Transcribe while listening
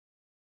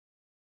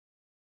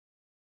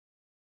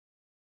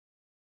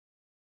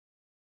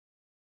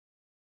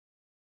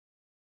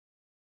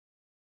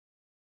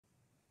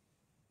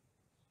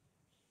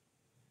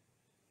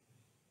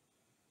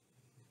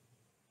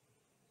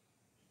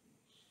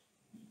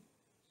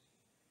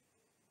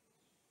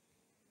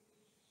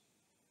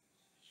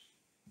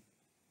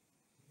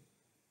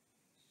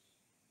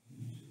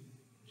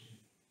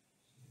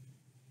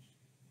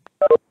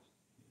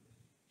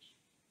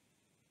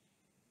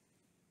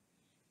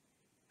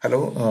Hello,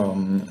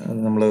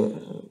 നമ്മൾ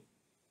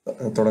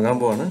തുടങ്ങാൻ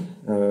പോവാണ്.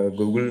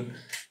 ഗൂഗിൾ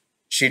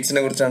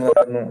ഷീറ്റ്സിനെ കുറിച്ചാണ്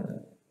നമ്മളിന്ന്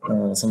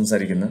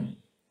സംസാരിക്കുന്നത്.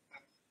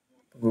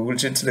 ഗൂഗിൾ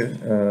ഷീറ്റ്സിൽ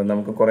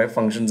നമുക്ക് കുറേ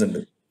ഫങ്ഷൻസ് ഉണ്ട്.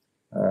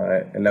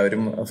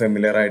 എല്ലാവരും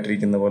ഫെമിലിയർ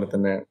ആയിട്ടിരിക്കുന്ന പോലെ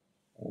തന്നെ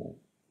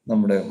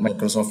നമ്മുടെ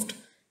മൈക്രോസോഫ്റ്റ്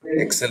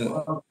എക്സൽ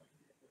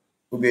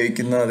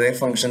ഉപയോഗിക്കുന്ന അതേ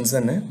ഫങ്ഷൻസ്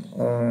തന്നെ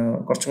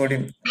കുറച്ചും കൂടി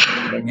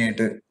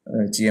ഭംഗിയായിട്ട്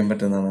ചെയ്യാൻ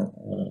പറ്റുന്നതാണ്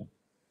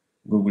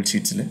ഗൂഗിൾ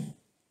ഷീറ്റ്സിൽ.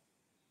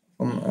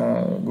 അപ്പം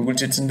ഗൂഗിൾ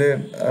ഷീറ്റ്സിന്റെ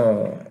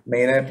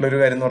മെയിൻ ആയിട്ടുള്ളൊരു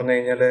കാര്യം എന്ന് പറഞ്ഞു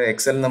കഴിഞ്ഞാൽ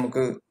എക്സൽ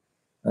നമുക്ക്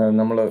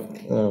നമ്മൾ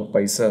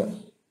പൈസ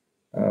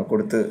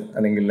കൊടുത്ത്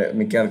അല്ലെങ്കിൽ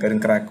മിക്ക ആൾക്കാരും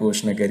ക്രാക്ക്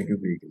വേർഷനൊക്കെ ആയിരിക്കും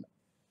ഉപയോഗിക്കുന്നത്.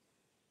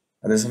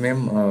 അതേസമയം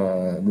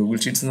ഗൂഗിൾ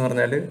ഷീറ്റ്സ് എന്ന്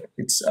പറഞ്ഞാൽ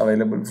it's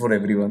available for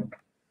every one.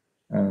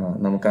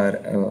 നമുക്ക്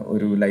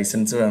ഒരു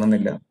ലൈസൻസ്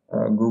വേണമെന്നില്ല.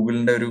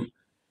 ഗൂഗിളിന്റെ ഒരു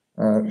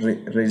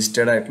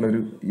രജിസ്റ്റേർഡ് ആയിട്ടുള്ള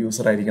ഒരു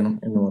യൂസർ ആയിരിക്കണം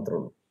എന്ന് മാത്രമേ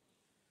ഉള്ളൂ.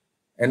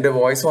 എൻ്റെ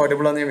വോയിസ്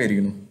ഓഡിബിൾ ആണെന്ന് ഞാൻ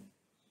വിചാരിക്കുന്നു.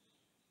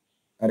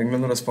 ആരെങ്കിലും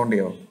ഒന്ന് റെസ്പോണ്ട്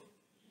ചെയ്യാമോ?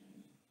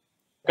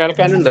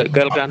 കേൾക്കാനുണ്ട്.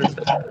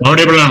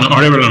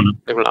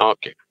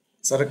 ഓക്കെ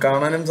സാർ,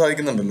 കാണാനും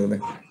സാധിക്കുന്നുണ്ടല്ലോ അല്ലേ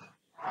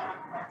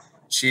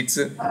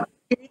ഷീറ്റ്സ്?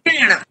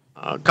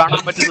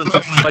 കാണാൻ പറ്റുന്ന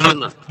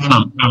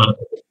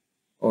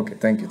ഓക്കെ,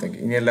 താങ്ക് യു.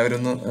 ഇനി എല്ലാവരും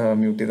ഒന്ന്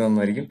മ്യൂട്ട് ചെയ്ത്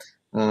നന്നായിരിക്കും.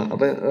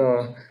 അപ്പൊ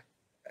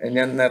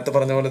ഞാൻ നേരത്തെ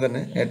പറഞ്ഞ പോലെ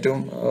തന്നെ ഏറ്റവും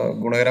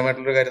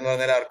ഗുണകരമായിട്ടുള്ളൊരു കാര്യം എന്ന്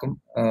പറഞ്ഞാൽ ആർക്കും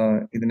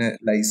ഇതിന്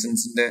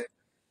ലൈസൻസിന്റെ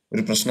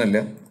ഒരു പ്രശ്നമില്ല.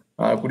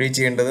 കൂടി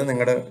ചെയ്യേണ്ടത്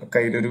നിങ്ങളുടെ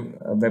കയ്യിലൊരു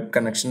വെബ്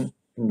കണക്ഷൻ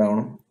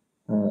ഉണ്ടാവണം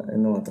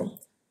എന്ന് മാത്രം.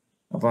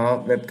 അപ്പൊ ആ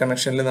വെബ്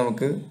കണക്ഷനിൽ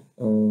നമുക്ക്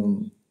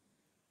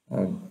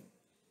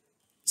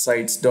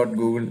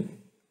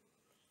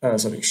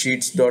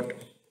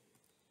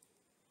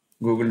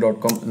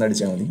sheets.google.com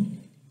എന്നടിച്ചാൽ മതി.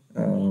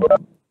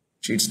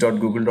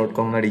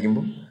 sheets.google.com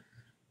എന്നടിക്കുമ്പോൾ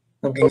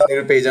നമുക്ക് ഇങ്ങനെ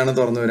ഒരു പേജാണ്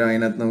തുറന്നു വരിക.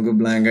 അതിനകത്ത് നമുക്ക്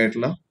ബ്ലാങ്ക്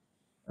ആയിട്ടുള്ള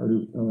ഒരു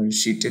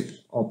ഷീറ്റ്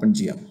ഓപ്പൺ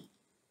ചെയ്യാം.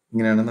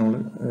 ഇങ്ങനെയാണ് നമ്മൾ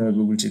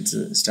ഗൂഗിൾ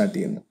ഷീറ്റ്സ് സ്റ്റാർട്ട്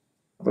ചെയ്യുന്നത്.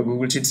 അപ്പോൾ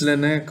ഗൂഗിൾ ഷീറ്റ്സിൽ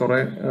തന്നെ കുറേ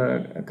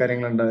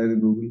കാര്യങ്ങളുണ്ട്. അതായത്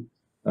ഗൂഗിൾ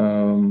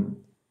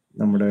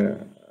നമ്മുടെ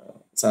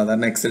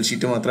സാധാരണ എക്സൽ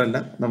ഷീറ്റ് മാത്രമല്ല,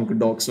 നമുക്ക്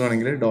ഡോക്സ്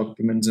വേണമെങ്കിൽ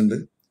ഡോക്യുമെന്റ്സ് ഉണ്ട്.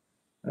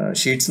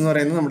 ഷീറ്റ്സ് എന്ന്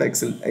പറയുന്നത് നമ്മുടെ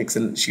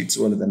എക്സൽ ഷീറ്റ്സ്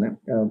പോലെ തന്നെ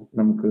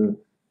നമുക്ക്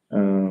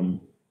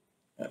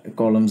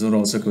കോളംസും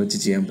റോസും ഒക്കെ വെച്ച്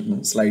ചെയ്യാൻ പറ്റുന്നു.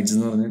 സ്ലൈഡ്സ്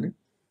എന്ന് പറഞ്ഞാൽ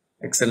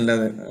എക്സലിൻ്റെ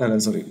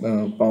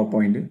പവർ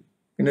പോയിന്റ്,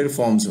 പിന്നെ ഒരു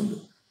ഫോംസ് ഉണ്ട്.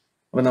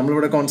 അപ്പോൾ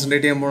നമ്മളിവിടെ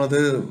കോൺസെൻട്രേറ്റ് ചെയ്യാൻ പോകുന്നത്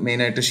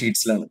മെയിനായിട്ട്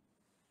ഷീറ്റ്സിലാണ്.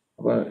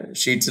 അപ്പോൾ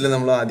ഷീറ്റ്സിൽ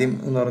നമ്മൾ ആദ്യം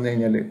എന്ന് പറഞ്ഞു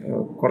കഴിഞ്ഞാൽ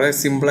കുറേ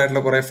സിമ്പിൾ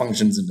ആയിട്ടുള്ള കുറേ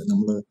ഫങ്ഷൻസ് ഉണ്ട്.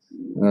 നമ്മൾ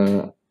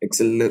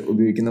എക്സലിൽ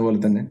ഉപയോഗിക്കുന്ന പോലെ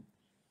തന്നെ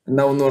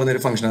നൗ എന്ന്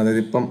പറഞ്ഞൊരു ഫംഗ്ഷൻ, അതായത്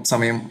ഇപ്പം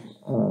സമയം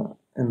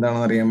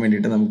എന്താണെന്ന് അറിയാൻ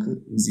വേണ്ടിയിട്ട് നമുക്ക്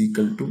is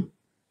equal to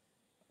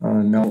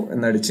now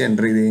എന്നടിച്ച്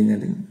enter ചെയ്ത്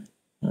കഴിഞ്ഞാൽ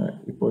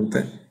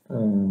ഇപ്പോഴത്തെ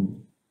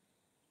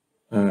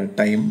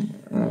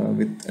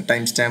വിത്ത്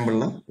ടൈം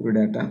സ്റ്റാമ്പുള്ള ഒരു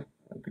ഡാറ്റ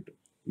കിട്ടും.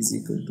 Is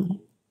equal to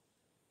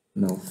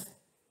now.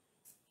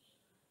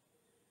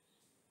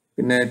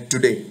 പിന്നെ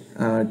ടുഡേ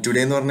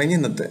എന്ന് പറഞ്ഞു കഴിഞ്ഞാൽ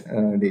ഇന്നത്തെ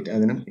ഡേറ്റ്,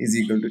 അതിനും ഈസ്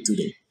ഈക്വൽ ടു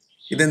ടുഡേ.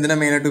 ഇതെന്തിനാ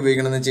മെയിനായിട്ട്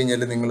ഉപയോഗിക്കണമെന്ന് വെച്ച്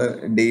കഴിഞ്ഞാൽ നിങ്ങൾ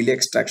ഡെയിലി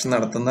എക്സ്ട്രാക്ഷൻ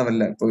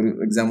നടത്തുന്നവല്ല. ഇപ്പോൾ ഒരു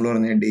എക്സാമ്പിൾ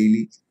പറഞ്ഞാൽ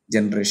ഡെയിലി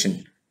ജനറേഷൻ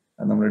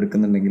നമ്മൾ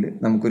എടുക്കുന്നുണ്ടെങ്കിൽ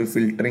നമുക്കൊരു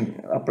ഫിൽറ്ററിങ്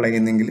അപ്ലൈ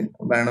ചെയ്യുന്നെങ്കിൽ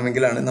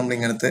വേണമെങ്കിലാണ് നമ്മൾ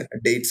ഇങ്ങനത്തെ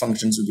ഡേറ്റ്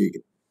ഫങ്ഷൻസ്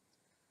ഉപയോഗിക്കുന്നത്.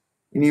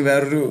 ഇനി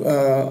വേറൊരു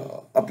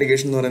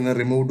ആപ്ലിക്കേഷൻ എന്ന് പറയുന്നത്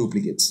റിമൂവ്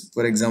ഡ്യൂപ്ലിക്കേറ്റ്സ്.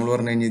 ഫോർ എക്സാമ്പിൾ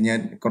പറഞ്ഞു കഴിഞ്ഞാൽ ഞാൻ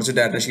കുറച്ച്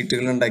ഡാറ്റ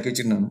ഷീറ്റുകൾ ഉണ്ടാക്കി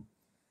വെച്ചിട്ടുണ്ടാണ്.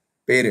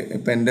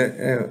 ഇപ്പം എൻ്റെ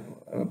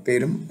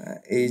പേരും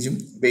ഏജും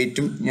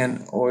വെയ്റ്റും ഞാൻ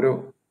ഓരോ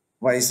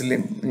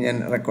വയസ്സിലും ഞാൻ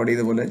റെക്കോർഡ്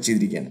ചെയ്ത പോലെ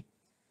ചെയ്തിരിക്കുകയാണ്.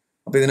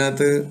 അപ്പോൾ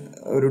ഇതിനകത്ത്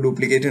ഒരു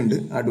ഡ്യൂപ്ലിക്കേറ്റ് ഉണ്ട്.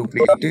 ആ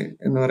ഡ്യൂപ്ലിക്കേറ്റ്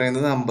എന്ന്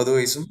പറയുന്നത് 50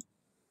 വയസ്സും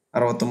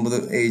 69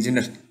 ഏജും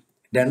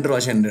 2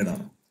 പ്രാവശ്യം എൻ്റെ ആണ്.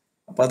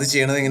 അപ്പോൾ അത്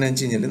ചെയ്യണത് എങ്ങനെയാണെന്ന്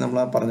വെച്ച് കഴിഞ്ഞാൽ നമ്മൾ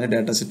ആ പറഞ്ഞ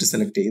ഡാറ്റ സെറ്റ്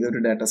സെലക്ട് ചെയ്ത ഒരു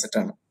ഡാറ്റ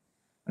സെറ്റാണ്.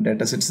 ആ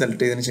ഡാറ്റ സെറ്റ്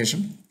സെലക്ട് ചെയ്തതിന് ശേഷം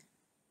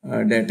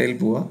ഡാറ്റയിൽ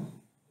പോവുക.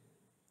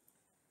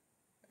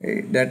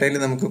 ഡാറ്റയിൽ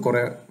നമുക്ക്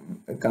കുറേ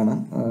കാണാം.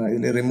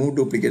 ഇതിൽ റിമൂവ്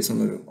ഡ്യൂപ്ലിക്കേറ്റ്സ്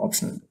എന്നൊരു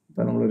ഓപ്ഷൻ ഉണ്ട്.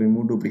 അപ്പോൾ നമ്മൾ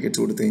റിമൂവ്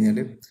ഡ്യൂപ്ലിക്കേറ്റ്സ് കൊടുത്തു കഴിഞ്ഞാൽ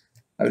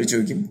അവർ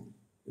ചോദിക്കും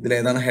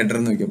ഇതിലേതാണ് ഹെഡർ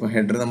എന്ന് ചോദിക്കും. അപ്പോൾ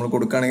ഹെഡർ നമ്മൾ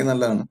കൊടുക്കുകയാണെങ്കിൽ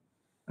നല്ലതാണ്.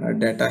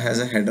 Data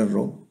has A header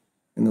raw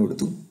എന്ന്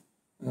കൊടുത്തു.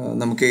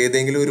 നമുക്ക്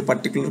ഏതെങ്കിലും ഒരു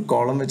പർട്ടിക്കുലർ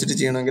കോളം വെച്ചിട്ട്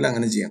ചെയ്യണമെങ്കിൽ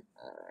അങ്ങനെ ചെയ്യാം.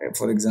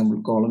 ഫോർ എക്സാമ്പിൾ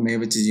കോളം എ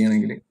വെച്ച്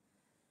ചെയ്യണമെങ്കിൽ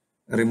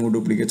റിമൂവ്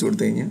ഡ്യൂപ്ലിക്കേറ്റ്സ്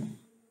കൊടുത്തു കഴിഞ്ഞാൽ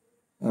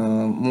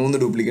 3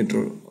 ഡ്യൂപ്ലിക്കേറ്റ്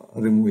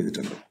റിമൂവ്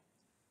ചെയ്തിട്ടുണ്ട്.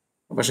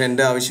 പക്ഷെ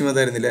എൻ്റെ ആവശ്യം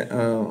അതായിരുന്നില്ല,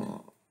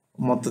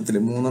 മൊത്തത്തിൽ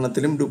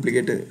 3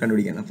 ഡ്യൂപ്ലിക്കേറ്റ്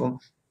കണ്ടുപിടിക്കാൻ. അപ്പം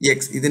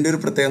ഇതിൻ്റെ ഒരു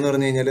പ്രത്യേകത എന്ന്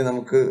പറഞ്ഞു കഴിഞ്ഞാൽ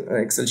നമുക്ക്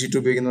എക്സൽ ഷീറ്റ്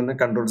ഉപയോഗിക്കുന്നതുകൊണ്ട്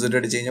Ctrl+Z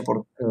അടിച്ച് കഴിഞ്ഞാൽ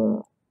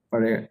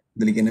പഴയ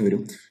ഇതിലേക്ക് തന്നെ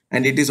വരും.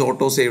 And it is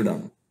auto saved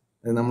ആണ്.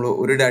 നമ്മൾ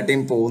ഒരു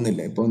ഡാറ്റയും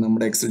പോകുന്നില്ല. ഇപ്പോൾ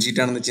നമ്മുടെ എക്സൽ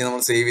ഷീറ്റ് ആണെന്ന് വെച്ചാൽ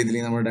നമ്മൾ സേവ്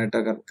ചെയ്തില്ലെങ്കിൽ നമ്മുടെ ഡാറ്റ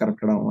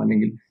കറക്റ്റഡ് ആവും,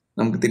 അല്ലെങ്കിൽ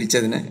നമുക്ക്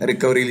തിരിച്ചതിനെ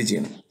റിക്കവറിയിൽ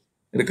ചെയ്യണം.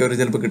 റിക്കവറി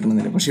ചിലപ്പോൾ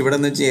കിട്ടണമെന്നില്ല. പക്ഷെ ഇവിടെ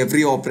എന്ന് വെച്ചാൽ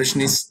എവറി ഓപ്പറേഷൻ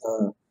ഈസ്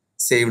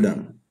സേവ്ഡ്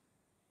ആണ്.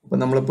 അപ്പം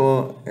നമ്മളിപ്പോൾ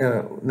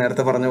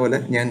നേരത്തെ പറഞ്ഞ പോലെ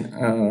ഞാൻ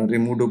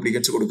റിമൂവ്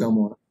ഡ്യൂപ്ലിക്കേറ്റ്സ് കൊടുക്കാൻ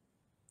പോവാണ്.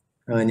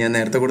 ഞാൻ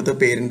നേരത്തെ കൊടുത്ത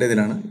പേരിൻ്റെ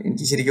ഇതിലാണ്.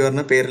 എനിക്ക് ശരിക്കും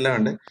പറഞ്ഞാൽ പേരെല്ലാം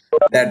ഉണ്ട്.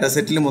 ഡാറ്റ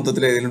സെറ്റിൽ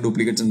മൊത്തത്തിൽ ഏതെങ്കിലും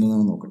ഡ്യൂപ്ലിക്കേറ്റ്സ് ഉണ്ടോ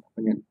എന്നാണ് നോക്കണം.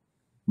 അപ്പം ഞാൻ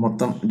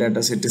മൊത്തം ഡാറ്റ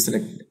സെറ്റ്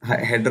സെലക്ട്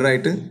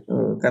ഹെഡറായിട്ട്,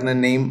 കാരണം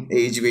നെയിം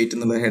ഏജ് വെയിറ്റ്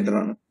എന്നുള്ള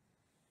ഹെഡറാണ്.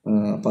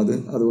 അപ്പം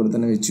അതുപോലെ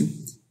തന്നെ വെച്ചു.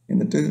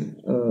 എന്നിട്ട്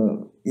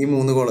ഈ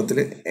 3 കോളത്തിൽ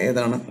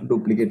ഏതാണ്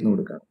ഡ്യൂപ്ലിക്കേറ്റ് എന്ന്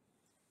കൊടുക്കാം.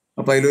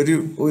 അപ്പം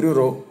അതിലൊരു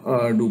റോ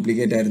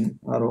ഡ്യൂപ്ലിക്കേറ്റ് ആയിരുന്നു.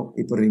 ആ റോ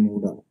ഇപ്പോൾ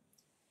റിമൂവ്ഡ് ആണ്.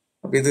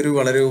 അപ്പം ഇതൊരു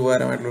വളരെ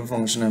ഉപകാരമായിട്ടുള്ള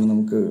ഫംഗ്ഷനാണ്.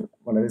 നമുക്ക്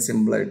വളരെ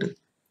സിമ്പിളായിട്ട്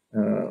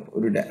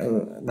ഒരു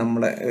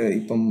നമ്മളെ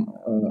ഇപ്പം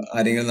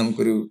ആരെങ്കിലും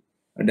നമുക്കൊരു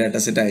ഡാറ്റ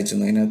സെറ്റ് അയച്ചു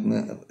അതിനകത്ത്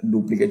നിന്ന്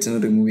ഡ്യൂപ്ലിക്കേറ്റ്സിനെ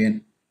റിമൂവ് ചെയ്യാൻ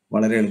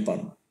വളരെ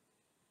എളുപ്പമാണ്.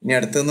 ഇനി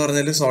അടുത്തതെന്ന്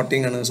പറഞ്ഞാൽ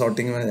സോർട്ടിംഗ് ആണ്.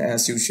 സോർട്ടിംഗ്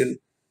ആസ് യൂഷ്വൽ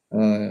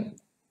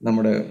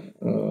നമ്മുടെ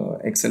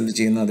എക്സലിൽ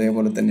ചെയ്യുന്ന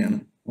അതേപോലെ തന്നെയാണ്.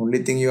 Only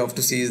thing you have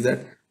to see is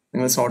that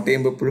നിങ്ങൾ സോർട്ട്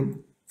ചെയ്യുമ്പോൾ എപ്പോഴും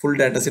ഫുൾ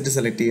ഡാറ്റ സെറ്റ്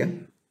സെലക്ട് ചെയ്യുക.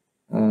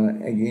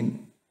 Again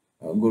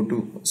go to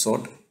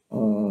sort.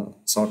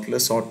 സോർട്ടിൽ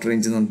sort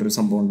range എന്ന് പറഞ്ഞിട്ടൊരു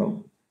സംഭവം ഉണ്ടാവും.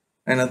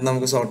 അതിനകത്ത്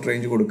നമുക്ക് സോർട്ട്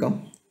റേഞ്ച് കൊടുക്കാം.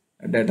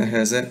 Data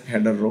has A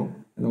header raw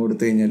എന്ന്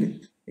കൊടുത്തു കഴിഞ്ഞാൽ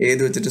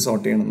ഏത് വെച്ചിട്ട്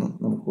സോർട്ട് ചെയ്യണമെന്ന്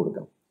നമുക്ക്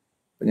കൊടുക്കാം.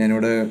 അപ്പം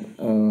ഞാനിവിടെ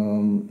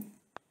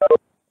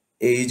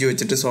ഏജ്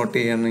വെച്ചിട്ട് സോർട്ട്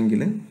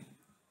ചെയ്യുകയാണെങ്കിൽ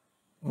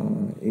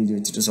ഏജ്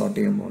വെച്ചിട്ട് സോർട്ട്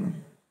ചെയ്യാൻ പോകണം.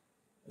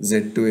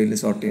 Z2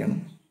 സോർട്ട് ചെയ്യണം.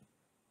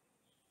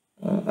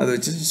 അത്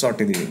വെച്ച് സോർട്ട്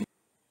ചെയ്ത് കഴിയും.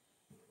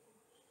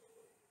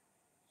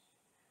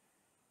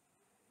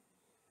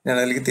 ഞാൻ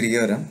അതിലേക്ക് തിരികെ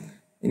വരാം.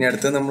 ഇനി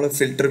അടുത്തത് നമ്മൾ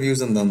ഫിൽട്ടർ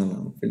വ്യൂസ്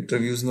എന്താണെന്നുള്ളതാണ്. ഫിൽട്ടർ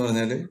വ്യൂസ് എന്ന്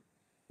പറഞ്ഞാൽ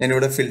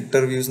ഞാനിവിടെ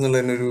ഫിൽട്ടർ വ്യൂസ്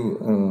എന്നുള്ളതിനൊരു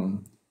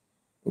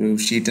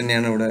ഷീറ്റ്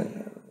തന്നെയാണ് ഇവിടെ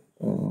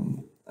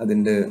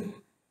അതിൻ്റെ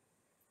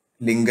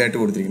ലിങ്കായിട്ട്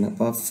കൊടുത്തിരിക്കുന്നത്.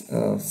 അപ്പോൾ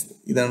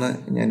ഇതാണ്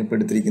ഞാനിപ്പോൾ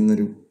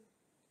എടുത്തിരിക്കുന്നൊരു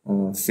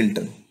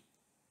ഫിൽട്ടർ.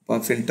 അപ്പോൾ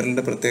ആ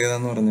ഫിൽട്ടറിൻ്റെ പ്രത്യേകത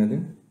എന്ന് പറഞ്ഞാൽ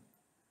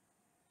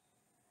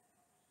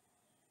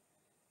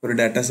ഒരു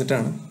ഡാറ്റ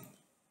സെറ്റാണ്.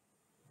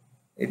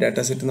 ഈ ഡാറ്റ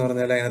സെറ്റ് എന്ന്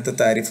പറഞ്ഞാൽ അതിനകത്ത്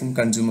താരിഫും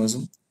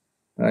കൺസ്യൂമേഴ്സും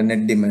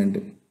നെറ്റ്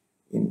ഡിമാൻഡ്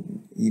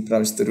ഈ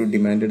പ്രാവശ്യത്തെ ഒരു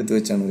ഡിമാൻഡ് എടുത്ത്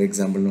വെച്ചാണ് ഒരു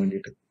എക്സാമ്പിളിന്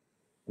വേണ്ടിയിട്ട്.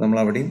 നമ്മൾ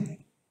അവിടെയും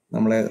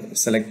നമ്മളെ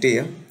സെലക്ട്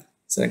ചെയ്യുക.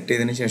 സെലക്ട്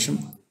ചെയ്തതിന് ശേഷം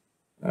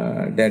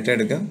ഡാറ്റ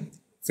എടുക്കുക.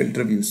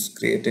 Filter views,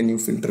 create A new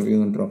filter view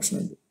എന്നൊരു ഓപ്ഷൻ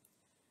ഉണ്ട്.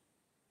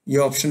 ഈ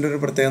ഓപ്ഷൻ്റെ ഒരു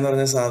പ്രത്യേകത എന്ന്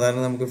പറഞ്ഞാൽ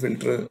സാധാരണ നമുക്ക്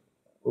ഫിൽട്ടർ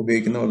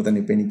ഉപയോഗിക്കുന്ന പോലെ തന്നെ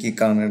ഇപ്പം എനിക്ക്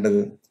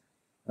കാണേണ്ടത്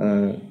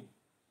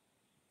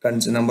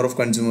നമ്പർ ഓഫ്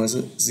കൺസ്യൂമേഴ്സ്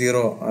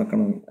 0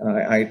 ആക്കണം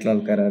ആയിട്ടുള്ള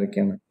ആൾക്കാർ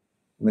ആരൊക്കെയാണ്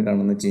എന്ന്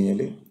കാണുന്നത് വെച്ച്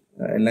കഴിഞ്ഞാൽ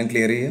എല്ലാം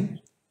ക്ലിയർ ചെയ്യുക.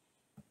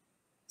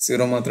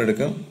 0 മാത്രം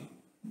എടുക്കുക.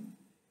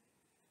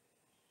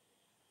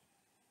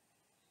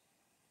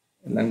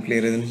 എല്ലാം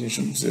ക്ലിയർ ചെയ്തതിന്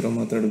ശേഷം 0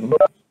 മാത്രം എടുക്കും.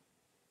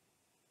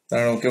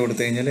 താഴെ ഓക്കെ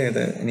കൊടുത്തു കഴിഞ്ഞാൽ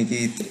എനിക്ക്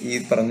ഈ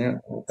പറഞ്ഞ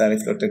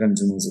താരിഫിലൊറ്റ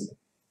കൺസ്യൂമേഴ്സ് ഇല്ല.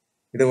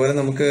 ഇതുപോലെ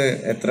നമുക്ക്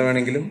എത്ര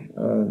വേണമെങ്കിലും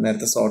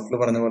നേരത്തെ സോർട്ടിൽ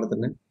പറഞ്ഞ പോലെ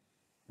തന്നെ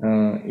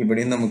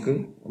ഇവിടെയും നമുക്ക്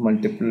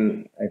മൾട്ടിപ്പിൾ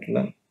ആയിട്ടുള്ള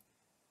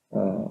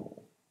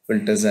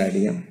ഫിൽറ്റേഴ്സ് ആഡ്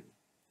ചെയ്യാം.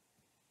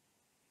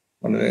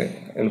 വളരെ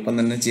എളുപ്പം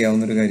തന്നെ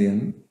ചെയ്യാവുന്നൊരു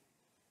കാര്യമാണ്.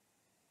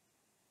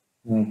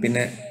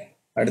 പിന്നെ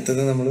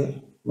അടുത്തത് നമ്മൾ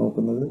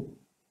നോക്കുന്നത്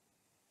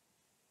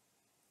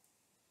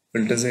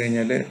ഫിൽറ്റേഴ്സ്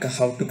കഴിഞ്ഞാൽ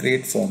ഹൗ ടു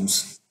ക്രിയേറ്റ് ഫോംസ്.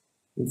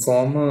 ഈ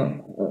ഫോം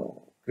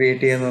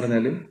ക്രിയേറ്റ് ചെയ്യാന്ന്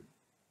പറഞ്ഞാൽ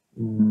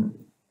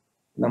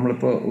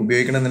നമ്മളിപ്പോൾ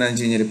ഉപയോഗിക്കണം എന്തിനാന്ന്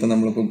വെച്ച് കഴിഞ്ഞാൽ ഇപ്പോൾ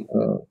നമ്മളിപ്പോൾ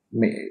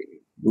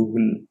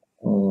ഗൂഗിൾ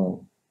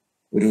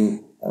ഒരു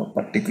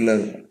പർട്ടിക്കുലർ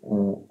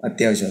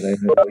അത്യാവശ്യം,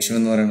 അതായത് ആവശ്യം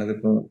എന്ന് പറയുന്നത്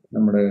ഇപ്പോൾ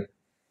നമ്മുടെ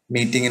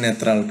മീറ്റിങ്ങിന്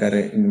എത്ര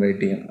ആൾക്കാരെ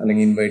ഇൻവൈറ്റ് ചെയ്യാം,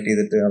 അല്ലെങ്കിൽ ഇൻവൈറ്റ്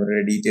ചെയ്തിട്ട്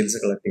അവരുടെ ഡീറ്റെയിൽസ്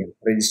കളക്ട് ചെയ്യണം,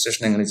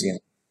 രജിസ്ട്രേഷൻ എങ്ങനെ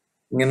ചെയ്യണം,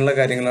 ഇങ്ങനെയുള്ള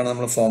കാര്യങ്ങളാണ്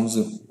നമ്മൾ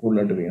ഫോംസ്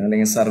കൂടുതലായിട്ട് ഉപയോഗിക്കുന്നത്.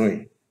 അല്ലെങ്കിൽ സർവേ,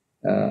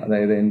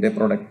 അതായത് എൻ്റെ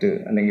പ്രൊഡക്റ്റ്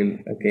അല്ലെങ്കിൽ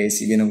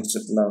KSEBEA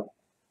കുറിച്ചിട്ടുള്ള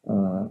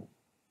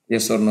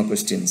യെസ് ഓർ നോ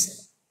ക്വസ്റ്റ്യൻസ്,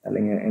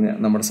 അല്ലെങ്കിൽ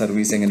നമ്മുടെ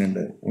സർവീസ്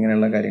എങ്ങനെയുണ്ട്,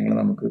 ഇങ്ങനെയുള്ള കാര്യങ്ങൾ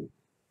നമുക്ക്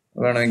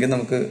വേണമെങ്കിൽ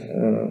നമുക്ക്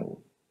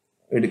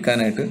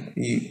എടുക്കാനായിട്ട്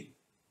ഈ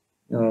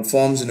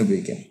ഫോംസിന്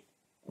ഉപയോഗിക്കാം.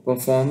 അപ്പോൾ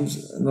ഫോംസ്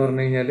എന്ന്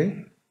പറഞ്ഞു കഴിഞ്ഞാൽ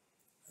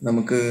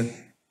നമുക്ക്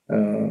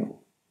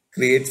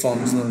ക്രിയേറ്റ്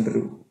ഫോംസ് എന്ന്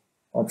പറഞ്ഞിട്ടൊരു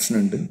ഓപ്ഷൻ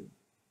ഉണ്ട്.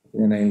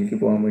 ഞാൻ അതിലേക്ക്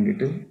പോകാൻ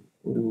വേണ്ടിയിട്ട്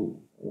ഒരു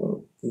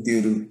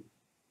പുതിയൊരു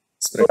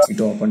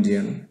സ്പ്രെഡ്ഷീറ്റ് ഓപ്പൺ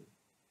ചെയ്യാണ്.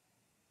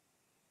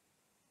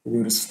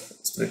 പുതിയൊരു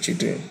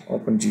സ്പ്രെഡ്ഷീറ്റ്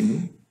ഓപ്പൺ ചെയ്യുന്നു.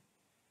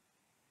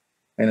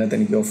 അതിനകത്ത്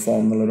എനിക്ക്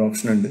ഫോം എന്നുള്ളൊരു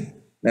ഓപ്ഷൻ ഉണ്ട്.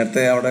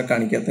 നേരത്തെ അവിടെ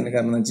കാണിക്കാത്തതിന്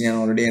കാരണം എന്ന് വെച്ചാൽ ഞാൻ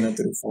ഓൾറെഡി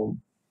അതിനകത്തൊരു ഫോം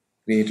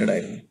ക്രിയേറ്റഡ്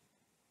ആയിരുന്നു.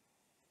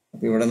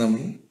 അപ്പോൾ ഇവിടെ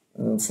നമ്മൾ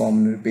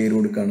ഫോമിനൊരു പേര്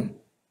കൊടുക്കുകയാണ്,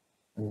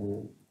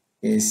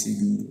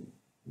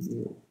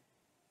 KSEBEA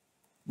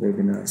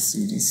വെബിനാർ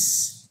സീരീസ്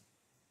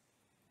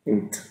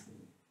 8.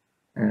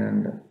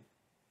 ആൻഡ്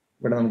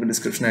ഇവിടെ നമുക്ക്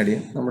ഡിസ്ക്രിപ്ഷൻ ആഡ്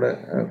ചെയ്യാം. നമ്മുടെ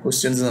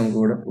ക്വസ്റ്റ്യൻസ് നമുക്ക്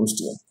ഇവിടെ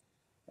പോസ്റ്റ് ചെയ്യാം,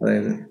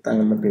 അതായത്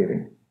താങ്കളുടെ പേര്.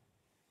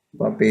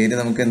 അപ്പോൾ ആ പേര്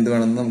നമുക്ക് എന്ത്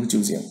വേണമെന്ന് നമുക്ക്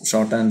ചൂസ് ചെയ്യാം.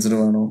 ഷോർട്ട് ആൻസർ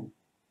വേണോ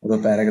അതോ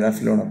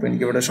പാരഗ്രാഫിൽ വേണോ? അപ്പോൾ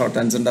എനിക്കിവിടെ ഷോർട്ട്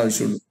ആൻസറിൻ്റെ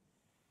ആവശ്യമുള്ളൂ.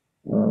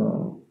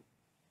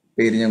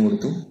 പേര് ഞാൻ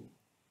കൊടുത്തു.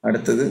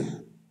 അടുത്തത്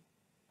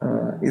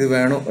ഇത്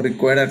വേണോ,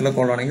 റിക്വയർഡ് ആയിട്ടുള്ള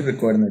കോളം ആണെങ്കിൽ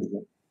റിക്വയർഡ് എന്ന്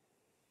അടിക്കാം.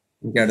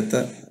 എനിക്ക് അടുത്ത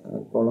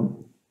കോളം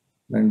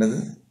വേണ്ടത്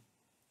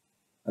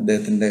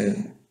അദ്ദേഹത്തിൻ്റെ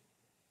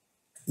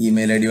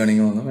ഇമെയിൽ ID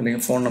വേണമെങ്കിൽ വാങ്ങാം,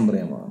 അല്ലെങ്കിൽ ഫോൺ നമ്പർ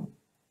ഞാൻ വാങ്ങാം.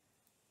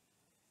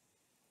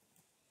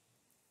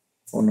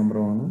 ഫോൺ നമ്പർ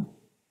വാങ്ങും.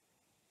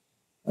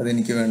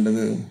 അതെനിക്ക്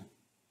വേണ്ടത്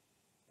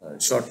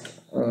ഷോർട്ട്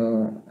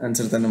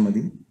ആൻസർ തന്നെ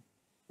മതി,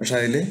 പക്ഷെ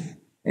അതിൽ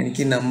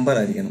എനിക്ക് നമ്പർ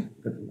ആയിരിക്കണം.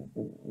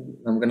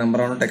 നമുക്ക്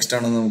നമ്പറാണോ ടെക്സ്റ്റ്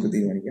ആണോ എന്ന് നമുക്ക്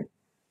തീരുമാനിക്കാം.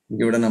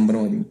 എനിക്കിവിടെ നമ്പർ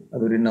മതി,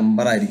 അതൊരു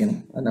നമ്പർ ആയിരിക്കണം.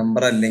 ആ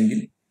നമ്പർ അല്ലെങ്കിൽ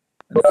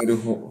ഒരു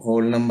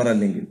ഹോൾ നമ്പർ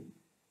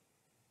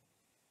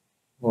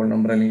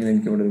അല്ലെങ്കിൽ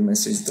എനിക്കിവിടെ ഒരു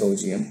മെസ്സേജ് ത്രോ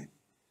ചെയ്യാം.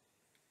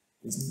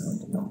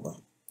 Number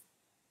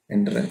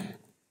enter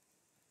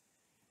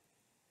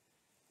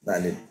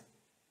valid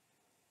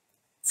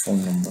phone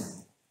number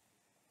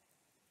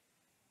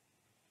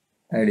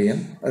add ചെയ്യാം.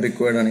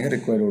 റിക്വയർഡ് ആണെങ്കിൽ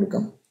റിക്വയർഡ്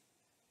കൊടുക്കാം.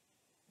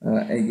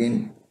 അഗെയിൻ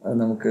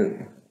നമുക്ക്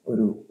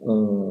ഒരു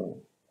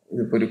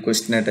ഇതിപ്പോൾ ഒരു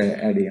ക്വസ്റ്റ്യനായിട്ട്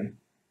ആഡ് ചെയ്യാം.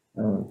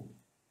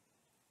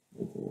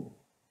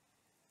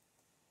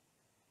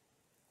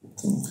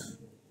 think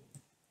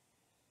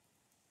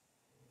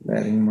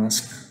wearing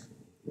mask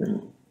will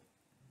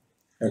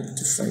help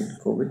to fight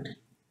COVID.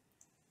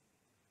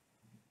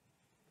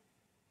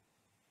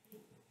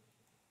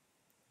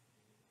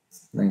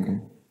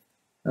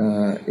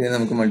 ഇത്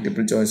നമുക്ക്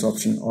മൾട്ടിപ്പിൾ ചോയ്സ്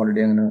ഓപ്ഷൻ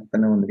ഓൾറെഡി അങ്ങനെ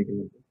തന്നെ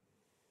വന്നിരിക്കുന്നുണ്ട്.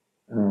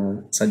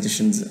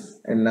 സജഷൻസ്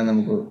എല്ലാം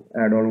നമുക്ക്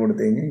ആഡ് ഓൾ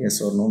കൊടുത്തു കഴിഞ്ഞാൽ yes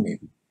or no may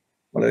be.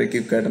 വളരെ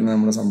ക്വിക്കായിട്ട് തന്നെ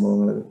നമ്മുടെ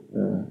സംഭവങ്ങൾ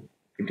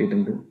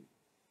കിട്ടിയിട്ടുണ്ട്.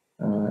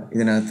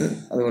 ഇതിനകത്ത്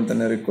അതുപോലെ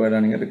തന്നെ റിക്വയർഡ്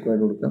ആണെങ്കിൽ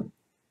റിക്വയർഡ് കൊടുക്കാം.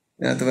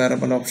 ഇതിനകത്ത് വേറെ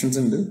പല ഓപ്ഷൻസ്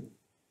ഉണ്ട്.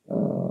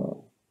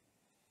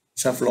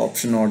 Shuffle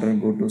option order,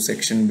 go to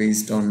section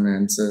based on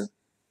answer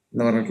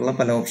എന്ന് പറഞ്ഞിട്ടുള്ള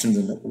പല ഓപ്ഷൻസ്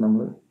ഉണ്ട്. അപ്പം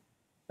നമ്മൾ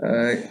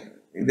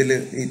ഇതിൽ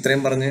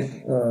ഇത്രയും പറഞ്ഞ്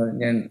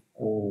ഞാൻ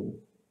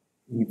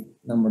ഈ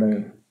നമ്മുടെ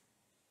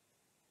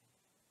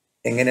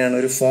എങ്ങനെയാണ്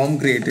ഒരു ഫോം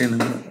ക്രിയേറ്റ്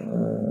ചെയ്യുന്നത്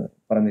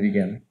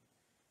പറഞ്ഞിരിക്കുകയാണ്.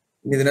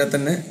 ഇനി ഇതിനകത്ത്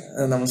തന്നെ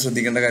നമ്മൾ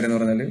ശ്രദ്ധിക്കേണ്ട കാര്യം എന്ന്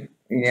പറഞ്ഞാൽ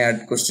ഇനി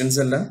ആഡ് ക്വസ്റ്റ്യൻസ്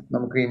അല്ല,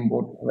 നമുക്ക്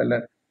വല്ല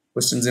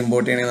ക്വസ്റ്റ്യൻസ്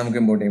ഇമ്പോർട്ട് ചെയ്യണമെങ്കിൽ നമുക്ക്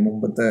ഇമ്പോർട്ട് ചെയ്യാം.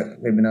 മുമ്പത്തെ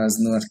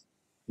വെബിനാർസ്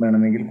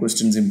വേണമെങ്കിൽ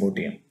ക്വസ്റ്റ്യൻസ് ഇമ്പോർട്ട്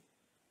ചെയ്യാം.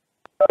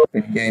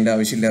 എനിക്ക് അതിൻ്റെ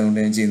ആവശ്യമില്ല,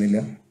 അതുകൊണ്ട് ഞാൻ ചെയ്യുന്നില്ല.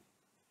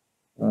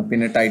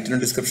 പിന്നെ ടൈറ്റിലും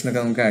ഡിസ്ക്രിപ്ഷനൊക്കെ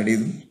നമുക്ക് ആഡ്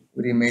ചെയ്തു.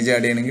 ഒരു ഇമേജ്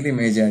ആഡ് ചെയ്യണമെങ്കിൽ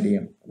ഇമേജ് ആഡ്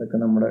ചെയ്യാം. അതൊക്കെ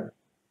നമ്മുടെ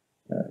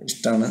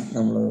ഇഷ്ടമാണ്,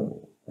 നമ്മൾ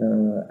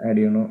ആഡ്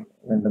ചെയ്യണോ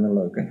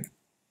വേണ്ടെന്നുള്ളതൊക്കെ.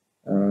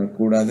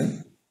 കൂടാതെ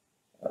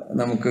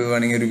നമുക്ക്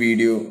വേണമെങ്കിൽ ഒരു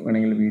വീഡിയോ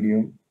വേണമെങ്കിൽ വീഡിയോ,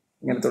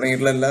 ഇങ്ങനെ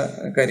തുടങ്ങിയിട്ടുള്ള എല്ലാ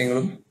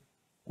കാര്യങ്ങളും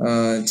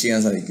ചെയ്യാൻ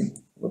സാധിക്കും.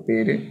 അപ്പോൾ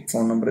പേര്,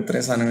 ഫോൺ നമ്പർ,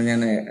 ഇത്രയും സാധനങ്ങൾ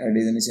ഞാൻ ആഡ്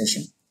ചെയ്തതിന്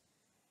ശേഷം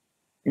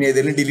ഇനി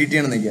ഏതെങ്കിലും ഡിലീറ്റ്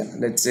ചെയ്യണം എന്നൊക്കെയാ.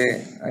 Let's say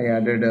I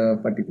added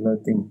particular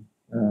thing,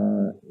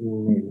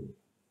 email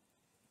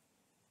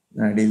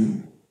add ചെയ്തു.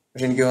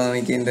 പക്ഷെ എനിക്ക് തോന്നുന്നു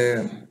എനിക്ക് എൻ്റെ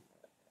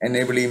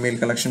എനേബിൾ ഇമെയിൽ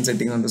കളക്ഷൻ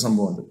സെറ്റിംഗ് എന്നൊരു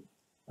സംഭവമുണ്ട്,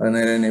 അത്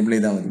നേരെ എനേബിൾ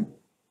ചെയ്താൽ മതി.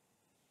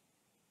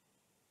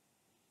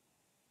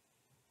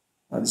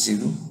 അത്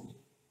ചെയ്തു.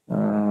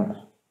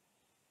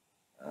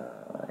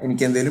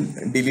 എനിക്ക് എന്തെങ്കിലും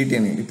ഡിലീറ്റ്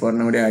ചെയ്യണമെങ്കിൽ ഇപ്പോൾ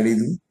ഒരെണ്ണം ഇവിടെ ആഡ്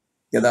ചെയ്തു,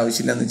 അത്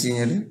ആവശ്യമില്ല എന്ന് വെച്ച്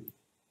കഴിഞ്ഞാൽ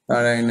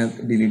താഴെ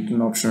അതിനകത്ത് ഡിലീറ്റ്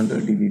ഓപ്ഷൻ ഉണ്ട്,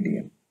 ഡിലീറ്റ്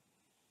ചെയ്യാം.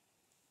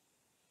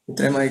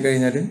 ഇത്രയും ആയി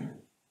കഴിഞ്ഞാൽ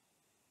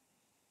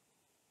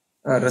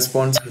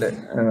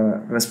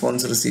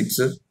റെസ്പോൺസ്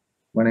റിസീപ്റ്റ്സ്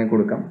വേണമെങ്കിൽ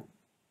കൊടുക്കാം.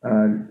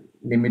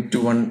 ലിമിറ്റ് ടു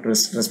 1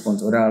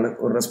 റെസ്പോൺസ്, ഒരാൾ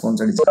ഒരു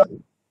റെസ്പോൺസ് അടിച്ചാൽ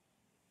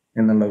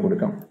എന്നുള്ളത്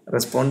കൊടുക്കാം.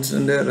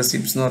 റെസ്പോൺസിന്റെ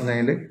റെസിപ്റ്റ്സ് എന്ന്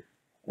പറഞ്ഞാൽ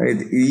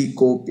ഈ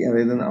കോപ്പി,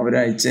 അതായത് അവർ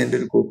അയച്ചതിൻ്റെ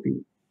ഒരു കോപ്പി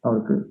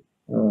അവർക്ക്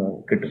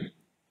കിട്ടും.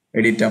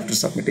 എഡിറ്റ് ആഫ്റ്റർ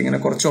സബ്മിറ്റ്, ഇങ്ങനെ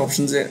കുറച്ച്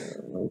ഓപ്ഷൻസ്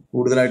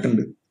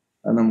കൂടുതലായിട്ടുണ്ട്.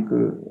 അത് നമുക്ക്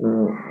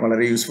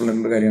വളരെ യൂസ്ഫുൾ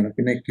ആയിട്ടുള്ള കാര്യമാണ്.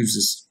 പിന്നെ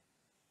ക്യൂസസ്,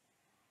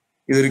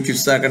 ഇതൊരു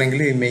quiz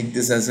ആക്കണമെങ്കിൽ make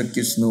this as A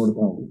Qs എന്ന്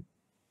കൊടുത്താൽ മതി.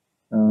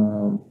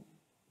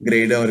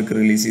 ഗ്രേഡ് അവർക്ക്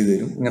റിലീസ് ചെയ്ത്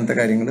തരും. ഇങ്ങനത്തെ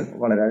കാര്യങ്ങൾ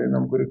വളരെ,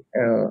 നമുക്കൊരു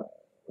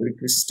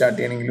ക്വിസ് സ്റ്റാർട്ട്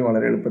ചെയ്യണമെങ്കിൽ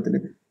വളരെ എളുപ്പത്തിൽ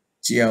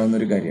ചെയ്യാവുന്ന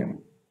ഒരു കാര്യമാണ്.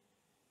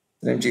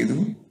 ഇത്രയും ചെയ്തു.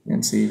 ഞാൻ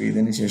സേവ്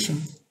ചെയ്തതിന് ശേഷം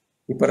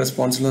ഇപ്പം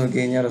റെസ്പോൺസിൽ നോക്കി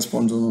കഴിഞ്ഞാൽ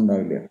റെസ്പോൺസ് ഒന്നും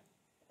ഉണ്ടാവില്ല,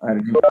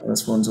 ആർക്കും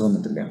റെസ്പോൺസ്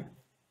വന്നിട്ടില്ല.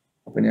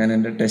 അപ്പം ഞാൻ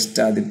എൻ്റെ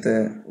ആദ്യത്തെ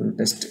ഒരു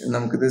ടെസ്റ്റ്,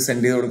 നമുക്കിത്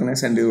സെൻഡ് ചെയ്ത്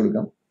കൊടുക്കണമെങ്കിൽ സെൻഡ് ചെയ്ത്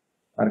കൊടുക്കാം,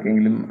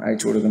 ആർക്കെങ്കിലും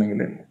അയച്ചു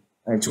കൊടുക്കണമെങ്കിൽ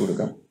അയച്ചു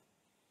കൊടുക്കാം.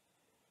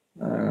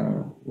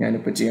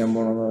 ഞാനിപ്പോൾ ചെയ്യാൻ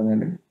പോകണമെന്ന്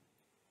പറഞ്ഞാൽ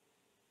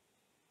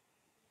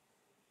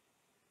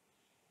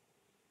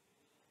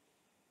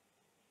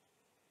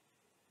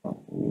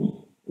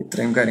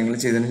ഇത്രയും കാര്യങ്ങൾ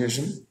ചെയ്തതിന്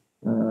ശേഷം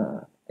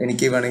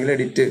എനിക്ക് വേണമെങ്കിൽ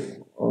എഡിറ്റ്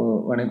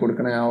വേണമെങ്കിൽ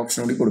കൊടുക്കണ ആ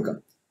ഓപ്ഷൻ കൂടി കൊടുക്കാം.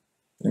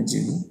 ഇത്രയും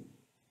ചെയ്തു.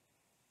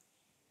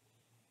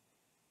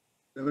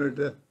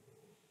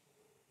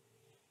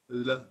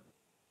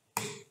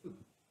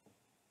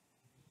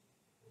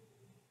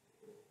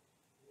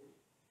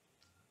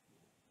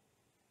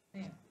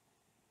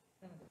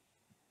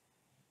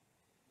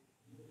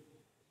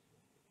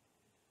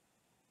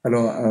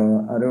 ഹലോ,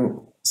 ആരോ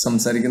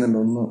സംസാരിക്കുന്നുണ്ടോ?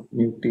 ഒന്ന്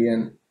മ്യൂട്ട്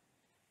ചെയ്യാൻ.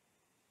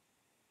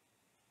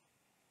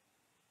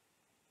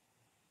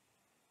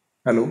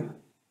 ഹലോ,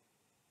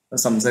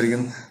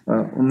 സംസാരിക്കുന്നു.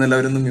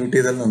 ഒന്നെല്ലാവരും ഒന്ന് മ്യൂട്ട്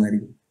ചെയ്താൽ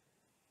നന്നായിരിക്കും.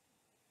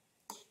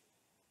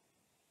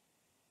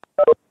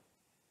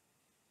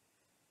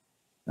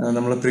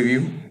 നമ്മൾ പ്രിവ്യൂ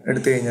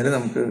എടുത്തു കഴിഞ്ഞാൽ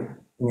നമുക്ക്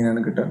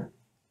ഇങ്ങനെയാണ് കിട്ടുക.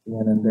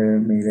 ഞാൻ എൻ്റെ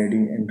മെയിൽ ID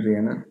എൻ്റർ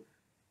ചെയ്യാണ്.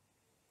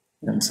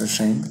 Answer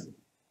Shine.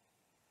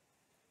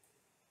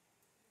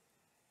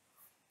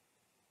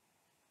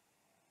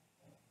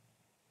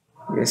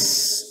 Yes,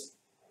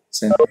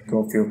 send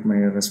copy of my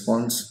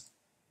response.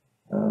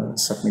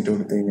 Submit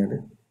കൊടുത്തു കഴിഞ്ഞാൽ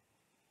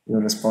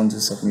your response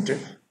is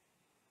submitted.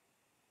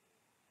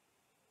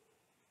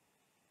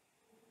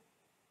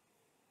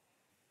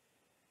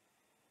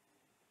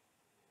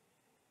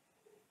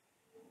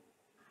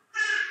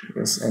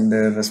 Yes, എൻ്റെ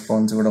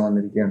റെസ്പോൺസ് ഇവിടെ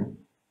വന്നിരിക്കുകയാണ്.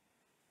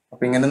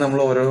 അപ്പം ഇങ്ങനെ നമ്മൾ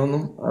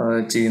ഓരോന്നും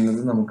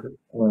ചെയ്യുന്നത് നമുക്ക്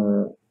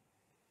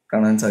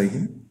കാണാൻ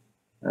സാധിക്കും.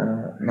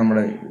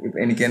 നമ്മുടെ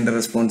എനിക്ക് എൻ്റെ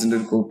റെസ്പോൺസിൻ്റെ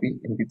ഒരു കോപ്പി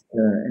എനിക്ക്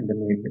എൻ്റെ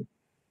മെയിലിൽ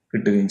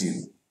കിട്ടുകയും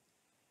ചെയ്തു.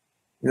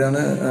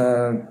 ഇതാണ്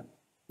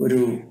ഒരു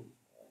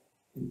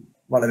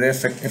വളരെ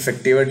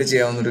എഫക്റ്റീവായിട്ട്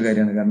ചെയ്യാവുന്ന ഒരു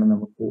കാര്യമാണ്. കാരണം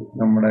നമുക്ക്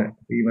നമ്മുടെ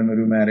ഈവൻ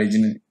ഒരു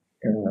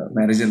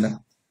മാരേജ് അല്ല,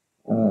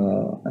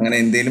 അങ്ങനെ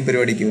എന്തെങ്കിലും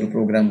പരിപാടിക്ക് ഒരു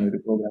പ്രോഗ്രാമിൽ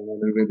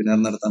ഒരു വെബിനാർ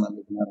നടത്താനാണ്,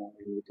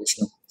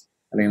 ഇൻവിറ്റേഷനോ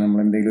അല്ലെങ്കിൽ നമ്മൾ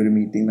എന്തെങ്കിലും ഒരു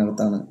മീറ്റിംഗ്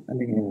നടത്താണ്,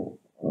 അല്ലെങ്കിൽ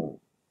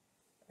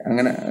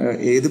അങ്ങനെ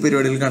ഏത്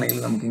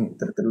പരിപാടികൾക്കാണെങ്കിലും നമുക്ക്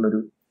ഇത്തരത്തിലുള്ളൊരു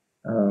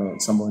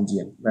സംഭവം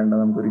ചെയ്യാം. വേണ്ട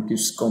നമുക്കൊരു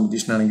ക്വിസ്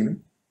കോമ്പറ്റീഷൻ ആണെങ്കിലും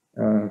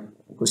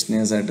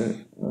ക്വസ്റ്റ്യനേഴ്സ് ആയിട്ട്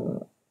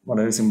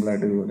വളരെ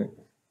സിമ്പിളായിട്ട് ഇതുപോലെ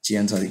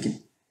ചെയ്യാൻ സാധിക്കും.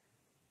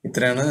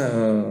 ഇത്രയാണ്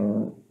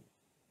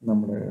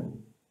നമ്മുടെ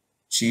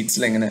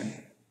ഷീറ്റ്സിൽ എങ്ങനെ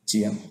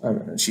ചെയ്യാം.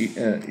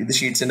 ഇത്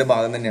ഷീറ്റ്സിന്റെ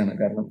ഭാഗം തന്നെയാണ്,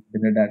 കാരണം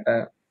ഇതിന്റെ data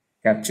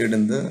captured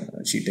in the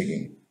sheet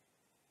again.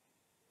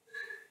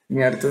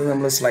 ഇനി അടുത്തത്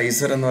നമ്മൾ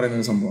സ്ലൈസർ എന്ന് പറയുന്ന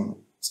ഒരു സംഭവമാണ്.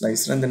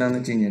 സ്ലൈസർ എന്തിനാന്ന്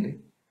വെച്ച് കഴിഞ്ഞാൽ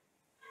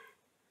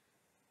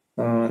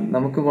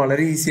നമുക്ക്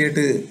വളരെ ഈസി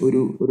ആയിട്ട്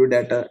ഒരു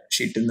ഡാറ്റ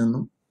ഷീറ്റിൽ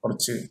നിന്നും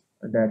കുറച്ച്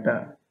ഡാറ്റ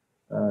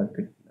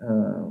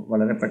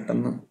വളരെ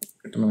പെട്ടെന്ന്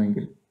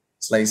കിട്ടണമെങ്കിൽ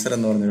സ്ലൈസർ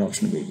എന്ന് പറഞ്ഞൊരു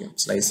ഓപ്ഷൻ ഉപയോഗിക്കാം.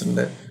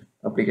 സ്ലൈസറിന്റെ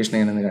ആപ്ലിക്കേഷൻ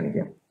എങ്ങനെയാണെന്ന്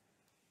കാണിക്കാം.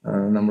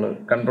 നമ്മൾ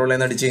കൺട്രോൾ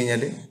എന്ന് അടിച്ചു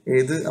കഴിഞ്ഞാൽ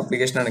ഏത്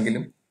ആപ്ലിക്കേഷൻ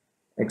ആണെങ്കിലും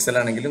എക്സൽ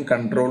ആണെങ്കിലും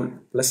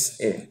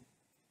Ctrl+A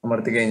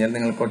അമർത്തി കഴിഞ്ഞാൽ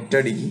നിങ്ങൾക്ക്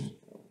ഒറ്റയടിക്ക്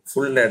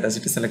ഫുൾ ഡാറ്റ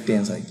സെറ്റ് സെലക്ട്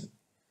ചെയ്യാൻ സാധിക്കും.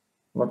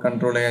 അപ്പോൾ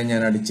Ctrl+A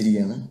ഞാൻ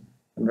അടിച്ചിരിക്കുകയാണ്.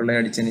 Ctrl+A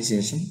അടിച്ചതിന്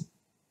ശേഷം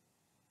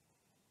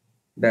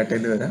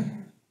ഡാറ്റയിൽ വരാം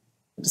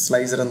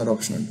സ്ലൈസർ എന്നൊരു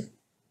ഓപ്ഷൻ ഉണ്ട്.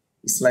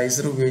 ഈ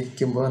സ്ലൈസർ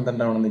ഉപയോഗിക്കുമ്പോൾ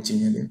എന്തുണ്ടാവണമെന്ന് വെച്ച്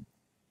കഴിഞ്ഞാൽ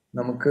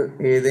നമുക്ക്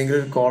ഏതെങ്കിലും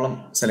ഒരു കോളം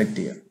സെലക്ട്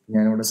ചെയ്യാം.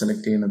 ഞാനിവിടെ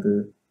സെലക്ട് ചെയ്യുന്നത്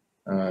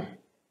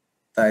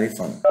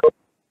താരിഫാണ്.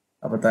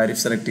 അപ്പോൾ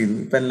താരിഫ് സെലക്ട് ചെയ്തു.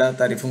 ഇപ്പം എല്ലാ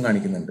താരിഫും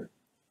കാണിക്കുന്നുണ്ട്.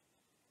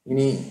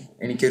 ഇനി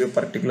എനിക്കൊരു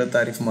പർട്ടിക്കുലർ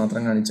താരിഫ്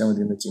മാത്രം കാണിച്ചാൽ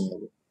മതി എന്ന് വെച്ച്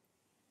കഴിഞ്ഞാൽ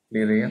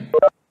ക്ലിയർ ചെയ്യാം.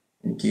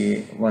 എനിക്ക്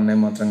 1A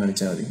മാത്രം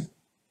കാണിച്ചാൽ മതി.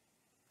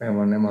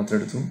 1A മാത്രം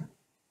എടുത്തു.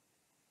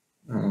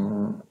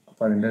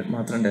 അപ്പോൾ അതിൻ്റെ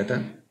മാത്രം ഡാറ്റ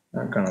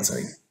കാണാൻ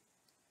സാധിക്കും.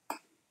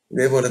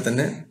 ഇതേപോലെ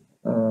തന്നെ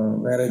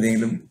വേറെ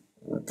ഏതെങ്കിലും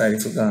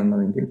താരിഫ്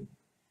കാണണമെങ്കിൽ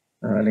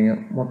അല്ലെങ്കിൽ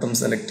മൊത്തം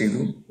സെലക്ട്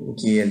ചെയ്തു.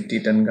 എനിക്ക്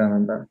LT10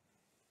 കാണണ്ട,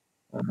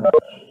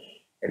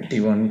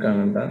 LT1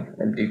 കാണണ്ട,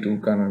 LT2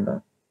 കാണണ്ട,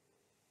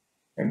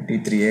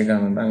 LT3A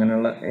കാണണ്ട,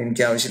 അങ്ങനെയുള്ള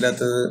എനിക്ക്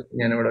ആവശ്യമില്ലാത്തത്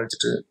ഞാനിവിടെ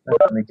വെച്ചിട്ട്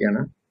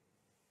നിൽക്കുകയാണ്.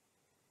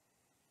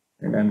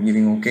 I am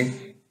giving okay.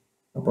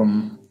 അപ്പം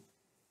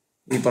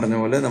ഈ പറഞ്ഞ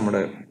പോലെ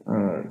നമ്മുടെ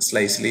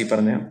സ്ലൈസിൽ ഈ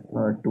പറഞ്ഞ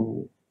 2,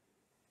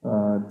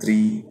 3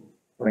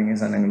 തുടങ്ങിയ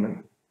സാധനങ്ങൾ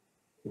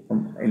ഇപ്പം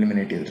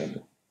എലിമിനേറ്റ് ചെയ്തിട്ടുണ്ട്.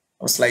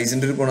 അപ്പോൾ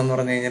സ്ലൈസിൻ്റെ ഒരു ഗുണം എന്ന്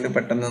പറഞ്ഞു കഴിഞ്ഞാൽ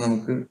പെട്ടെന്ന്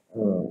നമുക്ക്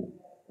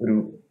ഒരു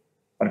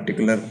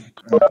പർട്ടിക്കുലർ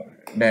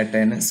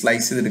ഡാറ്റേനെ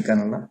സ്ലൈസ്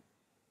ചെയ്തെടുക്കാനുള്ള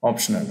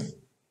ഓപ്ഷനാണ്.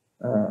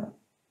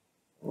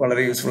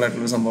 വളരെ യൂസ്ഫുൾ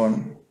ആയിട്ടുള്ളൊരു സംഭവമാണ്.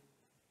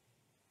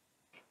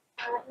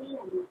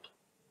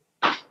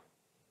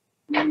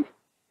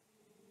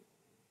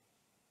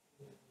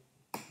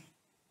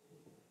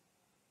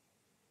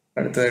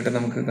 അടുത്തതായിട്ട്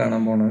നമുക്ക്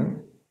കാണാൻ പോകുന്നത്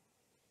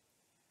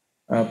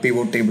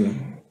പിവോട്ട് ടേബിൾ.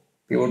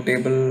 പിവോട്ട്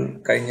ടേബിൾ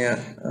കഴിഞ്ഞ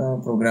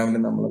പ്രോഗ്രാമിൽ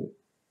നമ്മൾ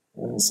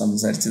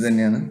സംസാരിച്ചത്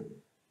തന്നെയാണ്.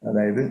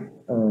 അതായത്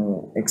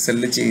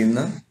എക്സലിൽ ചെയ്യുന്ന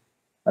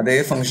അതേ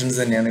ഫങ്ഷൻസ്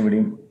തന്നെയാണ്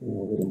ഇവിടെയും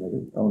വരുന്നത്.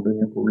 അതുകൊണ്ട്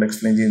ഞാൻ കൂടുതൽ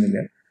എക്സ്പ്ലെയിൻ ചെയ്യുന്നില്ല.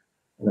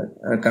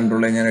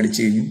 Ctrl+A ഞാൻ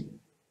അടിച്ചു കഴിഞ്ഞു.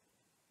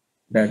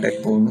 ഡാറ്റയിൽ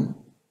പോകുന്നു.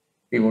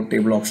 പിവോട്ട്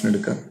ടേബിൾ ഓപ്ഷൻ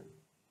എടുക്കുക.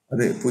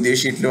 അത് പുതിയ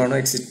ഷീറ്റിൽ വേണോ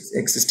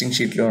എക്സിസ്റ്റിംഗ്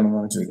ഷീറ്റിൽ വേണോ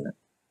എന്നാണ് ചോദിക്കുന്നത്.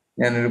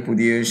 ഞാനൊരു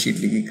പുതിയ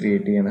ഷീറ്റിലേക്ക്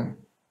ക്രിയേറ്റ് ചെയ്യണം.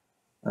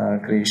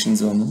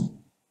 ക്രിയേഷൻസ് വന്നു.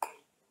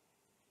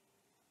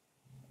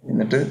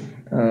 എന്നിട്ട്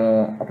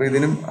അപ്പോൾ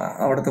ഇതിനും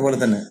അവിടുത്തെ പോലെ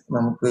തന്നെ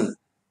നമുക്ക്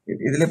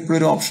ഇതിലെപ്പോഴും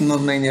ഒരു ഓപ്ഷൻ എന്ന്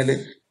പറഞ്ഞു കഴിഞ്ഞാൽ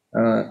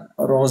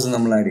റോസ്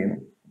നമ്മൾ ആഡ് ചെയ്യണം.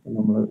 അപ്പം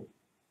നമ്മൾ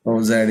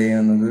റോസ് ആഡ്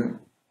ചെയ്യുന്നത്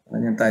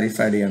ഞാൻ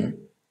താരിഫ് ആഡ് ചെയ്യാണ്.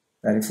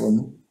 താരിഫ്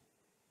വന്നു.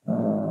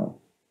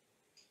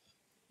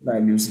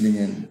 വാല്യൂസിൽ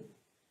ഞാൻ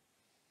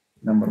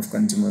നമ്പർ ഓഫ്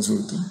കൺസ്യൂമേഴ്സ്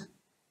കൊടുത്തു.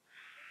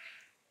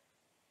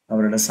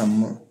 അവരുടെ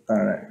സമ്മ്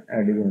താഴെ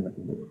ആഡ് ചെയ്ത്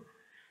വന്നിട്ടുണ്ട്.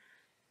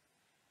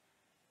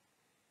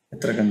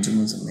 എത്ര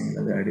കൺസ്യൂമേഴ്സ് ഉണ്ടെങ്കിൽ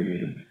അത് ആഡ് ചെയ്ത്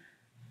വരും.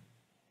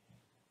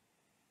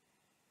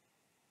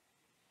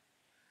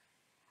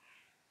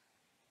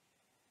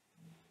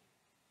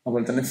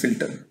 അതുപോലെ തന്നെ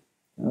ഫിൽറ്റർ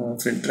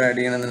ആഡ്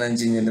ചെയ്യണമെന്ന്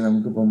വെച്ച് കഴിഞ്ഞാൽ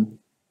നമുക്കിപ്പം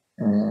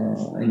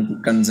എനിക്ക്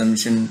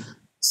കൺസംഷൻ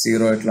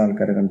 0 ആയിട്ടുള്ള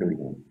ആൾക്കാരെ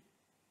കണ്ടുപിടിക്കണം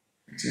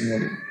വെച്ച്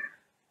കഴിഞ്ഞാൽ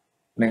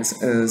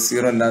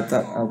 0 അല്ലാത്ത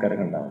ആൾക്കാരെ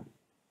കണ്ടാൽ മതി.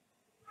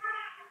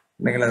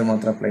 ഉണ്ടെങ്കിൽ അത്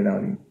മാത്രം അപ്ലൈ ചെയ്താൽ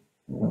മതി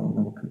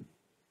നമുക്ക്.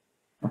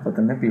 അപ്പോൾ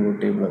തന്നെ പിവോട്ട്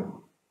ടേബിൾ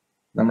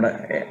നമ്മുടെ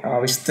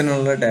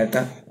ആവശ്യത്തിനുള്ള ഡാറ്റ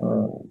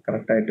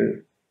കറക്റ്റായിട്ട്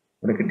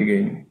ഇവിടെ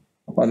കിട്ടിക്കഴിഞ്ഞു.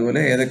 അപ്പോൾ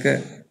അതുപോലെ ഏതൊക്കെ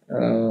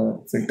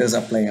ഫിൽറ്റേഴ്സ്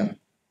അപ്ലൈ ചെയ്യാം,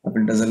 ആ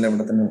ഫിൽറ്റേഴ്സ് എല്ലാം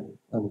ഇവിടെ തന്നെ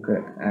നമുക്ക്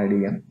ആഡ്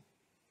ചെയ്യാം.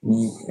 ഇനി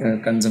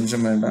കൺസംഷൻ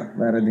വേണ്ട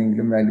വേറെ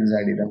ഏതെങ്കിലും വാല്യൂസ്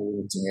ആഡ് ചെയ്താൽ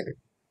വെച്ച് കഴിഞ്ഞാൽ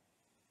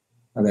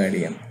അത് ആഡ്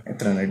ചെയ്യാം.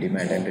 എത്രയാണ്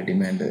ഡിമാൻഡ്, അതിൻ്റെ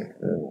ഡിമാൻഡ്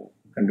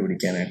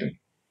കണ്ടുപിടിക്കാനായിട്ട്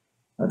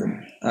അതും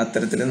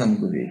അത്തരത്തിൽ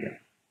നമുക്ക് ഉപയോഗിക്കാം.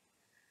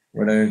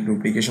 ഇവിടെ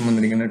ഡ്യൂപ്ലിക്കേഷൻ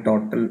വന്നിരിക്കുന്ന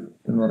ടോട്ടൽ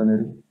എന്ന്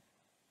പറഞ്ഞൊരു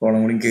കോളം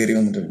കൂടി കയറി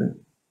വന്നിട്ടുണ്ട്.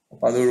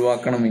 അപ്പോൾ അത്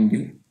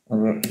ഒഴിവാക്കണമെങ്കിൽ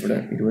അത് ഇവിടെ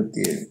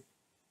 27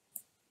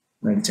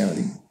 അടിച്ചാൽ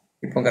മതി.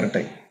 ഇപ്പം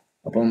കറക്റ്റായി.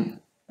 അപ്പം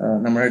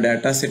നമ്മുടെ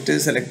ഡാറ്റ സെറ്റ്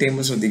സെലക്ട്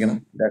ചെയ്യുമ്പോൾ ശ്രദ്ധിക്കണം.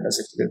 ഡാറ്റ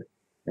സെറ്റിൽ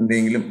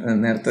എന്തെങ്കിലും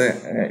നേരത്തെ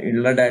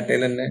ഉള്ള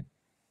ഡാറ്റയിൽ തന്നെ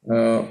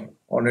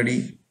ഓൾറെഡി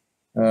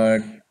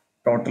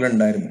ടോട്ടൽ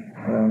ഉണ്ടായിരുന്നു.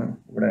 അതാണ്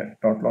ഇവിടെ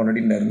ടോട്ടൽ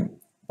ഓൾറെഡി ഉണ്ടായിരുന്നു.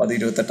 അപ്പോൾ അത്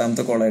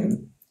 28ാമത്തെ കോളായിരുന്നു.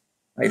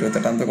 ആ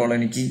 28ാമത്തെ കോളം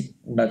എനിക്ക്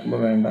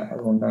ഉണ്ടാക്കുമ്പോൾ വേണ്ട.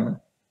 അതുകൊണ്ടാണ്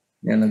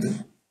ഞാനത്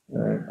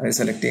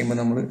സെലക്ട് ചെയ്യുമ്പോൾ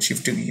നമ്മൾ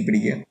ഷിഫ്റ്റ് കീ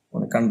പിടിക്കുക.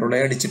 Ctrl+A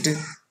അടിച്ചിട്ട്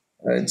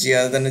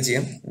ചെയ്യാതെ തന്നെ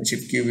ചെയ്യാം.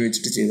 ഷിഫ്റ്റ് കീ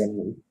ഉപയോഗിച്ചിട്ട് ചെയ്താൽ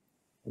മതി.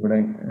 ഇവിടെ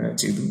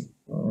ചെയ്തു.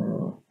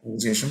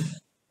 അതിനുശേഷം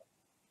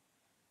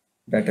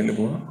ഡാറ്റയിൽ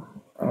പോവാം.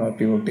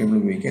 പിവോട്ട് ടേബിൾ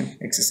ഉപയോഗിക്കാം.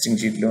 എക്സിസ്റ്റിംഗ്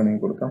ഷീറ്റിൽ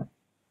വേണമെങ്കിൽ കൊടുക്കാം.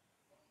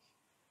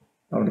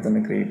 അവിടെ തന്നെ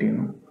ക്രിയേറ്റ്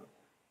ചെയ്യുന്നു.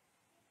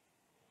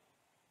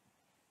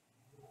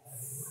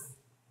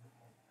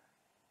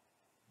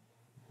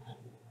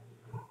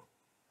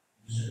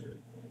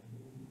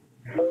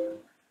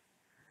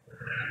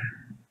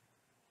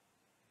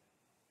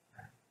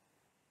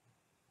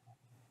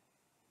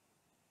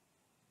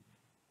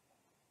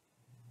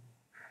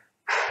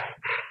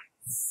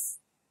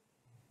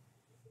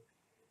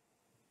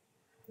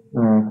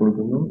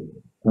 കൊടുക്കുന്നു,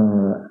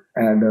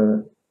 ആഡ്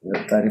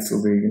താരിഫ്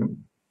ഉപയോഗിക്കുന്നു,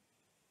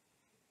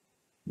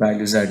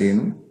 വാല്യൂസ് ആഡ്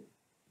ചെയ്യുന്നു.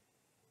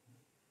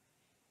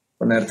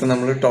 അപ്പൊ നേരത്തെ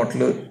നമ്മൾ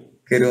ടോട്ടൽ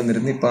കയറി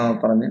വന്നിരുന്നു. ഇപ്പൊ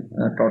പറഞ്ഞ്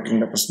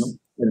ടോട്ടലിന്റെ പ്രശ്നം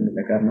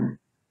വരുന്നില്ല. കാരണം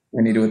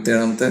ഞാൻ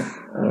 27ാമത്തെ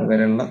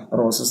വരെയുള്ള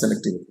റോസ്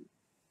സെലക്ട് ചെയ്തു.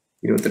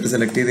 28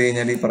 സെലക്ട് ചെയ്ത്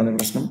കഴിഞ്ഞാൽ ഈ പറഞ്ഞ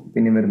പ്രശ്നം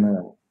പിന്നെയും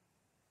വരുന്നതാണ്.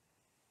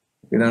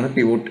 ഇതാണ്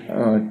പിവോട്ട്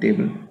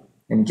ടേബിൾ.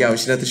 എനിക്ക്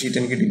ആവശ്യമില്ലാത്ത ഷീറ്റ്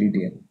എനിക്ക് ഡിലീറ്റ്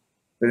ചെയ്യാം.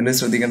 ഇതിൽ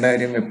ശ്രദ്ധിക്കേണ്ട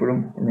കാര്യം, എപ്പോഴും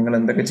നിങ്ങൾ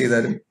എന്തൊക്കെ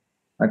ചെയ്താലും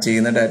ആ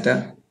ചെയ്യുന്ന ഡാറ്റ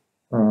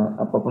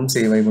അപ്പം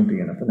സേവ്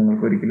ആയിക്കൊണ്ടിരിക്കുകയാണ്. അപ്പൊ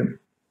നിങ്ങൾക്ക് ഒരിക്കലും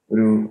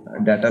ഒരു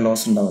ഡാറ്റ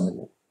ലോസ്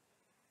ഉണ്ടാവുന്നില്ല.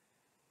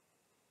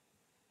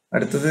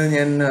 അടുത്തത്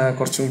ഞാൻ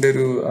കുറച്ചും കൂടി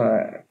ഒരു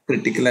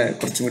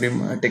കുറച്ചും കൂടി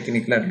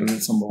ടെക്നിക്കൽ ആയിട്ടുള്ള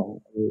സംഭവമാണ്.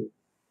 അത്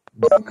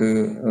നമുക്ക്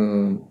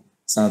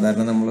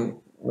സാധാരണ നമ്മൾ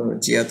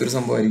ചെയ്യാത്തൊരു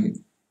സംഭവമായിരിക്കും.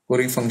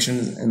 കൊറി ഫങ്ഷൻ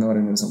എന്ന്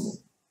പറയുന്ന ഒരു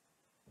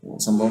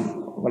സംഭവം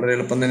വളരെ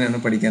എളുപ്പം തന്നെയാണ്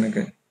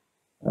പഠിക്കാനൊക്കെ.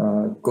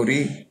 കൊറി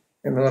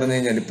എന്ന് പറഞ്ഞു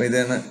കഴിഞ്ഞാൽ ഇപ്പൊ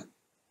ഇതാണ്,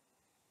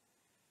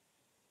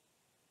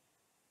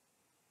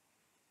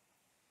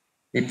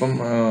 ഇപ്പം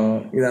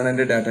ഇതാണ്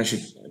എൻ്റെ ഡാറ്റ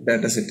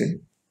സെറ്റ്.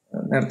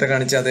 നേരത്തെ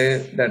കാണിച്ച അതേ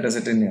ഡാറ്റ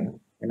സെറ്റ് തന്നെയാണ്,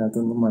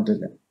 അതിനകത്തൊന്നും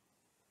മാറ്റമില്ല.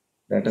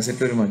 ഡാറ്റ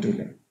സെറ്റ് ഒരു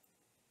മാറ്റമില്ല.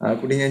 ആ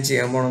കൂടി ഞാൻ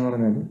ചെയ്യാൻ പോകണമെന്ന്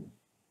പറഞ്ഞാൽ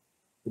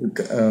ഒരു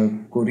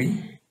കൊറി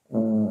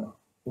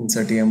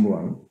ഇൻസേർട്ട് ചെയ്യാൻ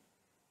പോവാണ്.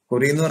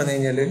 കൊറി എന്ന് പറഞ്ഞു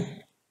കഴിഞ്ഞാൽ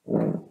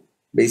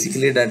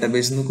ബേസിക്കലി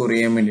ഡാറ്റാബേസിൽ നിന്ന് കൊറി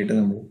ചെയ്യാൻ വേണ്ടിയിട്ട്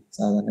നമ്മൾ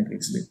സാധാരണ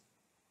കേസിൽ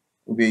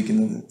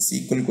ഉപയോഗിക്കുന്നത്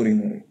സീക്വൽ കൊറി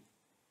എന്ന് പറയും,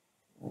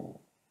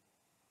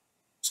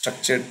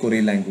 സ്ട്രക്ചേർഡ് കൊറി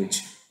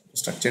ലാംഗ്വേജ്.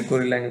 സ്ട്രക്ചേർഡ്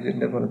കൊറി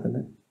ലാംഗ്വേജിന്റെ പോലെ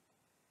തന്നെ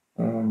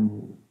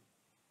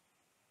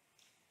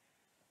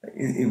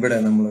ഇവിടെ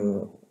നമ്മൾ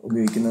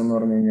ഉപയോഗിക്കുന്നതെന്ന്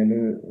പറഞ്ഞു കഴിഞ്ഞാൽ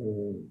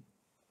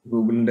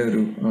ഗൂഗിളിന്റെ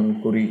ഒരു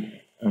കൊറി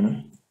ആണ്.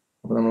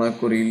 അപ്പൊ നമ്മൾ ആ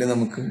കൊറിയിൽ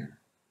നമുക്ക്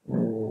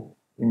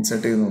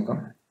ഇൻസേർട്ട് ചെയ്ത് നോക്കാം.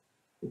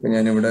 ഇപ്പൊ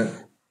ഞാനിവിടെ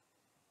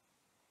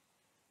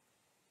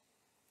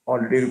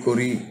ഓൾറെഡി ഒരു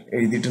കൊറി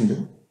എഴുതിയിട്ടുണ്ട്.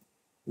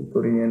 ഈ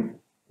കൊറി ഞാൻ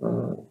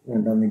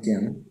വേണ്ടാന്ന്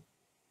നിൽക്കുകയാണ്.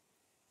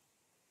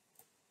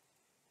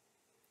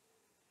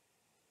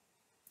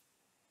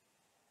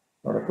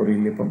 അവിടെ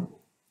കൊറിയിൽ ഇപ്പം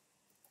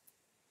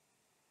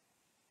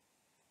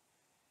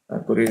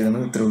കൊറി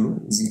എഴുതുന്നത് ഇത്രേ ഉള്ളൂ,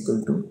 ഈസ് ഈക്വൽ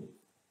ടു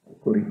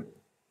കൊറി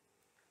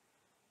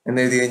എന്ന്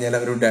എഴുതി കഴിഞ്ഞാൽ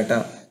അവർ ഡാറ്റ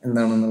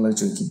എന്താണെന്നുള്ളത്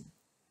ചോദിക്കും.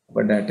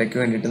 അപ്പൊ ഡാറ്റയ്ക്ക്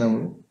വേണ്ടിയിട്ട്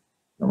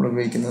നമ്മൾ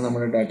ഉപയോഗിക്കുന്നത്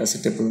നമ്മുടെ ഡാറ്റ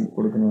സെറ്റ് എപ്പോഴും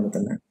കൊടുക്കുന്ന പോലെ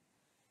തന്നെ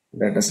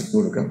ഡാറ്റ സെറ്റ്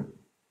കൊടുക്കാം.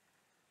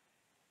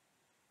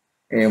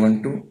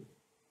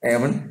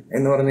 A1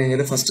 എന്ന് പറഞ്ഞു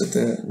കഴിഞ്ഞാൽ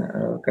ഫസ്റ്റത്തെ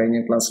കഴിഞ്ഞ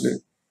ക്ലാസ്സിൽ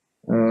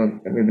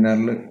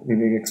വെബിനാറിൽ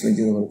വിവേക് എക്സ്പ്ലെയിൻ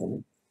ചെയ്ത പോലെ തന്നെ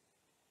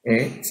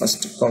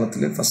ഫസ്റ്റ്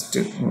കോളത്തിൽ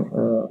ഫസ്റ്റ്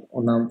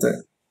ഒന്നാമത്തെ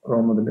റോ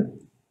മുതൽ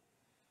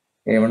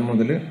A1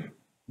 മുതൽ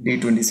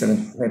D27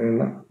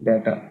 വരെയുള്ള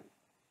ഡാറ്റ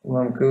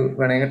നമുക്ക്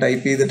വേണമെങ്കിൽ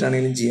ടൈപ്പ്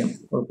ചെയ്തിട്ടാണെങ്കിലും ചെയ്യാം,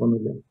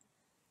 കുഴപ്പമൊന്നുമില്ല.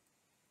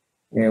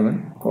 A1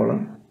 കോളം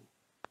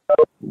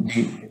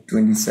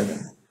D27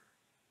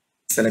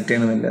 സെലക്ട്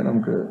ചെയ്യണമെന്നില്ല,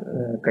 നമുക്ക്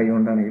കൈ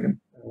കൊണ്ടാണെങ്കിലും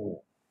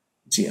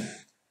ചെയ്യാം.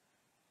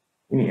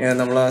 ഇനി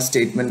നമ്മൾ ആ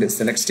സ്റ്റേറ്റ്മെന്റ്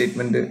സെലക്ട്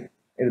സ്റ്റേറ്റ്മെന്റ്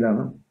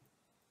എഴുതാണ്.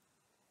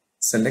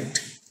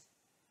 സെലക്ട്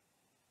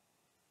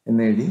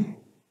എന്ന് എഴുതി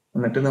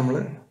എന്നിട്ട് നമ്മൾ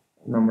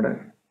നമ്മുടെ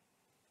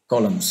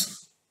കോളംസ്,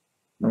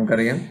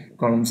 നമുക്കറിയാം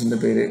കോളംസിന്റെ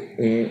പേര്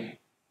A,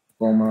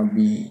 B,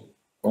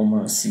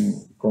 C,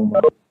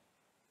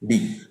 D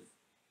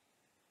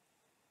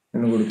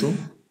എന്ന് കൊടുത്തു.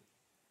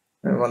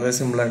 വളരെ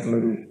സിമ്പിൾ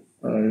ആയിട്ടുള്ളൊരു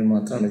ഇത്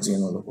മാത്രമാണ്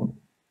ചെയ്യുന്നത്. അപ്പം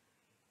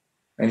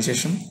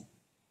അതിനുശേഷം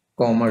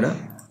കോമയുടെ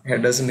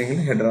ഹെഡേഴ്സ് ഉണ്ടെങ്കിൽ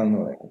ഹെഡർ ആണെന്ന്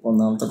പറയാം. അപ്പൊ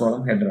ഒന്നാമത്തെ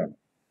കോളം ഹെഡറാണ്,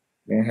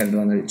 ഞാൻ ഹെഡർ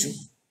ആണെന്ന് കഴിച്ചു.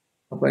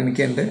 അപ്പൊ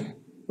എനിക്ക് എൻ്റെ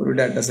ഒരു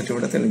ഡാറ്റ സെറ്റ്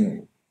ഇവിടെ തെളിഞ്ഞു.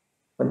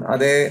 അപ്പം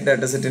അതേ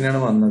ഡാറ്റ സെറ്റ്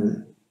തന്നെയാണ് വന്നത്.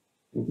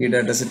 എനിക്ക് ഈ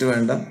ഡാറ്റ സെറ്റ്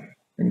വേണ്ട,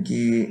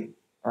 എനിക്ക്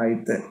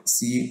ആദ്യത്തെ C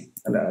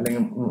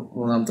അല്ലെങ്കിൽ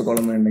മൂന്നാമത്തെ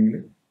കോളം വേണ്ടെങ്കിൽ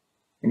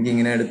എനിക്ക്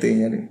ഇങ്ങനെ എടുത്തു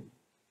കഴിഞ്ഞാൽ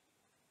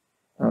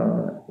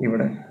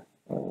ഇവിടെ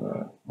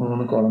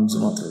 3 കോളംസ്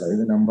മാത്രമല്ല,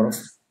 ഇത് നമ്പർ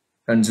ഓഫ്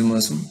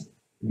കൺസ്യൂമേഴ്സും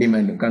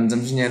ഡിമാൻഡും.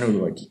 കൺസംഷൻ ഞാൻ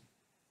ഒഴിവാക്കി.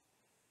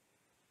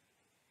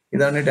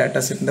 ഇതാണ് ഡാറ്റ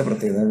സെറ്റിന്റെ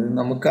പ്രത്യേകത. അതായത്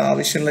നമുക്ക്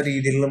ആവശ്യമുള്ള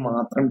രീതിയിൽ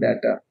മാത്രം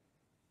ഡാറ്റ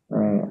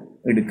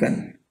എടുക്കാൻ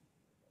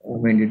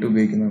വേണ്ടിയിട്ട്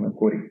ഉപയോഗിക്കുന്നതാണ്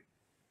കൊറി.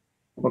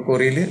 അപ്പൊ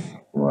കൊറിയിൽ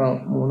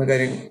 3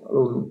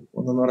 കാര്യങ്ങളുള്ളൂ.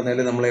 ഒന്നെന്ന് പറഞ്ഞാൽ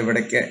നമ്മൾ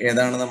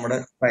ഏതാണ് നമ്മുടെ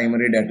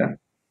പ്രൈമറി ഡാറ്റ,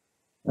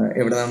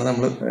 എവിടെയാണ്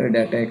നമ്മൾ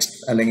ഡാറ്റ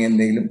അല്ലെങ്കിൽ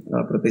എന്തെങ്കിലും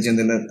പ്രത്യേകിച്ച്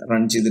എന്തെങ്കിലും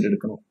റൺ ചെയ്തിട്ട്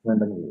എടുക്കണോ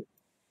വേണ്ടെന്നുള്ളത്.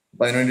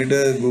 അപ്പൊ അതിന് വേണ്ടിയിട്ട്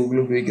ഗൂഗിൾ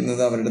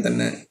ഉപയോഗിക്കുന്നത് അവരുടെ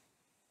തന്നെ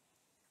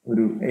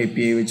ഒരു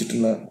API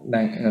വെച്ചിട്ടുള്ള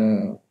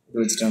ഇത്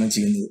വെച്ചിട്ടാണ്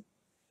ചെയ്യുന്നത്.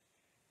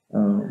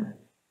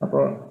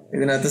 അപ്പോൾ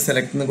ഇതിനകത്ത്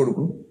സെലക്ട് എന്ന്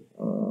കൊടുക്കും.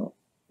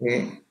 എ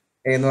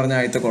എന്ന് പറഞ്ഞ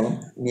ആദ്യത്തെ കോളം.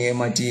 ഇനി എ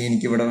മാറ്റി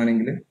എനിക്ക് ഇവിടെ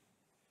വേണമെങ്കിൽ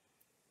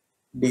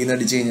ഡി എന്ന്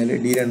അടിച്ചു കഴിഞ്ഞാൽ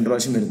D 2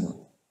 പ്രാവശ്യം വരുന്നു.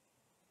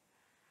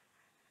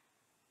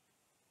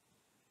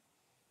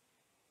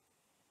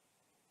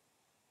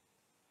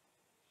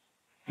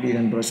 D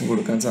 2 പ്രാവശ്യം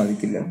കൊടുക്കാൻ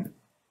സാധിക്കില്ല.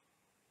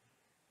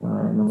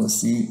 നമ്മൾ C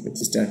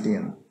വെച്ച് സ്റ്റാർട്ട്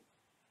ചെയ്യണം.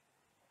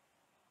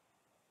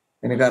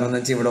 അതിന് കാരണം എന്ന്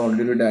വെച്ചാൽ ഇവിടെ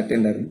ഓൾറെഡി ഒരു ഡാറ്റ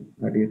ഉണ്ടായിരുന്നു,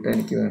 ആ ഡാറ്റ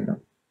എനിക്ക് വേണ്ട.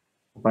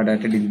 അപ്പൊ ആ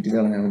ഡാറ്റ ഡിലീറ്റ് ചെയ്ത്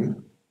കളഞ്ഞാൽ മതി.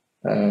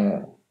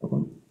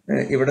 അപ്പം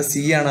ഇവിടെ C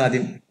ആണ്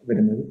ആദ്യം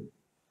വരുന്നത്,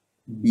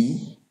 B,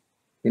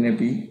 പിന്നെ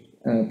P,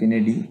 പിന്നെ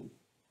D,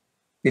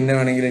 പിന്നെ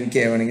വേണമെങ്കിൽ എനിക്ക്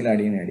A വേണമെങ്കിൽ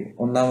ആഡ് ചെയ്യും.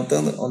 ഒന്നാമത്തെ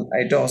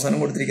ഏറ്റവും അവസാനം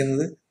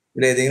കൊടുത്തിരിക്കുന്നത്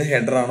ഇതിൽ ഏതെങ്കിലും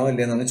ഹെഡർ ആണോ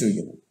അല്ലേ എന്നാണ്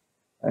ചോദിക്കുന്നത്.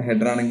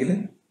 ഹെഡർ ആണെങ്കിൽ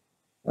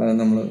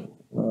നമ്മൾ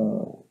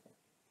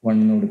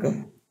 1 എന്ന് കൊടുക്കാം.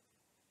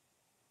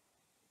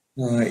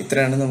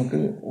 ഇത്രയാണ് നമുക്ക്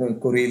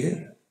കൊറിയയിൽ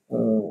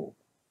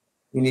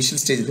ഇനീഷ്യൽ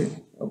സ്റ്റേജിൽ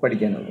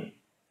പഠിക്കാനുള്ളത്.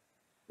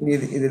 ഇനി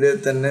ഇതിൽ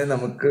തന്നെ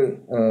നമുക്ക്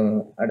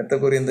അടുത്ത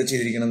കൊറി എന്താ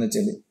ചെയ്തിരിക്കണം എന്ന്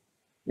വെച്ചാൽ,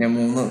 ഞാൻ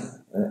 3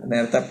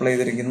 നേരത്തെ അപ്ലൈ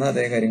ചെയ്തിരിക്കുന്ന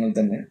അതേ കാര്യങ്ങൾ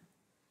തന്നെ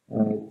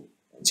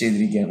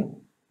ചെയ്തിരിക്കുകയാണ്.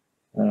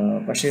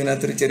 പക്ഷെ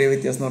ഇതിനകത്തൊരു ചെറിയ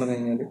വ്യത്യാസം എന്ന് പറഞ്ഞു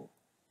കഴിഞ്ഞാൽ,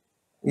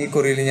 ഈ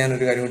കൊറിയയിൽ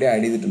ഞാനൊരു കാര്യം കൂടി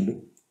ആഡ് ചെയ്തിട്ടുണ്ട്,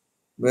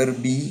 where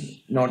B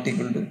not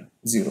equal to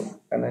 0.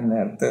 കാരണം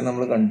നേരത്തെ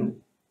നമ്മൾ കണ്ടു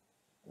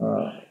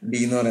ബി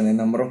എന്ന് പറയുന്നത്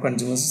നമ്പർ ഓഫ്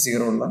കൺസ്യൂമേഴ്സ്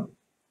 0 ഉള്ള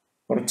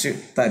കുറച്ച്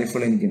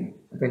താരിഫുകൾ എനിക്കുണ്ട്.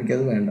 അപ്പം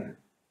എനിക്കത് വേണ്ട.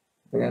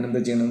 അപ്പം ഞാൻ എന്താ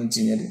ചെയ്യണമെന്ന് വെച്ച്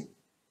കഴിഞ്ഞാൽ,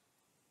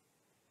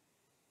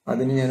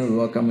 അതിന് ഞാൻ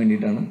ഒഴിവാക്കാൻ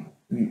വേണ്ടിയിട്ടാണ്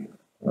ഈ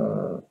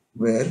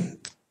where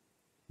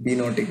B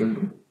not equal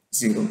to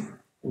 0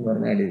 എന്ന്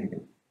പറഞ്ഞ് ആഡ്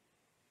ചെയ്തിരിക്കുന്നത്.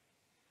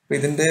 അപ്പം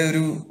ഇതിൻ്റെ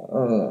ഒരു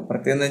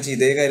പ്രത്യേകത എന്ന് വെച്ചാൽ,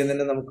 ഇതേ കാര്യം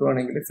തന്നെ നമുക്ക്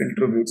വേണമെങ്കിൽ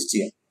ഫിൽറ്റർ ഉപയോഗിച്ച്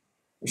ചെയ്യാം.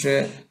 പക്ഷെ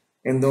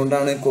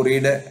എന്തുകൊണ്ടാണ്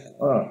കൊറിയയുടെ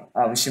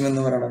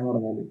ആവശ്യമെന്ന് പറയണമെന്ന്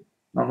പറഞ്ഞാൽ,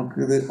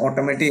 നമുക്കിത്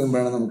ഓട്ടോമേറ്റ്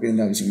ചെയ്യുമ്പോഴാണ് നമുക്ക്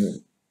ഇതിൻ്റെ ആവശ്യം വരുന്നത്.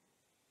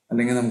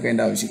 അല്ലെങ്കിൽ നമുക്ക്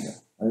അതിൻ്റെ ആവശ്യമില്ല.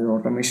 അതായത്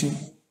ഓട്ടോമേഷൻ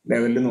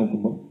ലെവലിൽ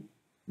നോക്കുമ്പോൾ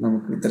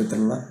നമുക്ക്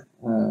ഇത്തരത്തിലുള്ള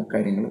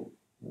കാര്യങ്ങൾ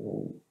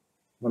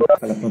വളരെ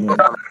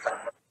ഫലപ്രദമാണ്.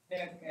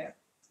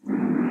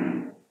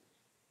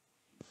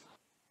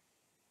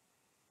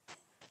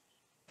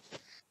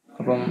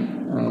 അപ്പം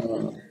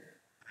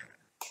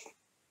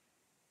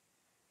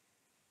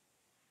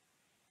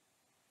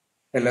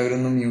എല്ലാവരും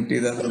ഒന്ന് മ്യൂട്ട്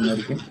ചെയ്താൽ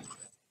നന്നായിരിക്കും.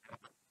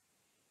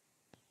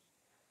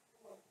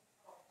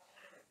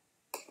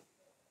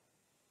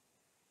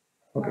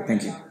 Okay,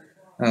 thank you.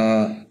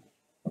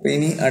 അപ്പൊ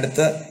ഇനി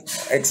അടുത്ത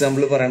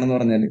എക്സാമ്പിൾ പറയണമെന്ന്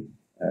പറഞ്ഞാൽ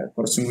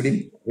കുറച്ചും കൂടി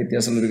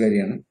വ്യത്യാസമുള്ളൊരു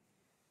കാര്യമാണ്.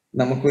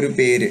 നമുക്കൊരു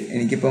പേര്,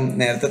 എനിക്കിപ്പം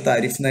നേരത്തെ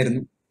താരിഫ്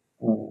എന്നായിരുന്നു,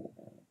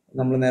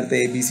 നമ്മൾ നേരത്തെ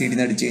ABCD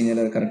അടിച്ചു കഴിഞ്ഞാൽ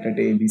അത്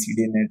കറക്റ്റായിട്ട് ABCD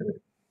തന്നെയായിട്ട്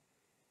വരും.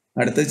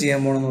 അടുത്ത് ചെയ്യാൻ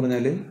പോകണമെന്ന്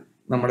പറഞ്ഞാൽ,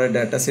 നമ്മുടെ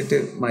ഡാറ്റ സെറ്റ്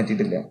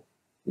മാറ്റിയിട്ടില്ല.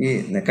 ഈ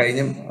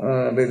കഴിഞ്ഞ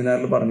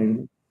വെബിനാറിൽ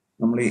പറഞ്ഞിരുന്നു,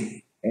 നമ്മൾ ഈ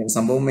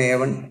സംഭവം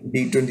A1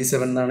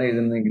 D27 എന്നാണ്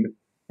എഴുതുന്നതെങ്കിൽ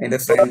അതിന്റെ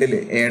ഫ്രണ്ടിൽ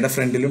എയുടെ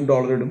ഫ്രണ്ടിലും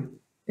ഡോളർ ഇടും,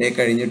 എ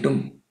കഴിഞ്ഞിട്ടും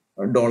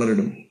ഡോളർ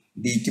ഇടും,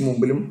 ഡിക്ക്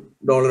മുമ്പിലും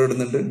ഡോളർ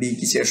ഇടുന്നുണ്ട്,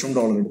 ഡിക്ക് ശേഷം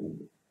ഡോളർ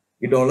ഇടുന്നുണ്ട്.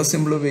 ഈ ഡോളർ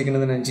സിമ്പിൾ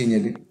ഉപയോഗിക്കുന്നതെന്ന് വെച്ച്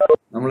കഴിഞ്ഞാൽ,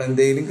 നമ്മൾ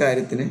എന്തെങ്കിലും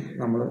കാര്യത്തിന്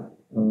നമ്മൾ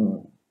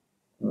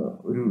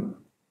ഒരു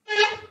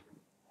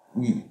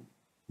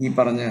ഈ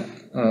പറഞ്ഞ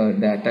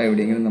ഡാറ്റ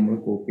എവിടെയെങ്കിലും നമ്മൾ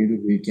കോപ്പി ചെയ്ത്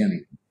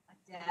ഉപയോഗിക്കുകയാണെങ്കിൽ,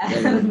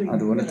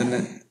 അതുപോലെ തന്നെ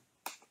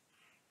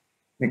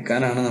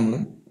നിൽക്കാനാണ് നമ്മൾ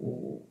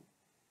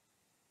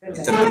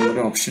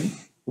ഇത്തരത്തിലുള്ള ഓപ്ഷൻ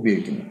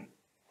ഉപയോഗിക്കുന്നത്.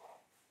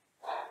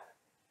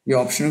 ഈ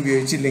ഓപ്ഷൻ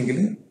ഉപയോഗിച്ചില്ലെങ്കിൽ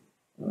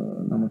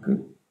നമുക്ക്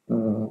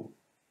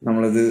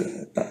നമ്മളത്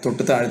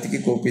തൊട്ട് താഴത്തേക്ക്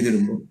കോപ്പി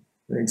ചെയ്തിടുമ്പോൾ,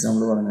 ഒരു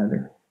എക്സാമ്പിൾ പറഞ്ഞാൽ,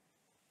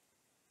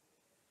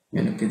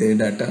 ഞാനിപ്പോൾ ഇതേ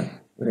ഡാറ്റ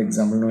ഒരു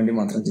എക്സാമ്പിളിന് വേണ്ടി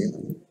മാത്രം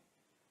ചെയ്യുന്നുണ്ട്.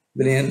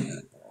 ഇതിൽ ഞാൻ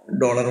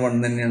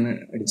 $1 തന്നെയാണ്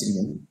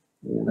അടിച്ചിരിക്കുന്നത്.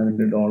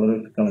 അതിൻ്റെ ഡോളർ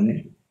കളഞ്ഞ്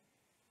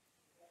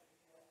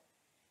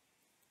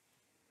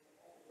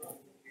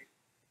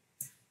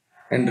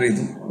എൻ്റർ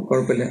ചെയ്തു,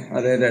 കുഴപ്പമില്ല,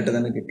 അതേ ഡാറ്റ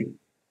തന്നെ കിട്ടി.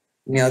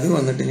 ഇനി അത്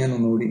വന്നിട്ട് ഞാൻ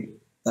ഒന്നുകൂടി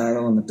താഴെ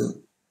വന്നിട്ട്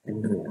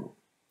എൻ്റർ ചെയ്യണം.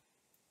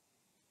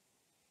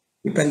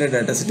 ഇപ്പം എൻ്റെ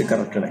ഡാറ്റ സെറ്റ്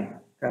കറക്റ്റഡായി.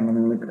 കാരണം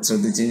നിങ്ങൾ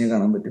ശ്രദ്ധിച്ച് കഴിഞ്ഞാൽ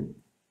കാണാൻ പറ്റും,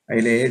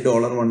 അതിൽ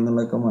 $1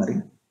 എന്നുള്ളതൊക്കെ മാറി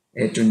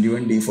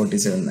A21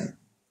 D47 ആയി.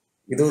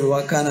 ഇത്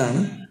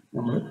ഒഴിവാക്കാനാണ്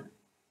നമ്മൾ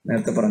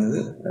നേരത്തെ പറഞ്ഞത്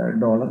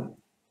ഡോളർ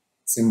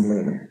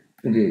സിമ്പിളുകൾ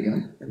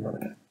ഉപയോഗിക്കണം എന്ന്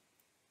പറഞ്ഞത്.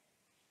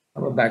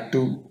 അപ്പോൾ ബാക്ക്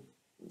ടു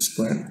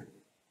സ്ക്വയർ.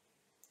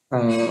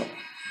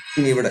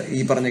 ഇനി ഇവിടെ ഈ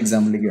പറഞ്ഞ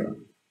എക്സാമ്പിളിലേക്ക് വരാം.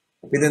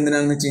 അപ്പോൾ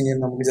ഇതെന്തിനാണെന്ന് വെച്ച് കഴിഞ്ഞാൽ,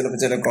 നമുക്ക് ചിലപ്പോൾ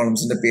ചില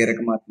കോളംസിന്റെ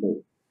പേരൊക്കെ മാറ്റേണ്ടി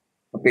വരും.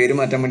 അപ്പോൾ പേര്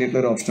മാറ്റാൻ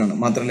വേണ്ടിയിട്ടുള്ള ഒരു ഓപ്ഷനാണ്.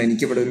 മാത്രമല്ല,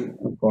 എനിക്കിവിടെ ഒരു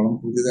കോളം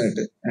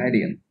പുതിയതായിട്ട് ആഡ്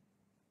ചെയ്യണം.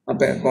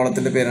 അപ്പോൾ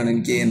കോളത്തിന്റെ പേരാണ്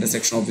എനിക്ക് എൻ്റെ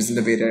സെക്ഷൻ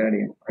ഓഫീസിന്റെ പേര് ആഡ്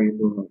ചെയ്യണം.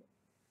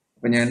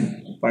 അപ്പോൾ ഞാൻ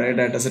പഴയ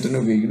ഡാറ്റ സെറ്റിനെ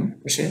ഉപയോഗിക്കണം,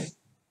 പക്ഷേ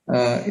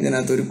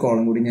ഇതിനകത്ത് ഒരു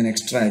കോളം കൂടി ഞാൻ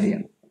എക്സ്ട്രാ ആഡ്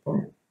ചെയ്യണം. അപ്പോൾ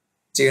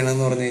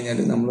ചെയ്യണമെന്ന് പറഞ്ഞു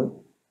കഴിഞ്ഞാൽ, നമ്മൾ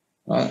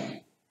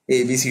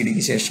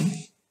ABCDക്ക് ശേഷം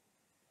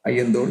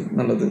അയ്യന്തോൾ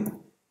എന്നുള്ളത്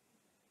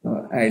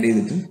ആഡ്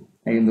ചെയ്തിട്ട്,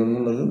 അയ്യന്തോൾ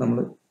എന്നുള്ളത് നമ്മൾ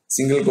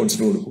സിംഗിൾ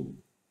കോട്ട്സിൽ കൊടുക്കും.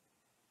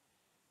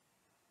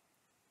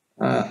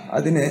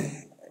 അതിന്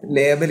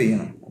ലേബൽ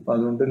ചെയ്യണം. അപ്പോൾ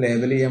അതുകൊണ്ട്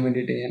ലേബൽ ചെയ്യാൻ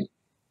വേണ്ടിയിട്ട് ഞാൻ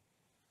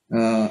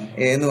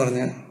A എന്ന്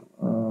പറഞ്ഞ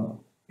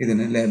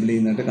ഇതിന് ലേബൽ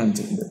ചെയ്യുന്നതായിട്ട്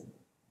കാണിച്ചിട്ടുണ്ട്.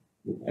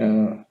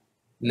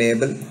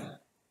 ലേബൽ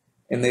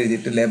എന്ന്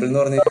എഴുതിയിട്ട്, ലേബൽ എന്ന്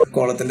പറഞ്ഞ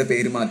കോളത്തിന്റെ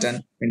പേര് മാറ്റാൻ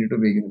വേണ്ടിയിട്ട്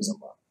ഉപയോഗിക്കുന്ന ഒരു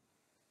സംഭവമാണ്.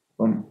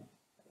 അപ്പം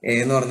A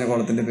എന്ന് പറഞ്ഞ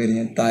കോളത്തിന്റെ പേര്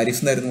ഞാൻ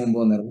താരിഫ് എന്നായിരുന്നു മുമ്പ്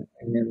വന്നിരുന്നു.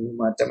 ഞാൻ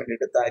മാറ്റാൻ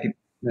വേണ്ടിയിട്ട് താരിഫ്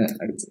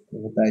അടിച്ചു.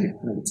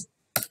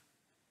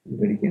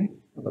 അടിക്കാൻ,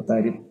 അപ്പൊ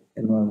താരിഫ്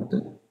എന്ന് പറഞ്ഞിട്ട്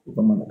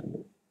ഇപ്പം വന്നിട്ടുണ്ട്.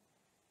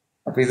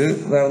 അപ്പൊ ഇത്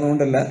വേറെ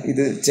ഒന്നുകൊണ്ടല്ല,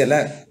 ഇത് ചില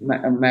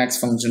മാക്സ്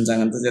ഫങ്ഷൻസ്,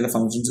 അങ്ങനത്തെ ചില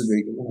ഫങ്ഷൻസ്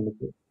ഉപയോഗിക്കുമ്പോൾ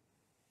നമുക്ക്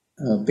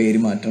പേര്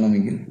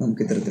മാറ്റണമെങ്കിൽ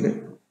നമുക്ക് ഇത്തരത്തിൽ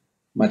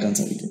മാറ്റാൻ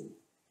സാധിക്കും.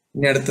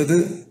 ഇനി അടുത്തത്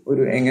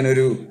എങ്ങനെ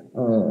ഒരു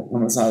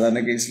നമ്മൾ സാധാരണ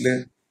കേസിൽ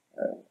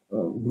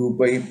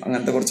ഗ്രൂപ്പായി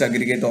അങ്ങനത്തെ കുറച്ച്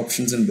അഗ്രിഗേറ്റ്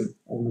ഓപ്ഷൻസ് ഉണ്ട്.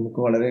 അത് നമുക്ക്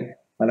വളരെ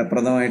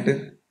ഫലപ്രദമായിട്ട്,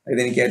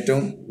 ഇതെനിക്ക്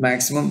ഏറ്റവും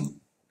മാക്സിമം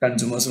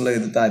കൺസ്യൂമേഴ്സ് ഉള്ള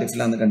ഇത്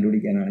താരിഫിലാന്ന്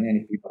കണ്ടുപിടിക്കാനാണ്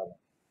ഞാനിപ്പോൾ ഈ പറഞ്ഞ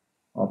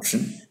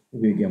ഓപ്ഷൻ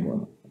ഉപയോഗിക്കാൻ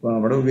പോകുന്നത്. അപ്പോൾ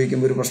അവിടെ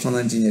ഉപയോഗിക്കുമ്പോൾ ഒരു പ്രശ്നം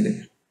എന്താണെന്ന് വെച്ച് കഴിഞ്ഞാൽ,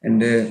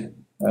 എൻ്റെ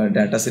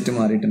ഡാറ്റ സെറ്റ്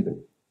മാറിയിട്ടുണ്ട്.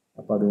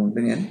 അപ്പോൾ അതുകൊണ്ട്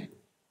ഞാൻ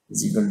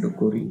 =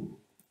 കൊറി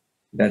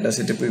ഡാറ്റ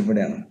സെറ്റ് ഇപ്പോൾ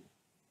ഇവിടെയാണ്.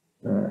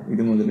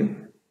 ഇത് മുതൽ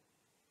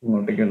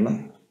ഇങ്ങോട്ടേക്കുള്ള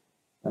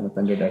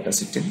അകത്തൻ്റെ ഡാറ്റ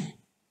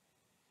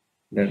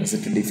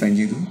സെറ്റ് ഡിഫൈൻ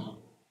ചെയ്തു.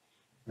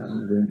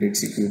 I'm going to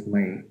execute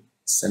my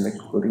select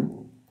query.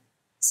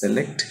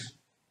 Select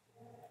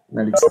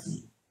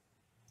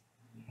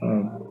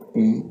P,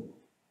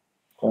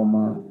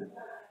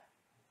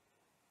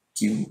 Q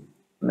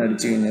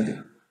അടിച്ചു കഴിഞ്ഞാൽ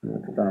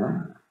നമുക്ക് കാണാം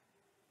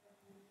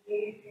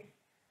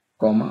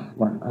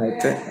 1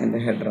 ആദ്യത്തെ എൻ്റെ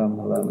ഹെഡർ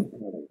ആണെന്നുള്ളതാണ്.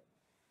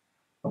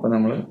 അപ്പോൾ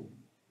നമ്മൾ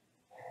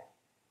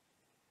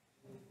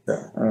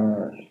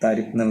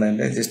താരിഫ്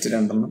എന്നുള്ളതിൻ്റെ ജസ്റ്റ്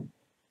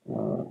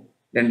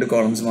 2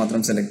 കോളംസ്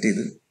മാത്രം സെലക്ട്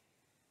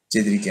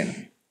ചെയ്തിരിക്കുകയാണ്.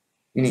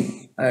 ഇനി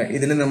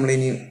ഇതിൽ നമ്മൾ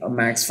ഇനി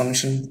മാക്സ്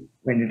ഫംഗ്ഷൻ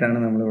വേണ്ടിയിട്ടാണ്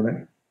നമ്മളിവിടെ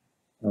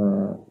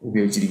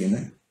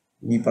ഉപയോഗിച്ചിരിക്കുന്നത്,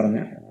 ഈ പറഞ്ഞ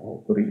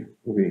ക്വറി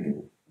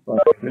ഉപയോഗിക്കുന്നത്. അപ്പോൾ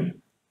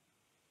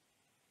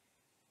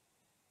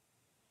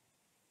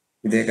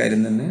ഇതേ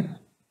കാര്യം തന്നെ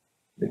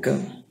ഇതൊക്കെ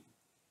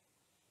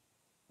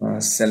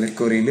സെലക്ട്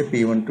ക്വറിയിൽ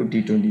P1 to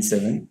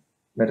T27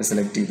 വരെ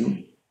സെലക്ട് ചെയ്തു.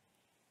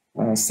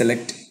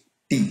 സെലക്ട്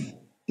ടി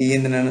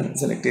എന്തിനാണ്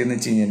സെലക്ട് ചെയ്തെന്ന്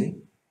വെച്ച് കഴിഞ്ഞാൽ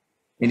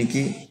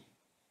എനിക്ക്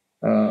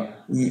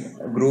ഈ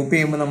ഗ്രൂപ്പ്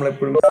ചെയ്യുമ്പോൾ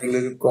നമ്മളെപ്പോഴും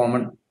ഒരു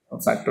കോമൺ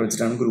ഫാക്ടർ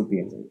വെച്ചിട്ടാണ് ഗ്രൂപ്പ്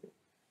ചെയ്യുന്നത്.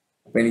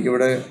 അപ്പോൾ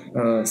എനിക്കിവിടെ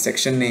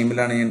സെക്ഷൻ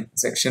നെയിമിലാണ്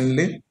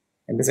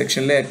എൻ്റെ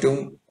സെക്ഷനിലെ ഏറ്റവും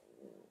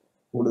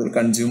കൂടുതൽ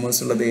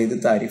കൺസ്യൂമേഴ്സ് ഉള്ളത് ഏത്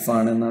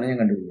താരിഫാണ് എന്നാണ് ഞാൻ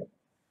കണ്ടുപിടിക്കുക.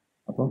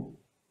 അപ്പം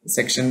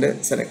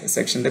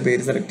സെക്ഷൻ്റെ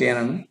പേര് സെലക്ട്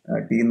ചെയ്യാനാണ്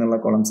ടി എന്നുള്ള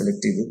കോളം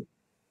സെലക്ട് ചെയ്ത്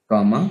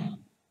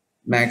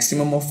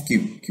മാക്സിമം ഓഫ് ക്യൂ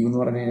എന്ന്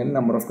പറഞ്ഞു കഴിഞ്ഞാൽ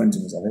നമ്പർ ഓഫ്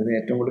കൺസ്യൂമേഴ്സ്, അതായത്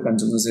ഏറ്റവും കൂടുതൽ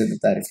കൺസ്യൂമേഴ്സ് ഏത്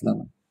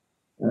താരിഫിലാണ്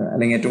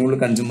അല്ലെങ്കിൽ ഏറ്റവും കൂടുതൽ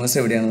കൺസ്യൂമേഴ്സ്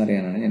എവിടെയാണെന്ന്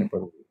അറിയാനാണ്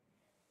ഞാനിപ്പോൾ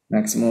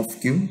maximum of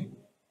Q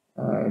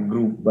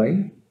group by.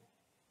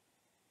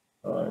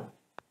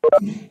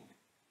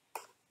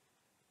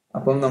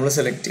 അപ്പം നമ്മൾ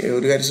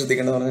ഒരു കാര്യം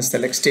ശ്രദ്ധിക്കേണ്ടത് പറഞ്ഞാൽ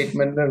സെലക്ട്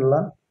സ്റ്റേറ്റ്മെന്റിലുള്ള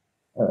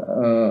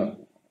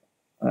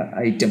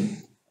ഐറ്റം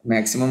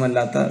മാക്സിമം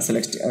അല്ലാത്ത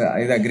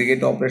അതായത്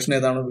അഗ്രിഗേറ്റ് ഓപ്പറേഷൻ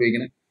ഏതാണ്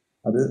ഉപയോഗിക്കുന്നത്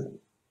അത്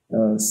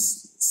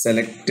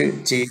സെലക്ട്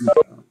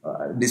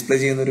ഡിസ്പ്ലേ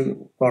ചെയ്യുന്ന ഒരു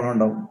കോളം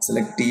ഉണ്ടാവും.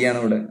 സെലക്ട് ടി ആണ്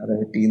ഇവിടെ,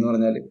 അതായത് ടി എന്ന്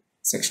പറഞ്ഞാൽ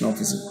സെക്ഷൻ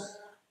ഓഫീസ്.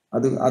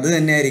 അത്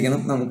തന്നെ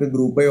ആയിരിക്കണം നമുക്ക്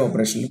ഗ്രൂപ്പ് ബൈ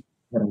ഓപ്പറേഷനിൽ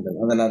വരേണ്ടത്,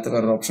 അതല്ലാത്ത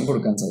വേറൊരു ഓപ്ഷൻ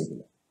കൊടുക്കാൻ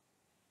സാധിക്കില്ല.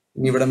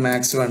 ഇനി ഇവിടെ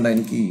മാക്സ് വേണ്ട,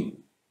 എനിക്ക്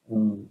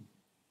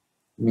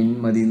മിൻ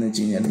മതി എന്ന്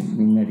വെച്ച് കഴിഞ്ഞാൽ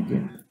മിൻ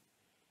അടിക്കുക.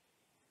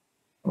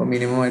 അപ്പോൾ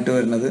മിനിമം ആയിട്ട്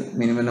വരുന്നത്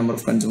മിനിമം നമ്പർ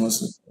ഓഫ്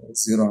കൺസ്യൂമേഴ്സ്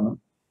 0 ആണ്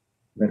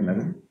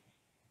വരുന്നത്.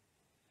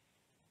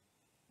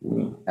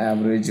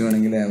 ആവറേജ്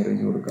വേണമെങ്കിൽ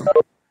ആവറേജ് കൊടുക്കാം.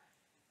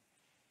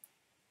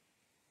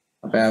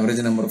 അപ്പോൾ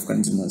average number of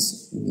consumers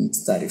each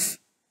tariff.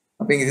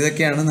 അപ്പോൾ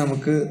ഇതൊക്കെയാണ്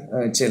നമുക്ക്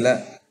ചില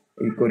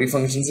ഈ ക്വറി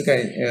ഫങ്ഷൻസ്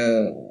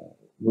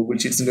ഗൂഗിൾ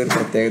ഷീറ്റ്സിൻ്റെ ഒരു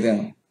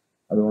പ്രത്യേകതയാണ്.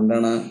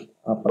 അതുകൊണ്ടാണ്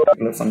ആ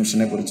പർട്ടിക്കുലർ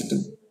ഫംഗ്ഷനെ കുറിച്ചിട്ട്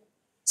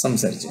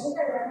സംസാരിച്ചത്.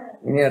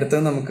 ഇനി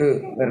അടുത്തത് നമുക്ക്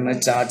വരുന്ന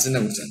ചാർട്ട്സിനെ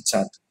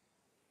കുറിച്ചാണ്.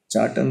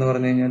 ചാർട്ട് എന്ന്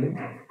പറഞ്ഞു കഴിഞ്ഞാൽ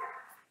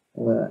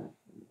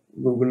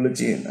ഗൂഗിളിൽ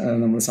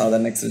നമ്മൾ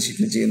സാധാരണ എക്സൽ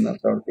ഷീറ്റിൽ ചെയ്യുന്ന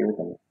പ്രവർത്തികൾ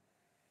തന്നെ,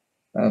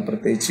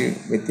 പ്രത്യേകിച്ച്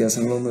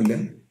വ്യത്യാസങ്ങളൊന്നുമില്ല.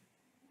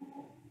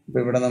 അപ്പോൾ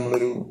ഇവിടെ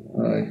നമ്മളൊരു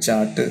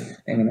ചാർട്ട്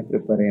എങ്ങനെ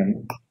പ്രിപ്പയർ ചെയ്യണം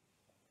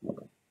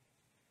നോക്കാം.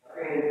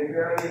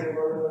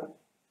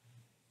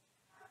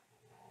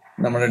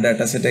 നമ്മുടെ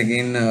ഡാറ്റ സെറ്റ്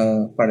അഗെയിൻ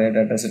പഴയ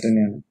ഡാറ്റ സെറ്റ്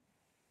തന്നെയാണ്.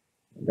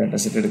 ഡാറ്റ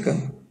സെറ്റ് എടുക്കാം.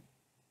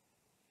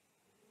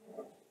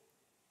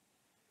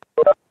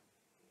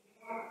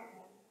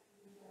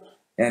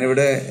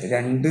 ഞാനിവിടെ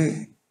 2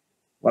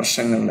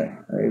 വർഷങ്ങളിലെ,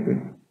 അതായത്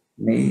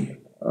മെയ്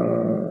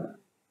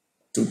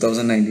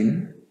 2019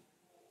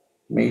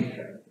 മെയ്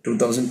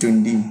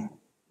 2020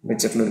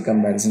 വെച്ചിട്ടുള്ള ഒരു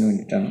കമ്പാരിസന്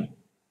വേണ്ടിയിട്ടാണ്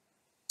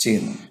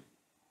ചെയ്യുന്നത്.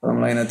 അപ്പോൾ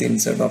നമ്മൾ അതിനകത്ത്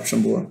ഇൻസേർട്ട് ഓപ്ഷൻ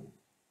പോവാം,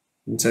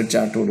 ഇൻസേർട്ട്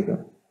ചാർട്ട് കൊടുക്കുക.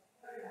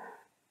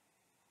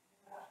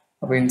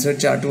 അപ്പോൾ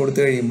ഇൻസേർട്ട് ചാർട്ട്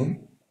കൊടുത്തു കഴിയുമ്പം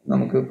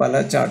നമുക്ക് പല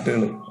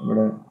ചാർട്ടുകൾ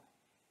ഇവിടെ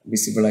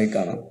വിസിബിളായി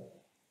കാണാം.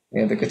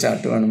 ഏതൊക്കെ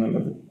ചാർട്ട്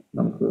വേണമെന്നുള്ളത്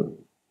നമുക്ക്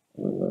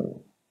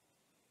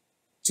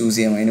ചൂസ്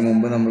ചെയ്യാം. അതിന്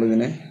മുമ്പ്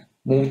നമ്മളിതിനെ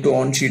മൂവ് ടു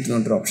ഓൺ ഷീറ്റ് എന്ന്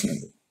പറഞ്ഞൊരു ഓപ്ഷൻ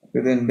ഉണ്ട്. അപ്പോൾ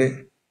ഇതെൻ്റെ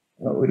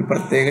ഒരു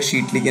പ്രത്യേക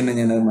ഷീറ്റിലേക്ക് തന്നെ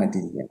ഞാനത്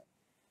മാറ്റിയിരിക്കുകയാണ്.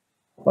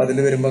 അപ്പോൾ അതിൽ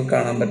വരുമ്പോൾ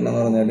കാണാൻ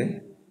പറ്റണമെന്ന് പറഞ്ഞാൽ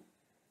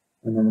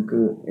നമുക്ക്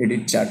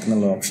എഡിറ്റ് ചാർട്ട്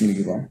എന്നുള്ള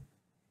ഓപ്ഷനിലേക്ക് പോകാം.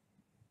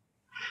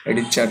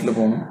 എഡിറ്റ് ചാർട്ടിൽ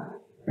പോകണം.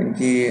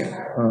 എനിക്ക്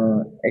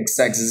എക്സ്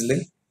ആക്സിസിൽ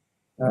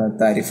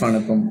താരിഫാണ്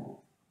ഇപ്പം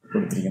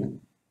കൊടുത്തിരിക്കുന്നത്.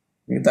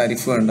 എനിക്ക്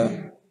താരിഫ് വേണ്ട,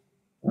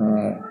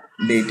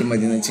 ഡേറ്റ്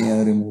മതി എന്ന് വെച്ച് കഴിഞ്ഞാൽ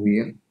അത് റിമൂവ്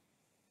ചെയ്യുക.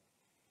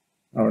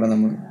 അവിടെ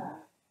നമ്മൾ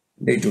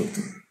ഡേറ്റ്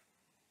കൊടുത്തു.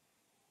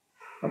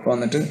 അപ്പോൾ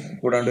വന്നിട്ട്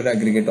കൂടാണ്ട് ഒരു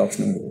അഗ്രിഗേറ്റ്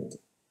ഓപ്ഷനും കൊടുത്തു.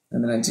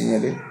 എന്താണെന്ന് വെച്ച്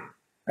കഴിഞ്ഞാൽ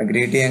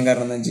അഗ്രിഗേറ്റ് ചെയ്യാൻ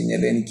കാരണം എന്ന് വെച്ച്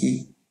കഴിഞ്ഞാൽ എനിക്ക്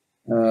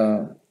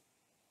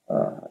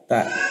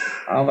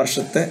ആ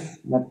വർഷത്തെ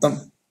മൊത്തം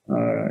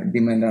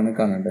ഡിമാൻഡാണ്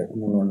കാണേണ്ടത്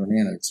എന്നുള്ളതുകൊണ്ടാണ്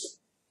ഞാൻ വെച്ചത്.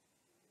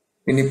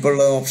 പിന്നെ ഇപ്പോൾ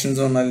ഉള്ള ഓപ്ഷൻസ്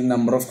പറഞ്ഞാൽ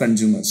നമ്പർ ഓഫ്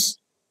കൺസ്യൂമേഴ്സ്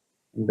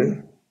ഉണ്ട്,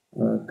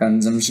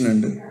 കൺസംഷൻ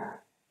ഉണ്ട്,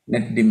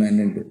 നെറ്റ്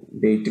ഡിമാൻഡ് ഉണ്ട്,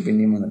 ഡേറ്റ്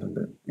പിന്നെയും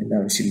വന്നിട്ടുണ്ട്. എൻ്റെ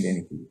ആവശ്യമില്ല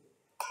എനിക്ക്.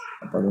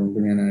 അപ്പോൾ അതുകൊണ്ട്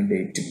ഞാൻ ആ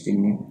ഡേറ്റ്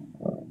പിന്നെയും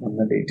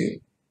വന്ന ഡേറ്റ്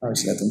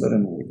ആവശ്യമില്ലാത്തത്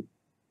റിമൂവ് ചെയ്തു.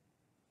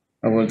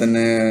 അതുപോലെ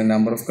തന്നെ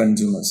നമ്പർ ഓഫ്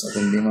കൺസ്യൂമേഴ്സ്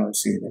അതിൻ്റെയും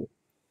ആവശ്യമില്ല,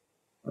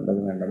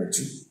 ഉള്ളത് വേണ്ട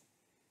വെച്ചു.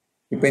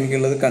 ഇപ്പം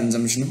എനിക്കുള്ളത്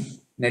കൺസംഷനും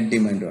നെറ്റ്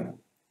ഡിമാൻഡുമാണ്.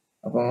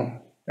 അപ്പോൾ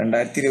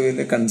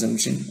 2020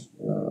 കൺസംഷൻ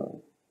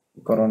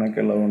കൊറോണ ഒക്കെ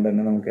ഉള്ളതുകൊണ്ട്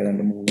തന്നെ നമുക്ക്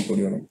ഏതാണ്ട് 3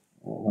 കോടിയോളം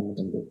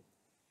വന്നിട്ടുണ്ട്.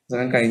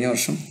 കഴിഞ്ഞ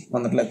വർഷം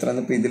വന്നിട്ടുള്ള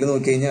എത്രയെന്ന് ഇപ്പോൾ ഇതിൽ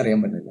നോക്കി കഴിഞ്ഞാൽ അറിയാൻ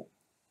പറ്റില്ല.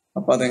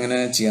 അപ്പോൾ അതെങ്ങനെ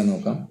ചെയ്യാൻ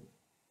നോക്കാം.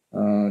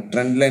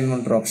 ട്രെൻഡ് ലൈൻ എന്ന്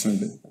പറഞ്ഞൊരു ഓപ്ഷൻ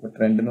ഉണ്ട്. അപ്പോൾ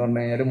ട്രെൻഡ് എന്ന്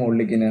പറഞ്ഞു കഴിഞ്ഞാൽ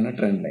മുകളിലേക്ക് തന്നെയാണ്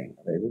ട്രെൻഡ് ലൈൻ,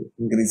 അതായത്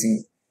ഇൻക്രീസിങ്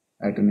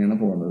ആയിട്ട് തന്നെയാണ്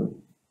പോകുന്നത്.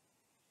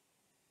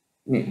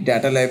 ഇനി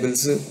ഡാറ്റ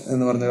ലേബിൾസ്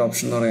എന്ന് പറഞ്ഞൊരു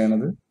ഓപ്ഷൻ എന്ന്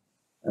പറയുന്നത്,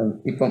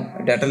 ഇപ്പം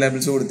ഡാറ്റ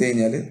ലേബിൾസ് കൊടുത്തു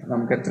കഴിഞ്ഞാൽ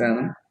നമുക്ക്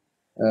എത്രയാണ്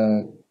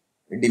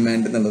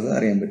ഡിമാൻഡ് എന്നുള്ളത്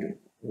അറിയാൻ പറ്റും.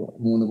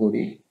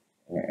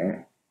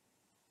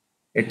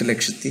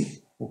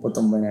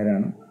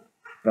 3,08,39,000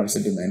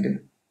 പ്രാവശ്യം ഡിമാൻഡ്.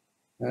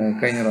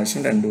 കഴിഞ്ഞ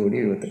പ്രാവശ്യം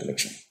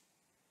 2,78,00,000.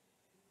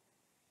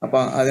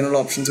 അപ്പോൾ അതിനുള്ള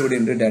ഓപ്ഷൻസ് ഇവിടെ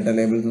ഉണ്ട്. ഡാറ്റ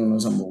ലേബിൾസ്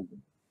എന്നുള്ള സംഭവമുണ്ട്.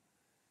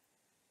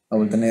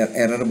 അതുപോലെ തന്നെ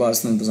എറർ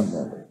ബാർസ് എന്നൊരു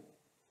സംഭവമുണ്ട്.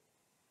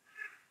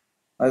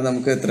 അത്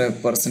നമുക്ക് എത്ര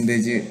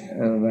പെർസെൻറ്റേജ്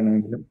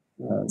വേണമെങ്കിലും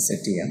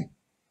സെറ്റ് ചെയ്യാം.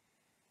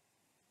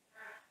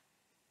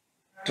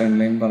 ട്രെൻഡ്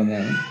ലൈൻ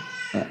പറഞ്ഞാണ്.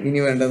 ഇനി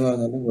വേണ്ടതെന്ന്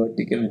പറഞ്ഞാൽ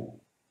വെർട്ടിക്കൽ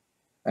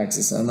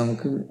ആക്സിസ്. അത്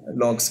നമുക്ക്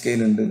ലോഗ്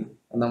സ്കെയിൽ ഉണ്ട്.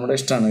 നമ്മുടെ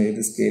ഇഷ്ടമാണ്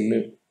ഏത് സ്കെയിലിൽ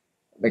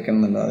വെക്കണം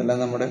എന്നുള്ളത്. അതെല്ലാം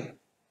നമ്മുടെ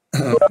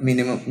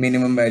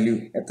മിനിമം വാല്യൂ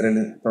എത്രയിൽ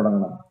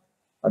തുടങ്ങണം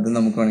അത്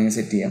നമുക്ക് വേണമെങ്കിൽ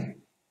സെറ്റ് ചെയ്യാം.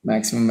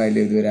 മാക്സിമം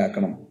വാല്യൂ ഇതുവരെ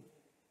ആക്കണം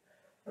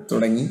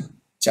തുടങ്ങി.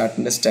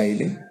 ചാർട്ടിൻ്റെ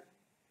style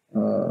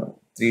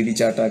 3D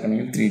chart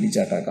ആക്കണമെങ്കിൽ 3D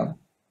chart ആക്കാം.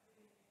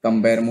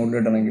 കമ്പയർ മോഡിൽ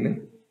ഇടണമെങ്കിൽ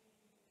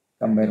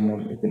കമ്പയർ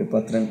മോഡിൽ. ഇതിലിപ്പോൾ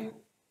അത്രയും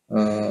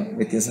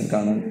വ്യത്യാസം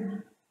കാണാൻ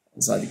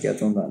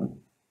സാധിക്കാത്തതുകൊണ്ടാണ്.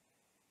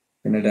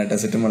 പിന്നെ ഡാറ്റ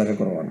സെറ്റും വളരെ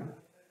കുറവാണ്.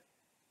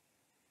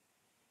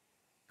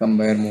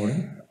 കമ്പയർ മോഡ്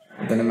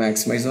തന്നെ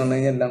മാക്സിമൈസ് എന്ന് പറഞ്ഞു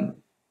കഴിഞ്ഞാൽ എല്ലാം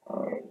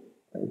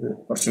ഇത്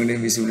കുറച്ചും കൂടി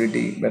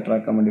വിസിബിലിറ്റി ബെറ്റർ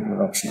ആക്കാൻ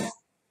വേണ്ടിയിട്ടുള്ള ഓപ്ഷനാണ്.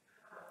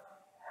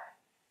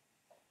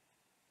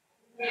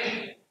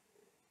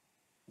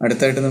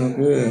 അടുത്തായിട്ട്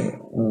നമുക്ക്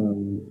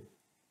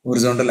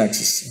ഹൊറിസോണ്ടൽ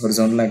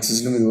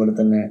ആക്സിസിലും ഇതുപോലെ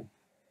തന്നെ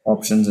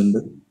ഓപ്ഷൻസ് ഉണ്ട്.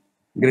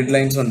 ഗ്രിഡ്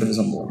ലൈൻസ് കൊണ്ടൊരു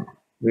സംഭവമാണ്.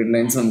 ഗ്രിഡ്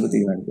ലൈൻസ് നമുക്ക്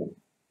തീരുമാനിക്കാം.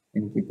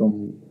 എനിക്കിപ്പം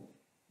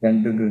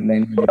 2 ഗ്രിഡ്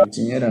ലൈൻ വെച്ച്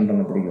കഴിഞ്ഞാൽ 2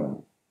 എണ്ണത്തിലേക്ക് വേണം.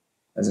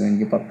 അതിന്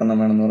എനിക്ക് 10 എണ്ണം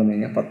വേണമെന്ന് പറഞ്ഞു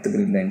കഴിഞ്ഞാൽ 10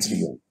 ഗ്രിഡ്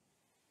ലൈൻസിലേക്ക് വേണം.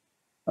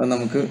 അത്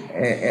നമുക്ക്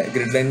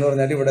ഗ്രിഡ് ലൈൻ എന്ന്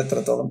പറഞ്ഞാൽ ഇവിടെ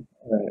എത്രത്തോളം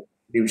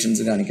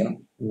ഡിവിഷൻസ് കാണിക്കണം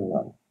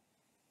എന്നുള്ളതാണ്.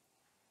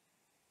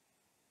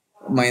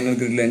 മൈനർ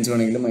ഗ്രിഡ് ലൈൻസ്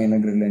വേണമെങ്കിൽ മൈനർ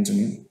ഗ്രിഡ് ലൈൻസ്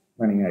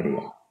വേണമെങ്കിൽ ആഡ്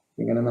ചെയ്യാം.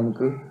 ഇങ്ങനെ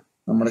നമുക്ക്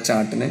നമ്മുടെ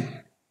ചാർട്ടിനെ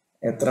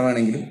എത്ര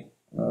വേണമെങ്കിലും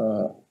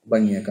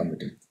ഭംഗിയാക്കാൻ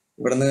പറ്റും.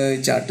 ഇവിടെ നിന്ന്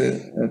ചാർട്ട്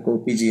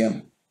കോപ്പി ചെയ്യാം.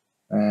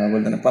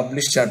 അതുപോലെ തന്നെ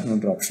പബ്ലിഷ് ചാർട്ട്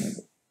എന്നൊരു ഓപ്ഷൻ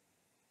ഉണ്ട്.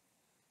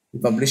 ഈ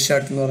പബ്ലിഷ്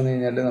ചാർട്ട് എന്ന് പറഞ്ഞു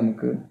കഴിഞ്ഞാൽ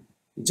നമുക്ക്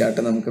ഈ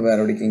ചാർട്ട് നമുക്ക് വേറെ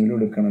എവിടേക്കെങ്കിലും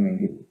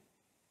എടുക്കണമെങ്കിൽ,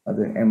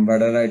 അത്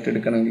എംബഡഡ് ആയിട്ട്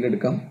എടുക്കണമെങ്കിൽ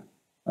എടുക്കാം.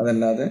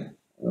 അതല്ലാതെ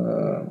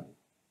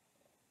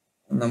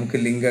നമുക്ക്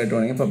ലിങ്ക് ആയിട്ട്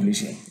വേണമെങ്കിൽ പബ്ലിഷ്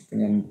ചെയ്യാം. ഇപ്പം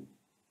ഞാൻ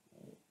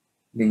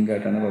ലിങ്ക്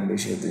ആയിട്ടാണ്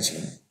പബ്ലിഷ് ചെയ്ത്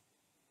വെച്ചിരിക്കുന്നത്.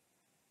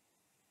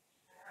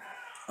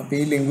 അപ്പം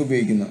ഈ ലിങ്ക്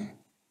ഉപയോഗിക്കുന്ന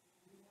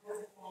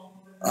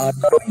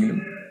ആർക്കാണെങ്കിലും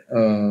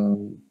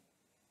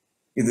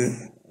ഇത്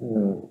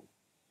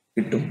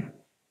കിട്ടും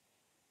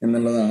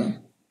എന്നുള്ളതാണ്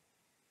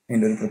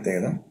അതിൻ്റെ ഒരു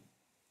പ്രത്യേകത.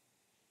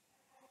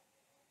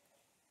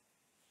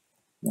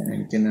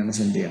 എനിക്ക് തന്നെയാണ്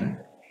സെൻഡ് ചെയ്യണത്.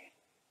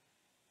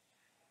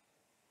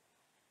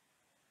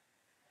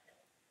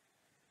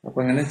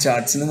 അപ്പോൾ അങ്ങനെ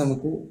ചാർട്ട്സിന്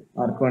നമുക്ക്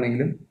ആർക്ക്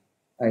വേണമെങ്കിലും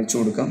അയച്ചു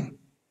കൊടുക്കാം.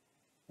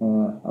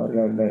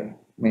 അവരുടെ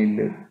മെയിലിൽ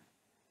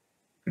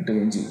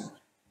കിട്ടുകയും ചെയ്യും.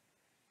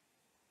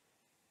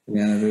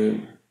 ഞാനത്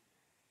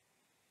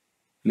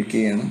ക്ലിക്ക്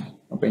ചെയ്യണം.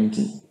 അപ്പോൾ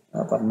എനിക്ക് ആ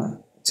പറഞ്ഞ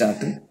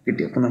ചാർട്ട്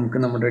കിട്ടി. അപ്പോൾ നമുക്ക്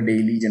നമ്മുടെ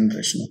ഡെയിലി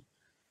ജനറേഷന്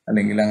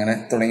അല്ലെങ്കിൽ അങ്ങനെ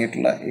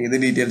തുടങ്ങിയിട്ടുള്ള ഏത്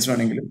ഡീറ്റെയിൽസ്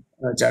വേണമെങ്കിലും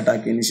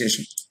ചാർട്ടാക്കിയതിന്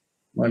ശേഷം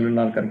മുകളിലുള്ള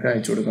ആൾക്കാർക്ക്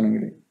അയച്ചു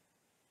കൊടുക്കണമെങ്കിൽ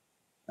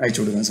അയച്ചു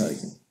കൊടുക്കാൻ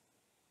സാധിക്കും.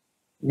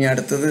 ഇനി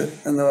അടുത്തത്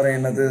എന്ന്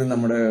പറയുന്നത്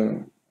നമ്മുടെ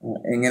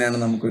എങ്ങനെയാണ്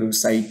നമുക്കൊരു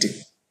സൈറ്റ്,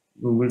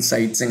 ഗൂഗിൾ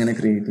സൈറ്റ്സ് എങ്ങനെ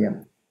ക്രിയേറ്റ് ചെയ്യാം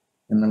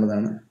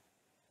എന്നുള്ളതാണ്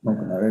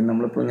നോക്കുന്നത്. അതായത്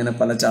നമ്മളിപ്പോൾ ഇങ്ങനെ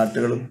പല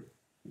ചാർട്ടുകളും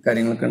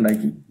കാര്യങ്ങളൊക്കെ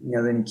ഉണ്ടാക്കി, ഇനി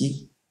അതെനിക്ക്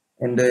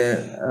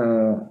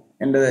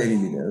എൻ്റെതായ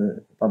രീതിയിൽ അത്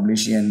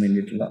പബ്ലിഷ് ചെയ്യാൻ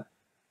വേണ്ടിയിട്ടുള്ള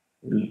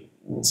ഒരു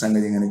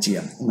സംഗതി എങ്ങനെ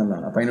ചെയ്യാം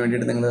എന്നുള്ളതാണ്. അപ്പോൾ അതിന്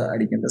വേണ്ടിയിട്ട് നിങ്ങൾ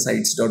അടിക്കേണ്ട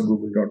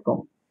sites.google.com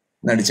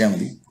എന്ന് അടിച്ചാൽ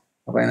മതി.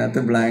 അപ്പോൾ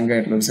അതിനകത്ത് ബ്ലാങ്ക്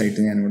ആയിട്ടുള്ള ഒരു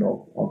സൈറ്റ് ഞാനിവിടെ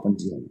ഓപ്പൺ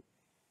ചെയ്യാം.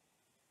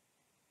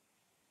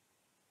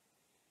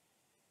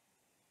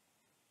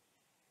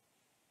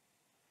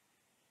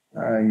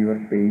 Your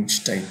page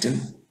title,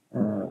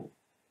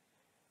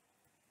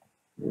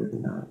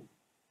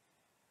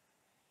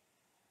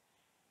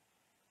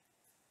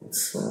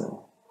 so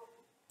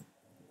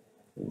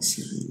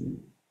KSEBEA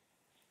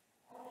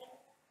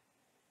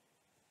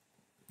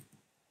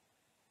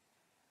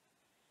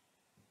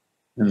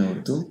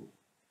എന്നോർത്തു.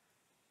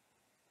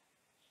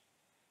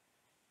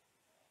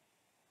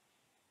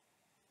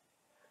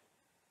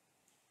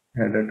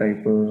 Header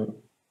type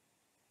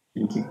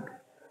എനിക്ക്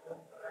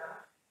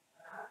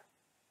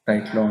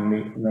ടൈറ്റിൽ ഓൺലി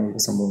എന്നുള്ള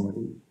സംഭവം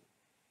മതി.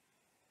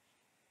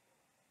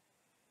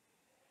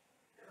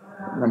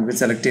 നമുക്ക്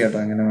സെലക്ട് ചെയ്യാം കേട്ടോ,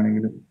 എങ്ങനെ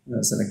വേണമെങ്കിലും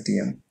സെലക്ട്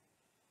ചെയ്യാം.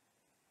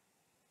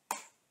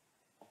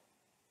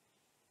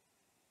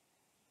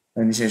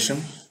 അതിനുശേഷം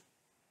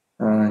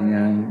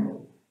ഞാൻ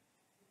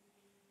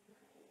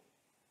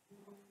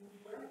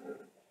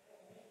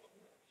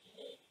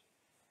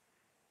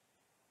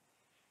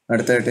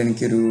അടുത്തായിട്ട്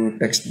എനിക്കൊരു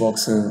ടെക്സ്റ്റ്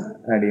ബോക്സ്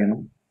ആഡ്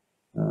ചെയ്യണം.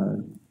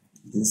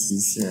 This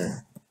is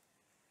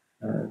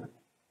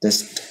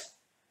test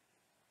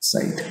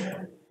site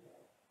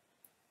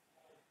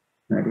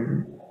add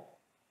ചെയ്യും.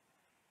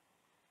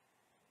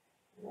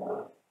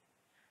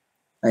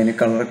 അതിന്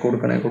കളറൊക്കെ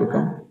കൊടുക്കണമെങ്കിൽ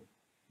കൊടുക്കാം,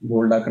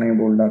 ബോൾഡ് ആക്കണമെങ്കിൽ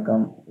ബോൾഡ്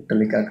ആക്കാം,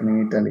 ഇറ്റാലിക്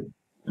ആക്കണമെങ്കിൽ ഇറ്റാലിക്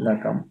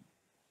ഇതാക്കാം.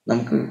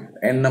 നമുക്ക്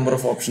n നമ്പർ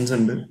ഓഫ് ഓപ്ഷൻസ്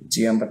ഉണ്ട്,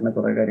 ചെയ്യാൻ പറ്റുന്ന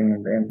കുറേ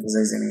കാര്യങ്ങളുണ്ട്.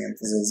 എംഫസൈസ് ചെയ്യണമെങ്കിൽ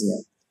എംഫസൈസ്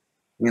ചെയ്യാം,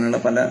 ഇങ്ങനെയുള്ള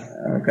പല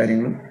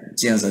കാര്യങ്ങളും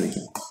ചെയ്യാൻ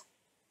സാധിക്കും.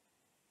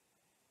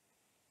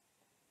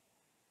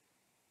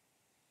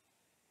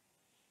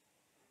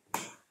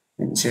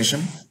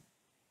 അതിനുശേഷം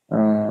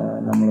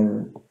നമ്മൾ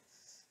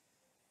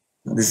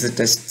ദിസ്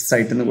ടെസ്റ്റ്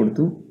സൈറ്റിൽ നിന്ന്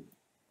കൊടുത്തു.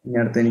 ഇനി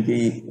അടുത്ത് എനിക്ക്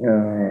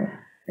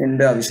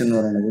എൻ്റെ ആവശ്യം എന്ന്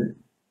പറയുന്നത്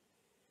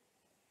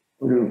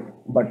ഒരു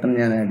ബട്ടൺ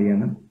ഞാൻ ആഡ്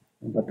ചെയ്യണം.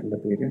 ബട്ടണിൻ്റെ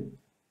പേര്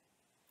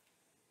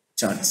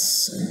ചാർട്ട്സ്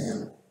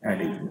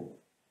ആഡ് ചെയ്തു.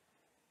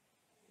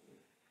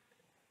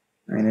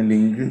 അതിന്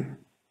ലിങ്ക്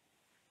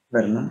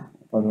വരണം.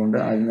 അപ്പം അതുകൊണ്ട്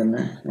ആദ്യം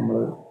തന്നെ നമ്മൾ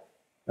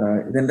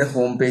ഇതെൻ്റെ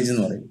ഹോം പേജ്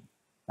എന്ന് പറയും.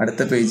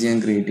 അടുത്ത പേജ് ഞാൻ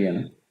ക്രിയേറ്റ്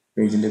ചെയ്യണം.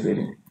 പേജിൻ്റെ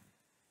പേര്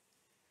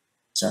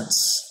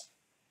ചാർട്ട്സ്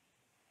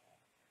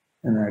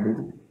എന്ന് ആഡ്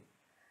ചെയ്തു.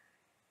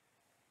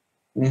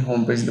 ഇനി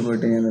ഹോം പേജിൽ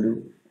പോയിട്ട് ഞാനൊരു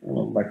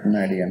ബട്ടൺ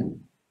ആഡ് ചെയ്യണം,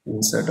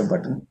 ഇൻസേർട്ട്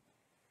ബട്ടൺ.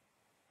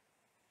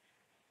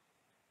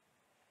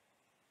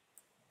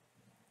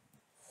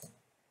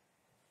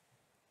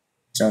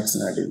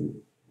 ചാർട്ട്സിന് ആഡ് ചെയ്തു.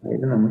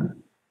 അതിൽ നമ്മൾ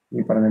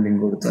ഈ പറഞ്ഞ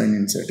ലിങ്ക് കൊടുത്ത് അതിന്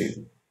ഇൻസേർട്ട്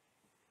ചെയ്തു.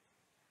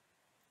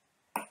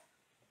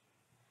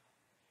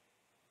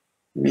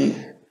 ഇനി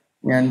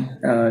ഞാൻ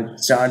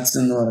ചാർട്ട്സ്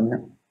എന്ന് പറഞ്ഞ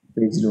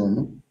പേജിൽ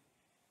വന്നു.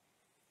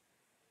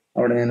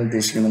 അവിടെ ഞാൻ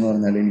ഉദ്ദേശിക്കണമെന്ന്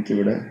പറഞ്ഞാൽ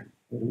എനിക്കിവിടെ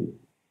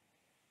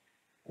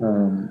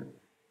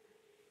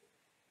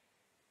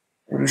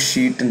ഒരു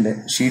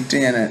ഷീറ്റ്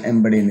ഞാൻ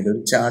എംബഡ് ചെയ്യുന്നില്ല,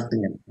 ഒരു ചാർട്ട്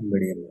ഞാൻ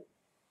എംബഡ് ചെയ്യുന്നത്.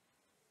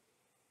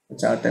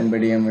 ചാർട്ട്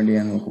എംബഡ് ചെയ്യാൻ വേണ്ടി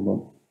ഞാൻ നോക്കുമ്പോൾ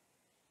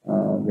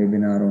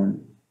വെബിനാർ ഓൺ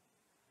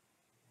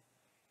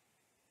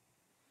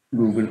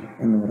ഗൂഗിൾ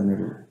എന്ന്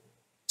പറഞ്ഞൊരു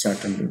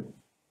ചാർട്ട് ഉണ്ട്.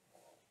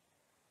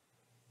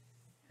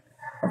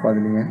 അപ്പോൾ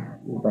അതിൽ ഞാൻ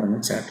ഈ പറഞ്ഞ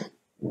ചാർട്ട്,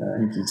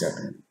 എനിക്ക് ഈ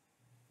ചാർട്ട്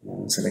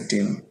സെലക്ട്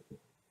ചെയ്യണം,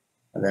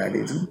 അത് ആഡ്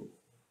ചെയ്തു.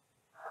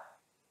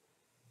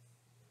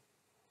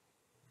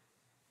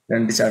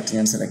 2 ചാർട്ട്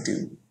ഞാൻ സെലക്ട്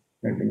ചെയ്തു,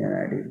 2 ഞാൻ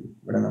ആഡ് ചെയ്തു.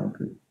 ഇവിടെ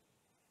നമുക്ക്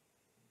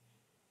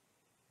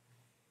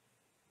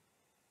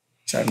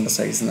ചാർട്ടിൻ്റെ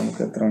സൈസ്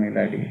നമുക്ക് എത്ര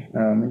വേണമെങ്കിലും ആഡ്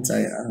ചെയ്യാം, മീൻസ്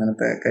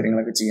അങ്ങനത്തെ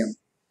കാര്യങ്ങളൊക്കെ ചെയ്യാം.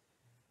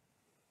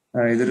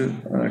 ഇതൊരു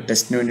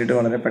ടെസ്റ്റിന് വേണ്ടിയിട്ട്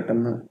വളരെ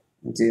പെട്ടെന്ന്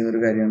ചെയ്യുന്നൊരു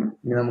കാര്യമാണ്.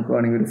 ഇനി നമുക്ക്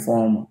വേണമെങ്കിൽ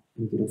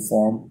എനിക്കൊരു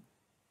ഫോം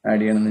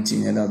ആഡ് ചെയ്യണമെന്ന് വെച്ച്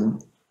കഴിഞ്ഞാൽ അതും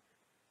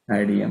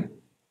ആഡ് ചെയ്യാം.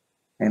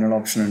 അതിനുള്ള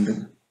ഓപ്ഷൻ ഉണ്ട്.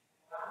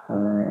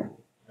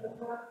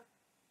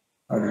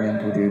 അത് ഞാൻ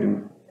പുതിയൊരു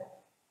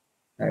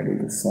ആഡ്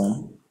ചെയ്തു, ഫോം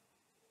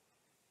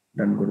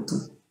ഡൺ കൊടുത്തു.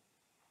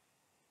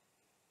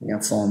 ഞാൻ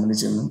ഫോമിൽ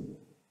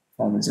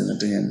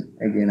ചെന്നിട്ട് ഞാൻ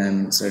again I M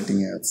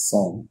inserting A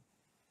form.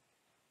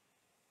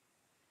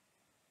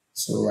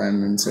 So I M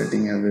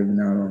inserting A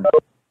webinar on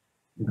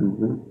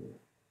Google.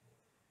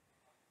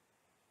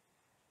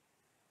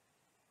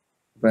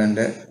 അപ്പോൾ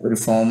എൻ്റെ ഒരു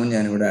ഫോമും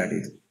ഞാനിവിടെ ആഡ്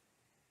ചെയ്തു.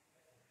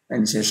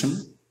 അതിനുശേഷം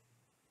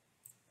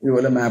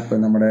ഇതുപോലെ മാപ്പ്,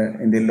 നമ്മുടെ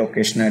എന്തെങ്കിലും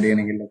ലൊക്കേഷൻ ആഡ്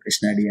ചെയ്യണമെങ്കിൽ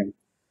ലൊക്കേഷൻ ആഡ് ചെയ്യാം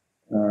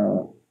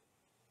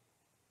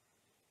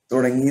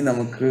തുടങ്ങി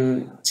നമുക്ക്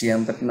ചെയ്യാൻ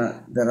പറ്റുന്ന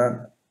there are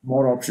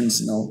more options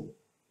now.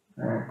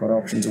 കുറേ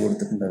ഓപ്ഷൻസ്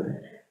കൊടുത്തിട്ടുണ്ട് അവർ.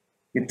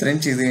 ഇത്രയും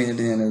ചെയ്ത്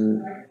കഴിഞ്ഞിട്ട് ഞാനത്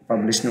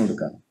പബ്ലിഷിന്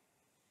കൊടുക്കാം.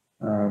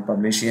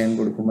 പബ്ലിഷ് ചെയ്യാൻ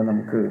കൊടുക്കുമ്പോൾ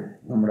നമുക്ക്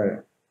നമ്മുടെ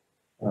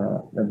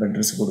വെബ്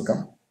അഡ്രസ്സ് കൊടുക്കാം.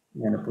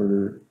 ഞാനിപ്പോൾ ഒരു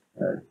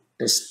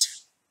ടെസ്റ്റ്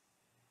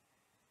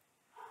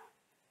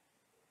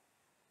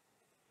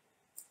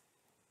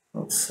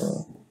ഓഫ്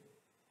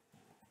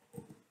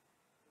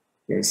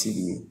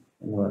KSEBEA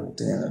എന്ന്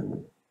പറഞ്ഞിട്ട് ഞാനത്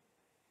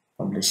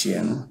പബ്ലിഷ്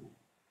ചെയ്യാണ്.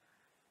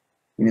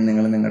 ഇനി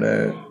നിങ്ങൾ നിങ്ങളുടെ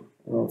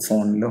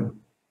ഫോണിലോ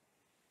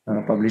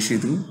പബ്ലിഷ്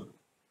ചെയ്തു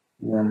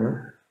നമ്മൾ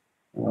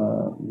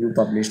വ്യൂ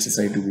പബ്ലിഷ്ഡ്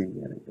സൈറ്റ്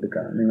ഉപയോഗിക്കുകയാണ്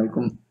എടുക്കാം.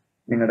 നിങ്ങൾക്കും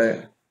നിങ്ങളുടെ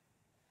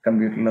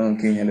കമ്പ്യൂട്ടറിൽ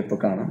നോക്കി കഴിഞ്ഞാൽ ഇപ്പോൾ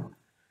കാണാം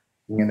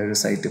ഇങ്ങനെ ഒരു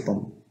സൈറ്റ് ഇപ്പം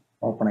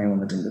ഓപ്പണായി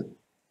വന്നിട്ടുണ്ട്.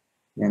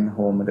 ഞാൻ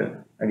ഹോമിൽ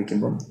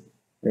അടിക്കുമ്പം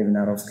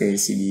വെബിനാർ ഓഫ്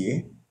KSEBEA,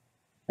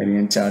 അതിൽ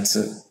ഞാൻ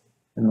ചാർട്ട്സ്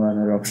എന്ന്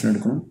പറഞ്ഞൊരു ഓപ്ഷൻ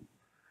എടുക്കണം.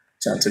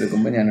 ചാർട്ട്സ്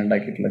എടുക്കുമ്പോൾ ഞാൻ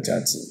ഉണ്ടാക്കിയിട്ടുള്ള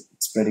ചാർട്ട്സ്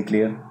ഇറ്റ്സ് വെരി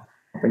ക്ലിയർ.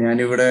 അപ്പം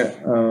ഞാനിവിടെ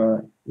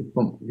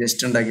ഇപ്പം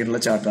ജസ്റ്റ്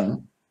ഉണ്ടാക്കിയിട്ടുള്ള ചാർട്ടാണ്.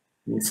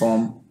 ഈ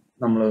ഫോം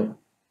നമ്മൾ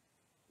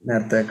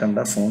നേരത്തെ കണ്ട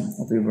ഫോം.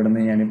 അപ്പോൾ ഇവിടെ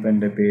നിന്ന് ഞാനിപ്പോൾ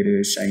എൻ്റെ പേര്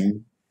Shine,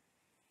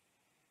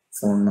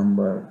 phone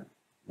number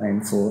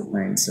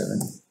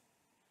 9497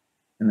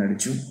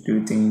 എന്നടിച്ചു. Do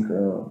you think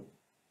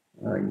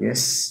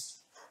yes,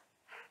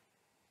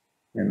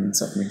 ഞാൻ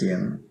സബ്മിറ്റ്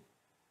ചെയ്യണം.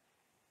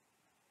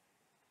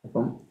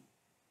 അപ്പം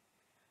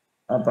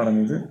ആ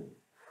പറഞ്ഞത്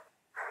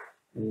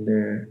എൻ്റെ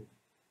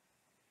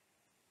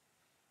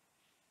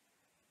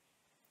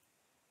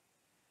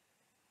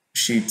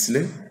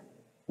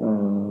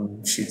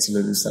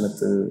ഷീറ്റ്സിലൊരു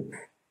സ്ഥലത്ത്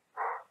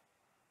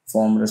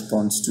ഫോം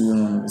റെസ്പോൺസ് 2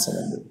 എന്ന് പറഞ്ഞൊരു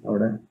സ്ഥലമുണ്ട്.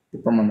 അവിടെ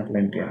ഇപ്പം വന്നിട്ടുള്ള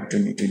എൻട്രിയാണ്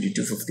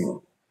 2022-15.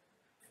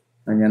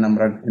 ഞാൻ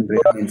നമ്പർ എൻട്രി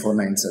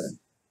 9497.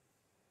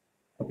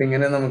 അപ്പം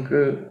ഇങ്ങനെ നമുക്ക്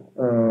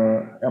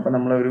അപ്പം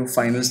നമ്മളൊരു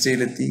ഫൈനൽ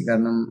സ്റ്റേജിലെത്തി.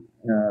 കാരണം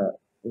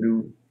ഒരു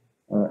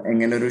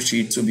എങ്ങനെ ഒരു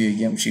ഷീറ്റ്സ്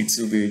ഉപയോഗിക്കാം, ഷീറ്റ്സ്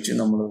ഉപയോഗിച്ച്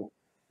നമ്മൾ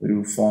ഒരു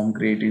ഫോം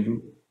ക്രിയേറ്റ് ചെയ്തു.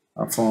 ആ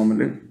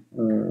ഫോമിൽ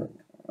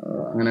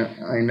അങ്ങനെ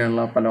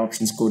അതിനുള്ള പല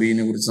ഓപ്ഷൻസ്,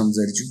 കൊറിയനെ കുറിച്ച്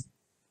സംസാരിച്ചു.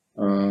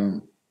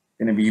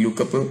 പിന്നെ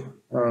VLOOKUP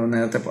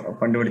നേരത്തെ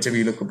പണ്ട് പഠിച്ച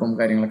VLOOKUPും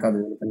കാര്യങ്ങളൊക്കെ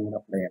അതുപോലെ തന്നെ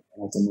അപ്ലൈ ചെയ്യാം,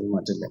 അതിനകത്തൊന്നും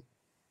മാറ്റില്ല.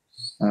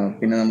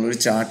 പിന്നെ നമ്മളൊരു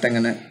ചാർട്ട്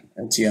എങ്ങനെ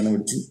ചെയ്യാന്ന്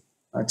പഠിച്ചു.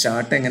 ആ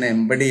ചാർട്ട് എങ്ങനെ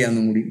എംബഡ്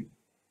ചെയ്യാന്നും കൂടി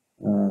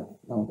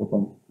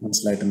നമുക്കിപ്പം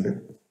മനസ്സിലായിട്ടുണ്ട്.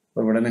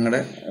 അപ്പോൾ ഇവിടെ നിങ്ങൾ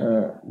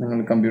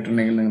കമ്പ്യൂട്ടർ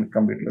ഉണ്ടെങ്കിൽ നിങ്ങൾ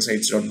കമ്പ്യൂട്ടർ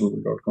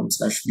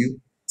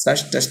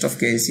sites.google.com/view/test of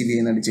KSEBEA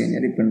എന്ന് അടിച്ചു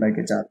കഴിഞ്ഞാൽ ഇപ്പം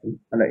ഉണ്ടാക്കിയ ചാർട്ട്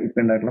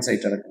ഇപ്പം ഉണ്ടാക്കുന്ന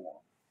സൈറ്റ് അടക്കുന്നത്.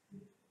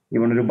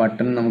 ഇവിടെ ഒരു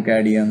ബട്ടൺ നമുക്ക്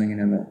ആഡ് ചെയ്യാമെന്ന്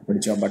എങ്ങനെയാന്ന്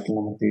പഠിച്ചു. ആ ബട്ടൺ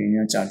നമുക്ക്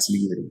കഴിഞ്ഞാൽ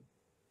ചാർട്ട്സിലേക്ക് വരും.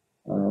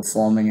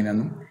 ഫോം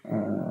എങ്ങനെയാണെന്നും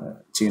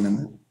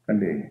ചെയ്യണമെന്ന്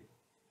കണ്ടു കഴിഞ്ഞു.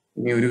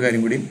 ഇനി ഒരു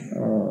കാര്യം കൂടി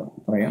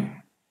പറയാം.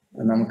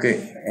 നമുക്ക്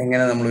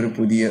എങ്ങനെ നമ്മളൊരു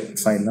പുതിയ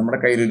ഫയൽ, നമ്മുടെ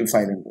കയ്യിലൊരു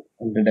ഫയലുണ്ട്,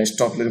 എൻ്റെ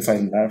ഡെസ്ക്ടോപ്പിലൊരു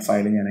ഫയലുണ്ട്, ആ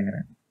ഫയൽ ഞാൻ എങ്ങനെ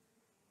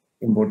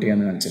ഇമ്പോർട്ട്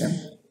ചെയ്യാമെന്ന് കാണിച്ചു തരാം.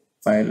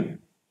 ഫയൽ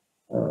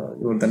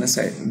ഇതുപോലെ തന്നെ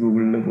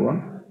ഗൂഗിളിൽ പോവാം,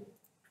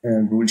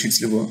 ഗൂഗിൾ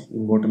ഷീറ്റ്സിൽ പോവാം,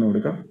 ഇമ്പോർട്ടെന്ന്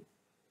കൊടുക്കാം.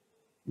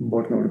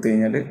 ഇമ്പോർട്ടെന്ന് കൊടുത്തു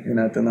കഴിഞ്ഞാൽ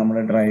ഇതിനകത്ത്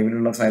നമ്മുടെ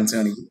ഡ്രൈവിലുള്ള ഫയൽസ്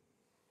കാണിക്കും,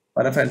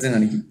 പല ഫയൽസും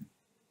കാണിക്കും.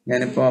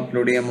 ഞാനിപ്പോൾ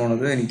അപ്ലോഡ് ചെയ്യാൻ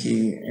പോണത് എനിക്ക്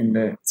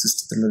എൻ്റെ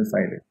സിസ്റ്റത്തിലുള്ളൊരു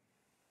ഫയൽ,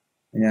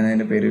 ഞാൻ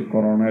അതിൻ്റെ പേര്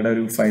കൊറോണയുടെ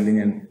ഒരു ഫയൽ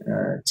ഞാൻ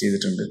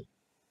ചെയ്തിട്ടുണ്ട്.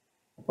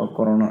 അപ്പോൾ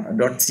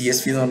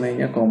corona.csv എന്ന് പറഞ്ഞു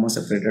കഴിഞ്ഞാൽ കോമ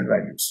സെപ്പറേറ്റഡ്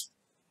വാല്യൂസ്.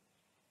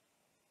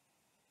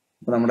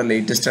 അപ്പോൾ നമ്മുടെ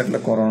ലേറ്റസ്റ്റ് ആയിട്ടുള്ള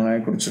കൊറോണയെ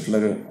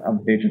കുറിച്ചിട്ടുള്ളൊരു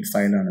അപ്ഡേറ്റഡ്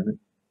ഫയലാണിത്.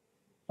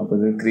 അപ്പോൾ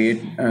ഇത്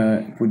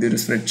പുതിയൊരു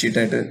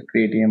സ്പ്രെഡ്ഷീറ്റായിട്ട്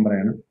ക്രിയേറ്റ് ചെയ്യാൻ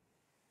പറയണം.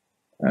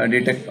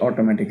 ഡിറ്റക്ട്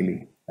ഓട്ടോമാറ്റിക്കലി,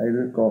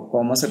 അതായത്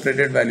കോമ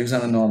സെപ്പറേറ്റഡ് വാല്യൂസ്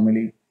ആണ്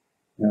നോർമലി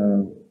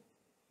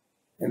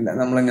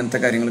നമ്മൾ ഇങ്ങനത്തെ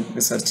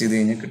കാര്യങ്ങളൊക്കെ സെർച്ച് ചെയ്ത്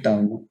കഴിഞ്ഞാൽ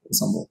കിട്ടാവുന്ന ഒരു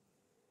സംഭവം.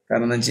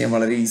 കാരണം എന്താ വെച്ച് കഴിഞ്ഞാൽ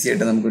വളരെ ഈസി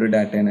ആയിട്ട് നമുക്കൊരു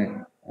ഡാറ്റേനെ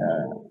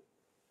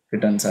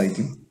കിട്ടാൻ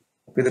സാധിക്കും.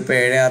 അപ്പോൾ ഇതിപ്പോൾ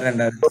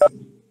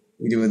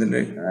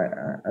 7/6/2020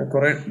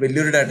 കുറെ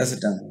വലിയൊരു ഡാറ്റ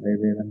സെറ്റാണ്.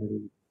 അതായത്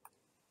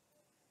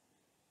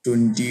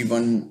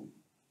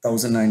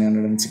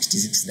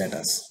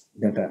 21,966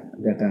 ഡാറ്റ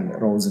ഉണ്ട്,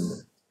 റോസ് ഉണ്ട്.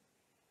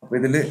 അപ്പോൾ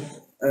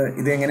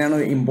ഇത് എങ്ങനെയാണ്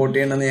ഇമ്പോർട്ട്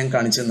ചെയ്യണമെന്ന് ഞാൻ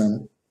കാണിച്ചു തന്നാണ്.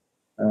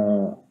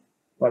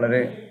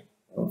 വളരെ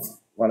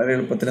വളരെ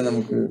എളുപ്പത്തിൽ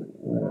നമുക്ക്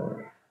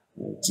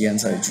ചെയ്യാൻ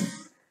സാധിച്ചു.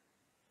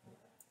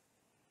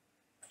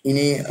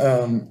 ഇനി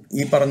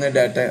ഈ പറഞ്ഞ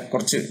ഡാറ്റ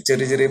കുറച്ച്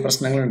ചെറിയ ചെറിയ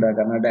പ്രശ്നങ്ങളുണ്ട്.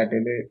 കാരണം ആ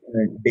ഡാറ്റയിൽ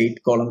ഡേറ്റ്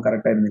കോളം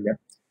കറക്റ്റ് ആയിരുന്നില്ല.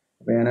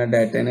 അപ്പോൾ ഞാൻ ആ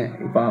ഡാറ്റേനെ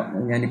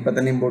ഞാനിപ്പോൾ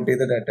തന്നെ ഇമ്പോർട്ട്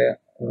ചെയ്ത ഡാറ്റയെ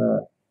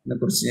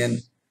കുറിച്ച്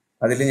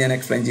ഞാൻ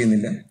എക്സ്പ്ലെയിൻ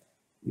ചെയ്യുന്നില്ല.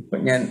 ഇപ്പം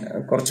ഞാൻ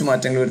കുറച്ച്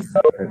മാറ്റങ്ങൾ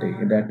വരുത്തുന്നുണ്ട് ഈ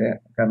ഡാറ്റ.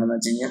 കാരണം എന്ന്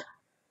വെച്ച് കഴിഞ്ഞാൽ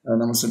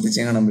നമ്മൾ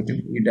ശ്രദ്ധിച്ചാൽ കാണാൻ പറ്റും,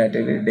 ഈ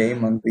ഡാറ്റയിൽ ഡേ,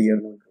 മന്ത്, ഇയർ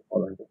നമുക്ക്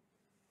കോളുണ്ട്.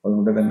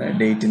 അതുകൊണ്ട് തന്നെ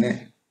ഡേറ്റിനെ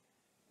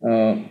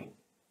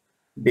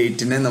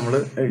നമ്മൾ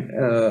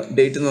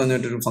ഡേറ്റ് എന്ന്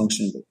പറഞ്ഞിട്ടൊരു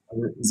ഫംഗ്ഷൻ ഉണ്ട്.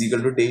 അത്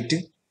ഈക്വൽ ടു ഡേറ്റ്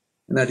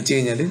എന്ന് അടിച്ചു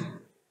കഴിഞ്ഞാൽ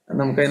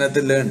നമുക്ക് അതിനകത്ത്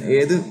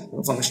ഏത്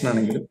ഫംഗ്ഷൻ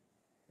ആണെങ്കിലും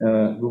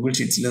ഗൂഗിൾ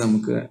ഷീറ്റ്സിൽ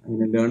നമുക്ക്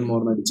അങ്ങനെ ലേൺ മോർ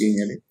എന്ന് അടിച്ചു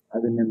കഴിഞ്ഞാൽ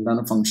അതിന്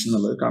എന്താണ് ഫംഗ്ഷൻ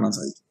എന്നുള്ളത് കാണാൻ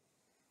സാധിക്കും.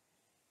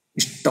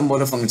 ഇഷ്ടം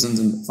പോലെ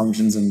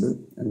ഫംഗ്ഷൻസ് ഉണ്ട്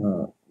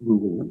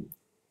ഗൂഗിളിൽ.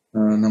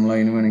 നമ്മൾ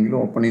അതിന് വേണമെങ്കിൽ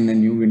open in A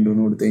new window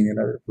എന്ന് കൊടുത്തു കഴിഞ്ഞാൽ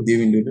അത് പുതിയ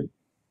വിൻഡോയിൽ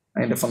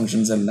അതിൻ്റെ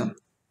ഫംഗ്ഷൻസ് എല്ലാം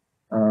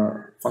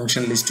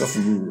function list of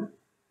Google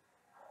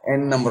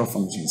number of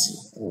functions,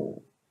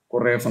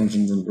 കുറേ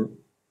ഫംഗ്ഷൻസ് ഉണ്ട്.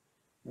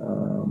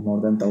 more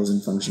than 1,000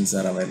 functions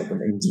are available.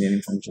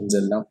 Engineering functions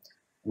എല്ലാം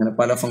അങ്ങനെ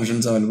പല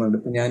ഫംഗ്ഷൻസ് അവൈലബിൾ ഉണ്ട്.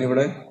 ഇപ്പം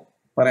ഞാനിവിടെ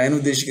പറയാൻ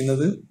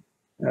ഉദ്ദേശിക്കുന്നത്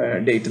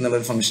ഡേറ്റ്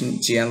എന്നുള്ളൊരു ഫംഗ്ഷൻ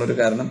ചെയ്യാനുള്ളൊരു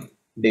കാരണം,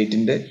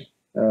 ഡേറ്റിൻ്റെ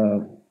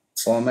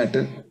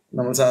ഫോമാറ്റ്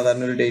നമ്മൾ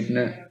സാധാരണ ഒരു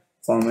ഡേറ്റിന്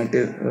ഫോമാറ്റ്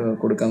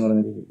കൊടുക്കാന്ന്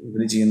പറഞ്ഞാൽ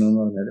ഇതിന്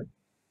ചെയ്യുന്നതെന്ന് പറഞ്ഞാൽ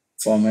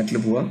ഫോമാറ്റിൽ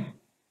പോവാം,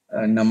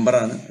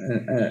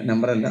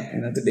 നമ്പറല്ല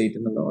ഇതിനകത്ത് ഡേറ്റ്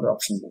എന്നുള്ള ഒരു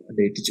ഓപ്ഷൻ ഉണ്ട്,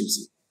 ഡേറ്റ് ചൂസ്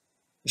ചെയ്യും.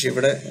 പക്ഷെ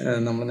ഇവിടെ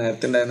നമ്മൾ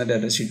നേരത്തെ ഉണ്ടായിരുന്ന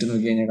ഡാറ്റ ഷീറ്റ്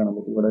നോക്കി കഴിഞ്ഞാൽ കാണാൻ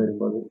പറ്റും, ഇവിടെ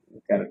വരുമ്പോൾ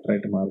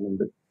ക്യാരക്ടറായിട്ട്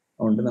മാറുന്നുണ്ട്.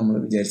 അതുകൊണ്ട് നമ്മൾ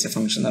വിചാരിച്ച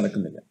ഫംഗ്ഷൻ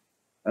നടക്കുന്നില്ല.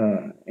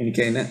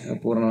 എനിക്കതിന്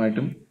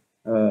പൂർണ്ണമായിട്ടും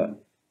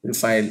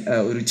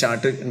ഒരു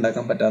ചാർട്ട്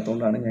ഉണ്ടാക്കാൻ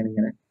പറ്റാത്തതുകൊണ്ടാണ്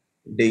ഞാനിങ്ങനെ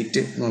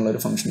ഡേറ്റ് എന്നുള്ളൊരു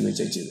ഫംഗ്ഷൻ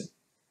വെച്ച് ചെയ്തത്.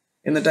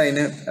 എന്നിട്ട്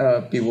അതിനെ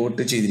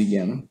പിവോട്ട്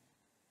ചെയ്തിരിക്കുകയാണ്.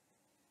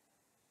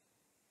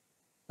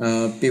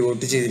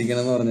 പിവോട്ട്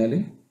ചെയ്തിരിക്കുകയെന്ന് പറഞ്ഞാൽ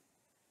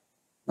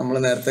നമ്മൾ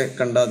നേരത്തെ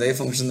കണ്ട അതേ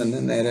ഫംഗ്ഷൻ തന്നെ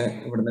നേരെ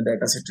ഇവിടുന്ന്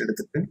ഡാറ്റ സെറ്റ്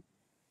എടുത്തിട്ട്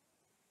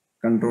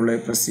കൺട്രോൾ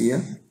പ്രസ്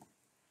ചെയ്യുക.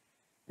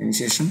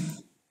 അതിനുശേഷം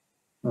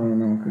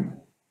നമുക്ക്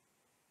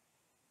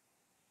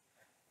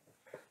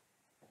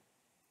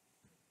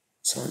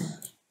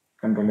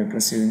കൺട്രോൾ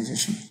പ്രസ് ചെയ്തതിന്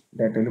ശേഷം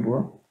ഡാറ്റയിൽ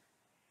പോവാം,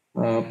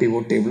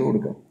 പിവോട്ട് ടേബിൾ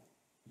കൊടുക്കാം.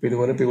 അപ്പോൾ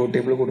ഇതുപോലെ പിവോട്ട്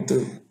ടേബിൾ കൊടുത്ത്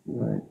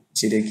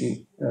ശരിയാക്കി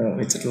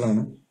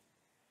വെച്ചിട്ടുള്ളതാണ്.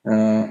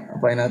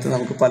 അപ്പോൾ അതിനകത്ത്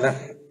നമുക്ക്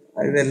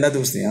അതായത് എല്ലാ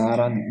ദിവസത്തെയും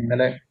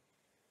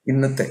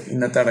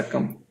ഇന്നത്തെ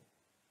അടക്കം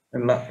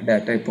ഉള്ള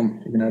ഡാറ്റ ഇപ്പം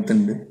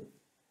ഇതിനകത്തുണ്ട്.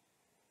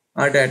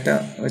 ആ ഡാറ്റ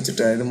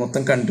വെച്ചിട്ട്, അതായത്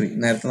മൊത്തം കൺട്രി,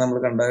 നേരത്തെ നമ്മൾ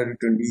കണ്ട ഒരു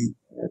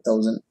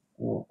 20,000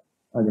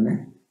 അതിനെ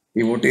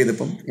പിവോട്ട്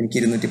ചെയ്തപ്പം എനിക്ക്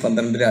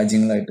 212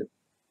 രാജ്യങ്ങളായിട്ട്,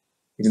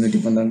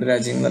 212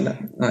 രാജ്യങ്ങളല്ല,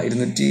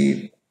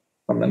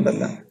 212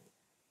 അല്ല,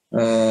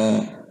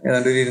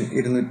 ഏതാണ്ട് ഒരു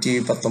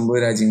 219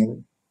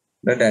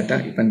 രാജ്യങ്ങളുടെ ഡാറ്റ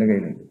ഇപ്പം എൻ്റെ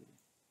കയ്യിലുണ്ട്.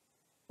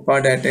 അപ്പോൾ ആ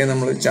ഡാറ്റയെ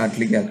നമ്മൾ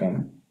ചാർട്ടിലേക്ക്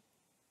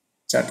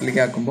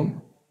ആക്കുമ്പം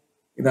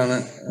ഇതാണ്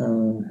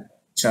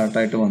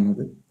ചാർട്ടായിട്ട്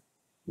വന്നത്.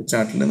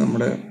 ചാർട്ടിൽ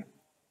നമ്മുടെ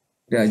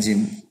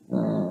രാജ്യം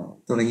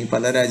തുടങ്ങി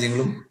പല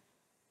രാജ്യങ്ങളും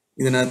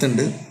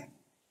ഇതിനകത്തുണ്ട്.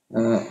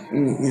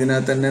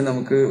 ഇതിനകത്ത് തന്നെ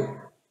നമുക്ക്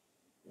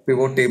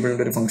പിവോട്ട്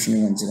ടേബിളിൻ്റെ ഒരു ഫംഗ്ഷൻ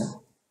കാണിച്ചു തരാം.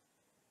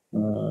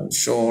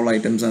 ഷോ ഓൾ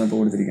ഐറ്റംസ് ആണ് ഇപ്പോൾ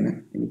കൊടുത്തിരിക്കുന്നത്.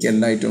 എനിക്ക്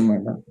എല്ലാ ഐറ്റവും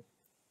വേണ്ട,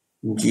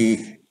 എനിക്ക്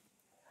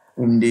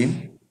ഇന്ത്യയും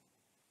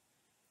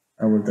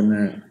അതുപോലെ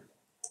തന്നെ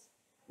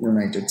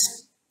യുണൈറ്റഡ്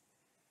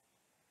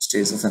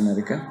സ്റ്റേറ്റ്സ് ഓഫ്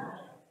അമേരിക്ക.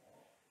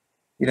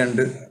 ഈ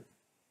 2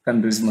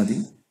 കൺട്രീസ് മതി.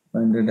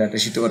 അതിൻ്റെ ഡാറ്റ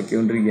ഷീറ്റ് വർക്ക്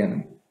ചെയ്തുകൊണ്ടിരിക്കുകയാണ്.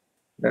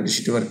 ഡാറ്റ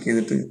ഷീറ്റ് വർക്ക്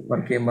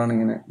ചെയ്യുമ്പോഴാണ്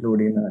ഇങ്ങനെ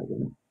ലോഡ് ചെയ്യുന്ന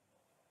കാര്യം.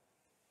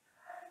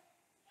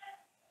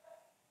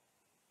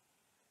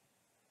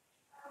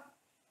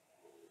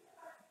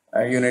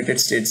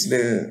 യുണൈറ്റഡ് സ്റ്റേറ്റ്സിൽ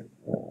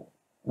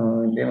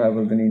ഇന്ത്യയും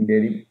അതുപോലെ തന്നെ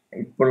ഇന്ത്യയിലും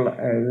ഇപ്പോൾ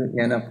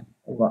ഞാൻ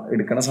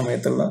എടുക്കണ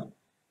സമയത്തുള്ള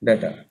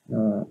ഡാറ്റ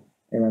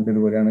ഏതാണ്ട്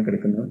ഇതുപോലെയാണ്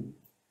കിടക്കുന്നത്.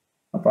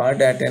 അപ്പോൾ ആ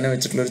ഡാറ്റേനെ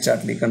വെച്ചിട്ടുള്ള ഒരു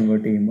ചാർട്ടിലേക്ക്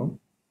കൺവേർട്ട് ചെയ്യുമ്പോൾ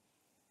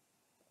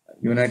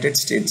യുണൈറ്റഡ്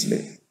സ്റ്റേറ്റ്സിൽ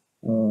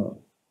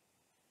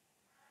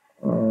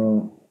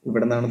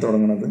ഇവിടെ നിന്നാണ്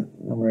തുടങ്ങുന്നത്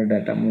നമ്മുടെ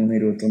ഡാറ്റ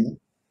 321.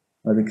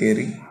 അത്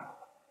കയറി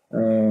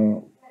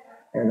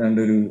ഏതാണ്ട്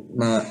ഒരു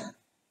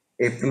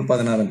ഏപ്രിൽ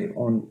 16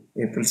 ഓൺ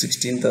April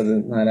 16th അത്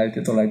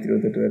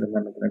 4928 വരെ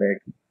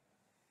നടക്കുന്നതിനിടയാക്കി.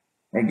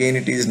 Again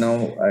it is now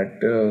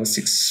at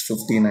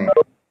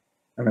 659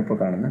 ആണ് ഇപ്പോൾ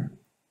കാണുന്നത്.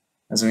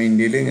 അതേസമയം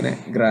ഇന്ത്യയിൽ ഇങ്ങനെ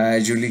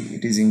ഗ്രാജുവലി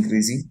ഇറ്റ് ഈസ്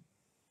ഇൻക്രീസിങ്.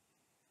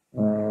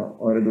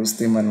 ഓരോ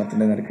ദിവസത്തെയും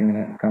മരണത്തിൻ്റെ നിരക്ക്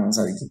ഇങ്ങനെ കാണാൻ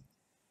സാധിക്കും.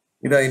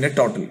 ഇത് അതിൻ്റെ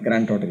ടോട്ടൽ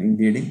ഗ്രാൻഡ് ടോട്ടൽ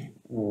ഇന്ത്യയുടെയും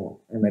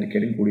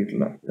അമേരിക്കയുടെയും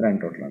കൂടിയിട്ടുള്ള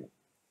ഗ്രാൻഡ് ടോട്ടലാണ്.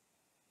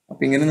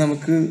 അപ്പം ഇങ്ങനെ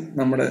നമുക്ക്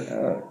നമ്മുടെ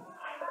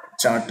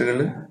ചാർട്ടുകൾ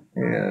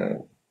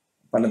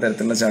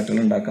പലതരത്തിലുള്ള ചാർട്ടുകൾ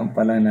ഉണ്ടാക്കാം,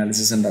 പല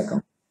അനാലിസിസ് ഉണ്ടാക്കാം.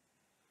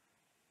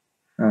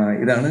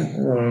 ഇതാണ്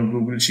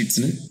ഗൂഗിൾ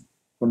ഷീറ്റ്സിന്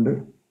കൊണ്ട്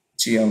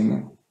ചെയ്യാവുന്ന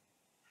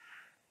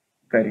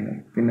കാര്യങ്ങൾ.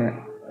 പിന്നെ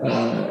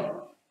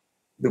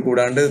ഇത്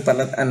കൂടാണ്ട്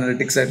പല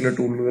അനലിറ്റിക്സ് ആയിട്ടുള്ള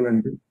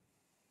ടൂളുകളുണ്ട്.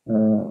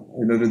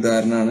 ഇതിലൊരു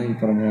ഉദാഹരണമാണ് ഈ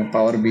പറഞ്ഞ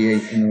പവർ BI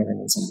എന്ന്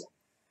പറയുന്ന സംഭവം.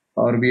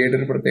 പവർ BIയുടെ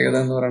ഒരു പ്രത്യേകത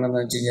എന്ന് പറയുന്നത്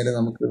എന്താ വെച്ച് കഴിഞ്ഞാൽ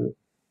നമുക്ക്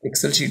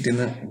എക്സൽ ഷീറ്റിൽ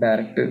നിന്ന്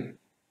ഡയറക്റ്റ്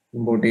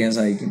ഇമ്പോർട്ട് ചെയ്യാൻ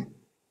സാധിക്കും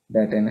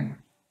ഡാറ്റേനെ.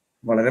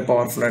 വളരെ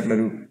പവർഫുൾ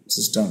ആയിട്ടുള്ളൊരു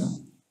സിസ്റ്റമാണ്.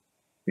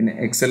 പിന്നെ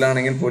എക്സൽ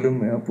ആണെങ്കിൽ പോലും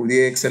പുതിയ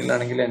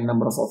എക്സലിലാണെങ്കിൽ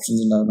നമ്പർ ഓഫ്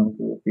ഓപ്ഷൻസ് ഉണ്ടാകും.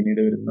 നമുക്ക്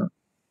പിന്നീട് വരുന്ന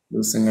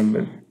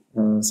ദിവസങ്ങളിൽ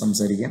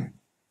സംസാരിക്കാം.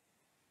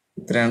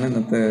 ഇത്രയാണ്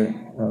ഇന്നത്തെ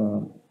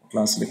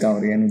ക്ലാസ്സിൽ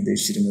കവർ ചെയ്യാൻ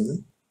ഉദ്ദേശിച്ചിരുന്നത്.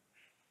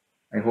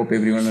 I hope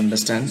every one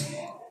understand.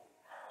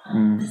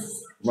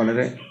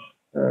 വളരെ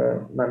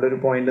നല്ലൊരു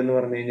പോയിന്റ് എന്ന്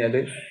പറഞ്ഞു കഴിഞ്ഞാൽ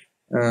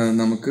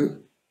നമുക്ക്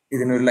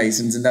ഇതിനൊരു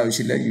ലൈസൻസിൻ്റെ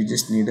ആവശ്യമില്ല. You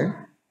just need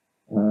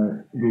A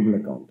Google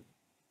account.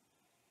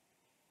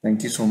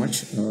 Thank you so much.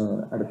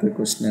 അടുത്ത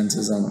ക്വസ്റ്റ്യൻ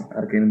ആൻസേഴ്സ് ആണ്.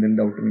 ആർക്കെങ്കിലും എന്തെങ്കിലും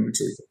ഡൗട്ട് ഉണ്ടെങ്കിൽ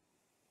ചോദിക്കാം.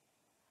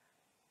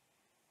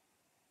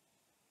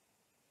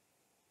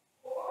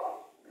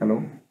 ഹലോ.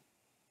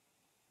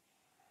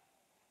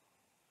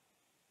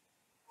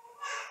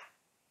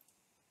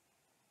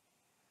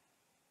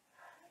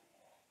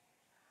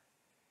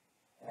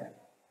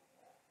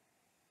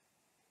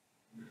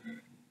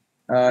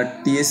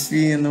 TSV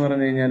എന്ന്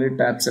പറഞ്ഞു കഴിഞ്ഞാൽ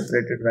ടാബ്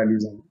സെപ്പറേറ്റഡ്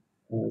വാല്യൂസ് ആണ്.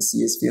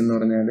 CSV എന്ന്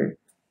പറഞ്ഞാൽ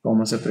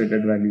കോമ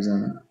സെപ്പറേറ്റഡ് വാല്യൂസ്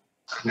ആണ്.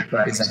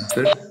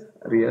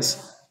 Riyas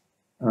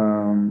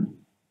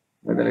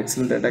whether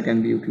Excel data can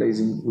be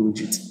utilized in Google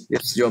Sheets.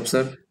 Yes, job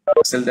sir.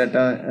 Excel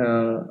data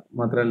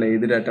മാത്രമല്ല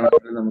ഏത് ഡാറ്റ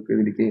വേണമെങ്കിലും നമുക്ക്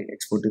ഇതിലേക്ക്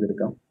എക്സ്പോർട്ട്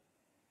ചെയ്തെടുക്കാം.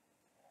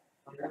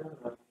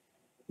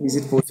 Is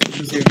it possible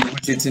to save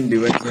Google Sheets in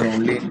device or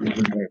only in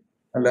Google Drive?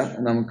 അല്ല,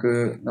 നമുക്ക്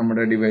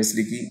നമ്മുടെ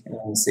ഡിവൈസിലേക്ക്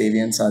സേവ്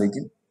ചെയ്യാൻ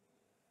സാധിക്കും.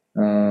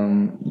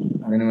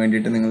 അതിന്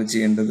വേണ്ടിയിട്ട് നിങ്ങൾ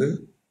ചെയ്യേണ്ടത്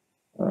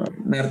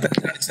നേരത്തെ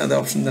കാണിച്ച അത്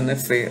ഓപ്ഷൻ തന്നെ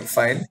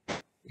ഫയൽ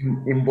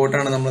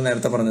ഇമ്പോർട്ടാണ് നമ്മൾ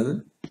നേരത്തെ പറഞ്ഞത്.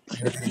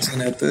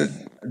 ഇതിനകത്ത്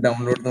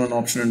ഡൗൺലോഡ് എന്ന് പറഞ്ഞ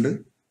ഓപ്ഷൻ ഉണ്ട്.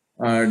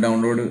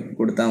 ഡൗൺലോഡ്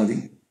കൊടുത്താൽ മതി.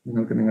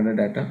 നിങ്ങൾക്ക് നിങ്ങളുടെ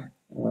ഡാറ്റ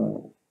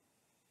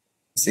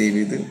സേവ്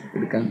ചെയ്ത്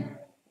എടുക്കാൻ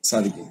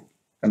സാധിക്കും.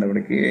 കണ്ട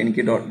ഇവിടേക്ക്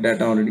എനിക്ക്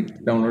ഡാറ്റ ഓൾറെഡി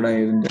ഡൗൺലോഡ്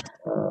ആയതിൻ്റെ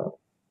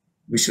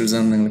വിഷ്വൽസ്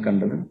ആണ് നിങ്ങൾ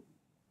കണ്ടത്.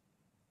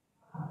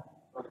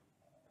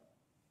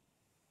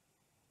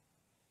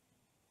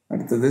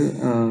 അടുത്തത്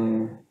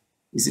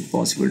is it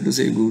possible to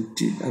say good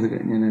sheet? അത്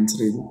ഞാൻ ആൻസർ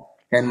ചെയ്തു.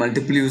 Can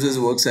multiple users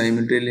work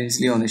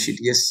simultaneously on a sheet?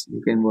 Yes, you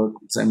can work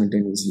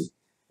simultaneously.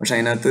 പക്ഷെ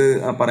അതിനകത്ത്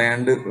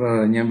പറയാണ്ട്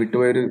ഞാൻ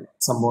വിട്ടുപോയൊരു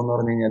സംഭവം എന്ന്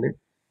പറഞ്ഞു കഴിഞ്ഞാൽ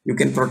you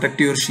can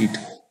protect your sheet.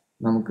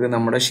 നമുക്ക്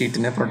നമ്മുടെ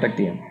ഷീറ്റിനെ പ്രൊട്ടക്ട്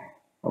ചെയ്യാം.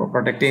 അപ്പോൾ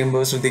പ്രൊട്ടക്ട്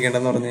ചെയ്യുമ്പോൾ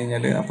ശ്രദ്ധിക്കേണ്ടതെന്ന് പറഞ്ഞു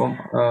കഴിഞ്ഞാൽ അപ്പം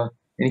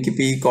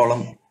എനിക്കിപ്പോൾ ഈ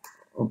കോളം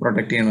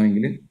പ്രൊട്ടക്ട്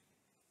ചെയ്യണമെങ്കിൽ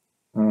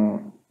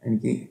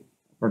എനിക്ക്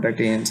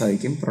പ്രൊട്ടക്ട് ചെയ്യാൻ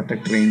സാധിക്കും.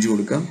 പ്രൊട്ടക്ട് റേഞ്ച്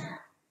കൊടുക്കാം.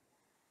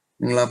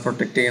 നിങ്ങൾ ആ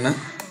പ്രൊട്ടക്ട് ചെയ്യണ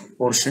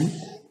portion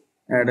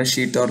add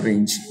sheet or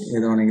range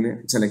ഏത് വേണമെങ്കിൽ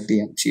സെലക്ട്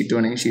ചെയ്യാം. ഷീറ്റ്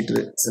വേണമെങ്കിൽ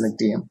ഷീറ്റ്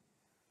സെലക്ട് ചെയ്യാം.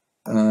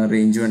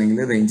 റേഞ്ച് വേണമെങ്കിൽ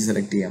റേഞ്ച്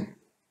സെലക്ട് ചെയ്യാം.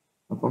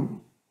 അപ്പം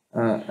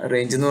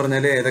റേഞ്ച് എന്ന്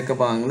പറഞ്ഞാൽ ഏതൊക്കെ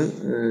ഭാഗങ്ങൾ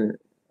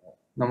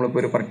നമ്മളിപ്പോൾ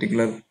ഒരു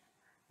പർട്ടിക്കുലർ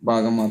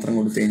ഭാഗം മാത്രം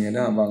കൊടുത്തു കഴിഞ്ഞാൽ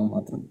ആ ഭാഗം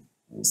മാത്രം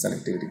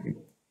സെലക്ട് ചെയ്തിരിക്കും.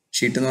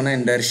 ഷീറ്റ് എന്ന് പറഞ്ഞാൽ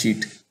entire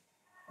sheet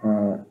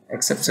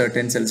except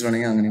certain cells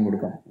വേണമെങ്കിൽ അങ്ങനെയും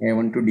കൊടുക്കാം.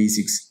 A1 to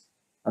D6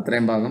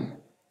 അത്രയും ഭാഗം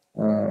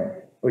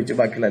ഒഴിച്ച്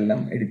ബാക്കിയുള്ള എല്ലാം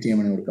എഡിറ്റ് ചെയ്യാൻ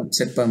വേണമെങ്കിൽ കൊടുക്കാം.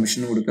 സെറ്റ്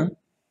പെർമിഷൻ കൊടുക്കാം.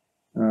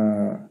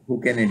 ഹു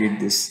ക്യാൻ എഡിറ്റ്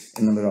ദിസ്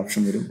എന്നുള്ളൊരു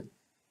ഓപ്ഷൻ വരും.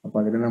 അപ്പോൾ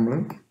അതിൽ നമ്മൾ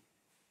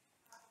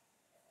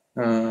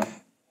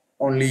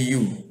ഓൺലി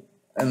യു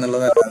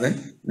എന്നുള്ളതല്ലാതെ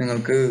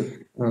നിങ്ങൾക്ക്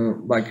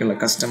ബാക്കിയുള്ള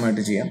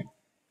കസ്റ്റമായിട്ട് ചെയ്യാം.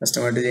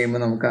 കസ്റ്റമായിട്ട്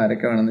ചെയ്യുമ്പോൾ നമുക്ക്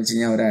ആരൊക്കെ വേണമെന്ന് വെച്ച്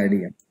കഴിഞ്ഞാൽ അവരെ ആഡ്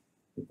ചെയ്യാം.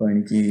 ഇപ്പോൾ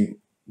എനിക്ക്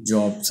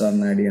ജോബ്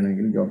സാറിന് ആഡ്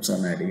ചെയ്യണമെങ്കിൽ ജോബ്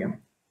സാറിന് ആഡ് ചെയ്യാം.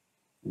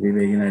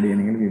 വിവേകിന് ആഡ്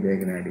ചെയ്യണമെങ്കിൽ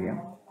വിവേകിന് ആഡ് ചെയ്യാം.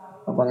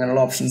 അപ്പോൾ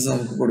അങ്ങനെയുള്ള ഓപ്ഷൻസ്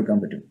നമുക്ക് കൊടുക്കാൻ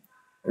പറ്റും.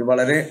 ഒരു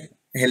വളരെ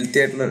ഹെൽത്തി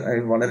ആയിട്ടുള്ള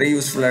വളരെ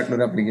യൂസ്ഫുൾ ആയിട്ടുള്ള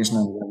ഒരു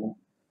ആപ്ലിക്കേഷനാണ്.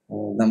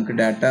 നമുക്ക്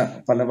ഡാറ്റ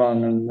പല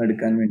ഭാഗങ്ങളിൽ നിന്ന്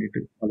എടുക്കാൻ വേണ്ടിയിട്ട്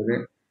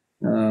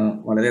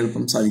വളരെ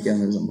എളുപ്പം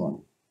സാധിക്കാവുന്ന ഒരു സംഭവമാണ്.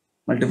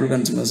 മൾട്ടിപ്പിൾ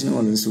കൺസ്യൂമേഴ്സിന്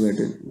വളരെ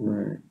സുഖമായിട്ട്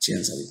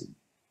ചെയ്യാൻ സാധിക്കും.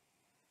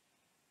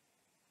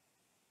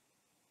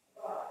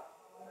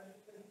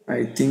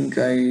 I think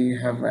I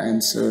have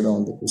answered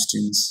all the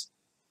questions.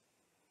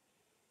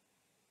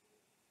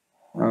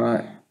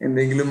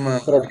 എന്തെങ്കിലും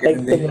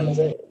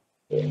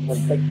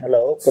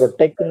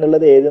പ്രൊട്ടക്ട്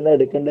എന്നുള്ളത് ഏതെന്ന്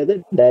എടുക്കേണ്ടത്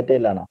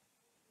ഡാറ്റയിലാണോ?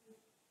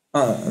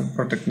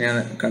 പ്രൊട്ടക്ട് ഞാൻ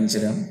കാണിച്ചു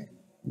തരാം.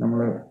 നമ്മൾ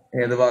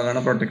ഏത്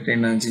ഭാഗമാണ് പ്രൊട്ടക്ട്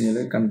ചെയ്യേണ്ടതെന്ന് വെച്ച്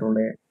കഴിഞ്ഞാൽ കൺട്രോൾ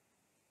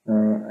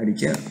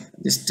അടിക്കുക,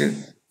 ജസ്റ്റ്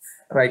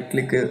റൈറ്റ്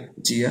ക്ലിക്ക്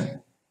ചെയ്യുക,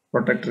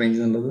 പ്രൊട്ടക്ട് റേഞ്ച്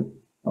എന്നുള്ളത്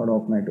അവിടെ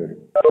ഓപ്പൺ ആയിട്ട് വരും.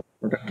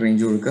 പ്രൊട്ടക്ട്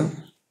റേഞ്ച് കൊടുക്കുക,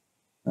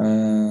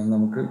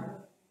 നമുക്ക്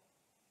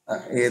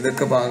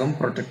ഏതൊക്കെ ഭാഗം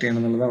പ്രൊട്ടക്ട് ചെയ്യണം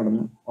എന്നുള്ളത് അവിടെ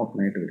നിന്ന് ഓപ്പൺ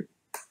ആയിട്ട് വരും.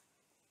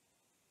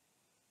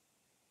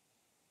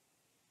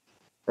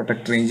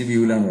 പ്രൊട്ടക്ട് റേഞ്ച്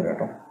വ്യൂവിലാണ് വരിക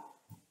കേട്ടോ.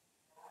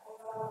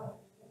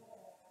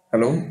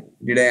 Hello,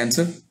 did I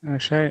answer?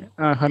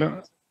 Hello,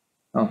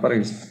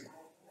 പറയൂ.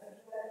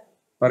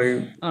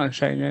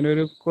 ഷായ്,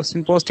 ഞാനൊരു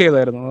ക്വസ്റ്റ്യൻ പോസ്റ്റ്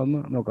ചെയ്തായിരുന്നു,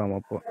 അതൊന്ന് നോക്കാമോ?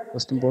 അപ്പോൾ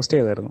ക്വസ്റ്റ്യൻ പോസ്റ്റ്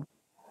ചെയ്തായിരുന്നു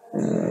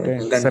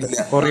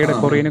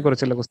കൊറിയനെ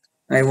കുറിച്ചുള്ള question.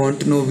 I want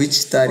to know which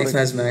tariff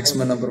has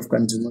maximum number of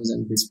consumers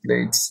and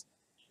displays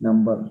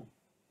number.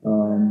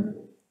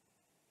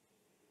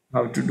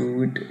 How to do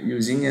it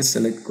using a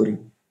select query.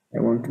 I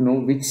want to know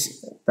which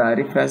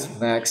tariff has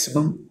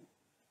maximum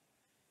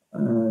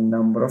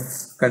number of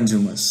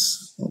consumers.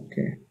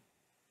 Okay.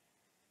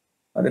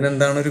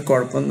 അതിനെന്താണ് ഒരു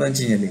കുഴപ്പം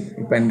എന്താണെന്ന് വെച്ച് കഴിഞ്ഞാൽ,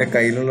 ഇപ്പം എൻ്റെ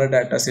കയ്യിലുള്ള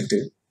data set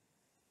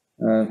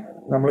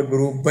നമ്മൾ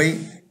ഗ്രൂപ്പ് ബൈ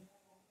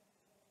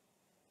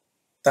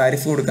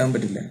താരിഫ് കൊടുക്കാൻ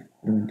പറ്റില്ല.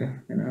 ഒരു മിനിറ്റ്,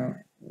 ഞാൻ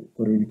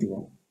കുറവിലേക്ക്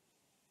പോകാം.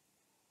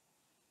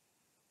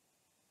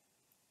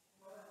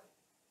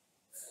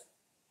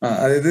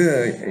 അതായത്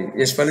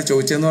യശ്പാൽ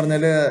ചോദിച്ചതെന്ന്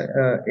പറഞ്ഞാൽ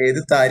ഏത്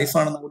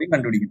താരിഫാണെന്ന് കൂടി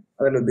കണ്ടുപിടിക്കും,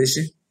 അതല്ല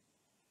ഉദ്ദേശിച്ച്?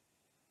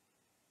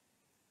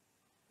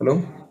 ഹലോ,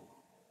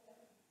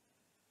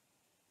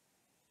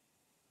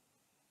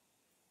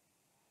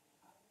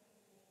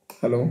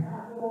 ഹലോ,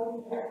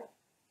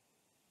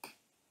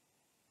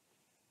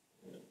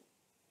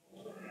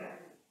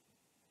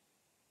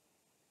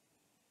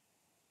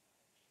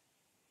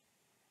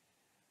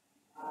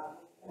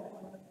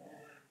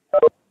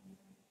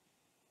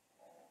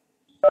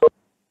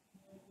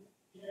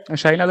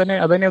 ഷൈൻ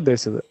അതന്നെ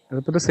ഉദ്ദേശിച്ചത്.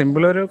 അതിപ്പോ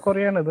സിമ്പിൾ ഒരു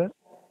കൊറിയാണിത്,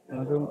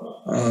 അത്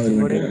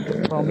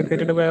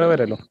കോംപ്ലിക്കേറ്റഡ് വേറെ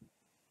വരല്ലോ.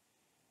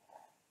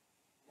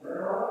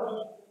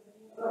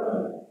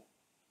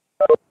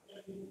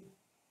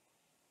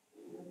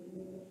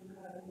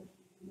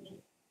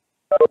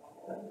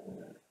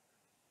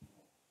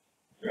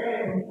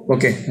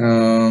 ഓക്കെ.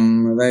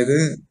 അതായത്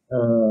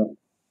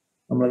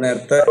നമ്മൾ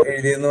നേരത്തെ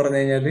എഴുതിയെന്ന് പറഞ്ഞു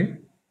കഴിഞ്ഞാല്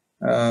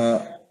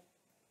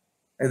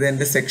ഇത്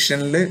എൻ്റെ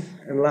സെക്ഷനിൽ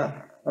ഉള്ള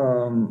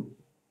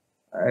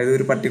അതായത്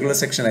ഒരു പർട്ടിക്കുലർ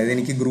സെക്ഷൻ, അതായത്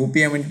എനിക്ക് ഗ്രൂപ്പ്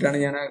ചെയ്യാൻ വേണ്ടിയിട്ടാണ്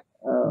ഞാൻ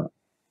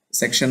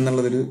സെക്ഷൻ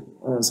എന്നുള്ളതൊരു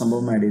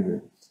സംഭവം ആഡ് ചെയ്തത്.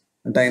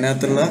 എന്നിട്ട്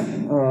അതിനകത്തുള്ള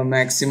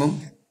മാക്സിമം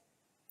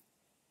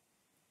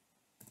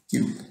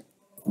ക്യൂ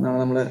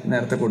നമ്മൾ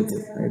നേരത്തെ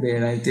കൊടുത്തത്, അതായത്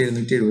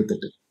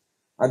 7778.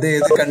 അത്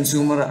ഏത്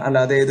കൺസ്യൂമർ അല്ല,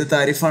 അത് ഏത്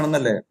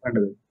താരിഫാണെന്നല്ലേ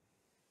വേണ്ടത്.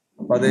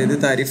 അപ്പൊ അത് ഏത്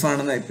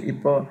താരിഫാണെന്ന്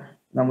ഇപ്പൊ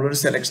നമ്മളൊരു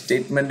സെലക്ട്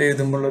സ്റ്റേറ്റ്മെന്റ്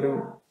എഴുതുമ്പോഴൊരു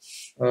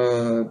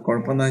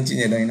കുഴപ്പം എന്താണെന്ന് വെച്ച്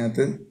കഴിഞ്ഞാൽ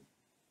അതിനകത്ത്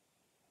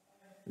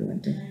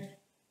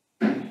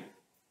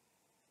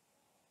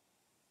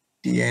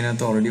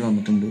അതിനകത്ത് ഓൾറെഡി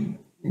വന്നിട്ടുണ്ട്.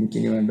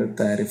 എനിക്കിനി വേണ്ട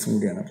താരിഫ്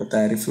കൂടിയാണ്. അപ്പൊ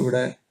താരിഫ്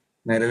ഇവിടെ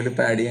നിലവിൽ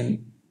ഇപ്പം ആഡ് ചെയ്യാൻ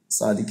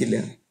സാധിക്കില്ല.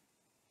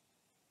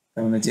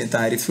 കാരണം എന്ന് വെച്ചാൽ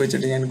താരിഫ്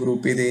വെച്ചിട്ട് ഞാൻ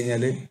ഗ്രൂപ്പ് ചെയ്ത്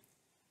കഴിഞ്ഞാൽ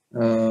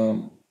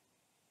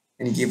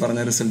എനിക്ക് ഈ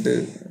പറഞ്ഞ റിസൾട്ട്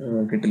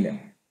കിട്ടില്ല.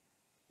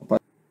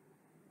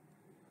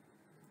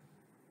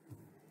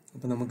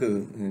 അപ്പം നമുക്ക്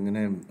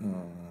ഇങ്ങനെ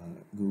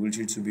ഗൂഗിൾ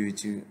ഷീറ്റ്സ്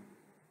ഉപയോഗിച്ച്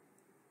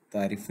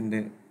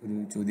താരിഫിൻ്റെ ഒരു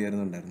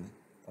ചോദ്യമായിരുന്നു ഉണ്ടായിരുന്നത്.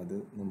 അത്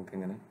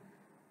നമുക്കെങ്ങനെ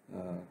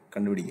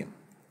കണ്ടുപിടിക്കാം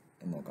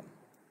എന്ന് നോക്കാം.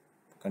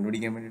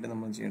 കണ്ടുപിടിക്കാൻ വേണ്ടിയിട്ട്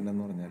നമ്മൾ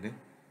ചെയ്യേണ്ടതെന്ന് പറഞ്ഞാൽ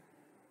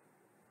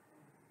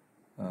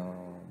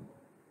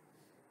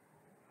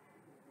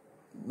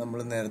നമ്മൾ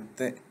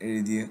നേരത്തെ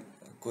എഴുതിയ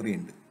ക്വറി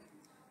ഉണ്ട്,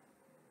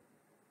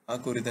 ആ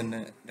ക്വറി തന്നെ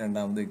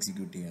രണ്ടാമത്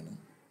എക്സിക്യൂട്ട് ചെയ്യാണ്.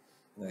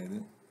 അതായത്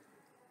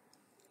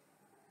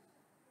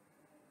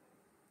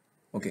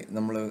ഓക്കെ,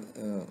 നമ്മൾ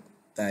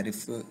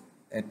താരിഫ്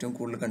ഏറ്റവും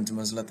കൂടുതൽ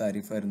കൺസ്യൂമേഴ്സുള്ള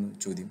താരിഫായിരുന്നു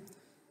ചോദ്യം.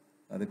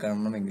 അത്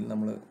കാണണമെങ്കിൽ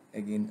നമ്മൾ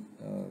അഗെയിൻ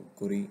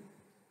ക്വറി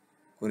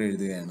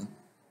എഴുതുകയാണ്.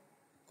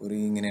 ക്വറി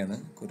ഇങ്ങനെയാണ്.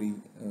 Query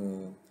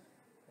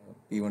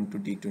P1 to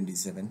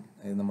T27.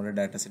 അതായത് നമ്മുടെ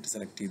ഡാറ്റ സെറ്റ്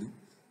സെലക്ട് ചെയ്തു.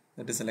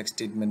 എന്നിട്ട് സെലക്ട്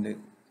സ്റ്റേറ്റ്മെൻറ്റ്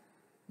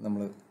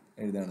നമ്മൾ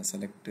എഴുതുകയാണ്.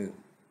 Select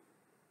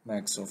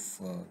max of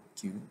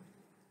Q,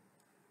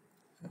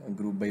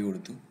 group by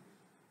കൊടുത്തു.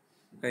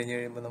 കഴിഞ്ഞ്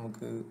കഴിയുമ്പോൾ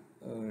നമുക്ക്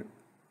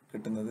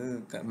കിട്ടുന്നത്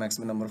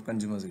മാക്സിമം നമ്പർ ഓഫ്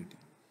കൺസ്യൂമേഴ്സ് കിട്ടി.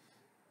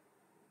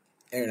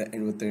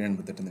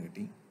 7788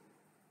 കിട്ടി.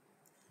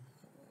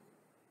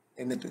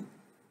 എന്നിട്ട്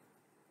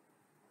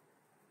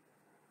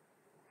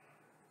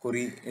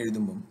ക്വറി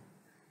എഴുതുമ്പം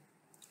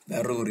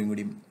വേറൊരു ക്വറിയും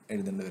കൂടി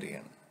എഴുതേണ്ടി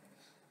വരികയാണ്.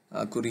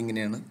 ആ ക്വറി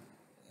ഇങ്ങനെയാണ്.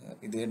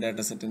 ഇത് ഡാറ്റ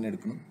സെറ്റ് തന്നെ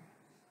എടുക്കണം.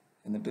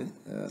 എന്നിട്ട്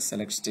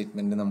സെലക്ട്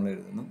സ്റ്റേറ്റ്മെൻറ്റ് നമ്മൾ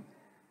എഴുതുന്നു.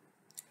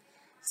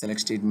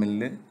 സെലക്ട്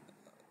സ്റ്റേറ്റ്മെൻറ്റിൽ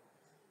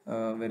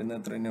വരുന്ന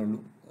അത്ര തന്നെ ഉള്ളൂ.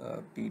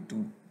 P2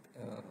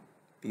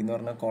 P എന്ന്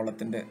പറഞ്ഞാൽ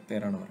കോളത്തിൻ്റെ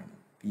പേരാണ്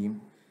പറയുന്നത്. പിയും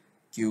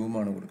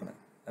ക്യൂവുമാണ് കൊടുക്കുന്നത്.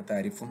 ആ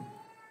താരിഫും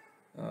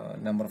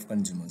number of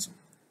കൺസ്യൂമേഴ്സും.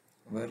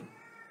 Where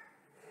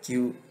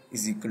Q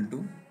is equal to,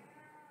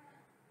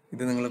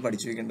 ഇത് നിങ്ങൾ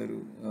പഠിച്ചു വെക്കേണ്ട ഒരു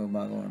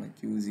ഭാഗമാണ്.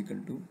 ക്യൂ ഇസ്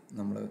ഈക്വൽ ടു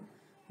നമ്മൾ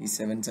ഈ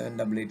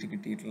 7788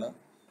 കിട്ടിയിട്ടുള്ള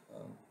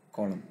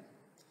കോളം,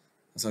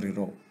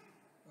 റോ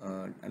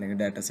അല്ലെങ്കിൽ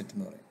ഡാറ്റ സെറ്റ്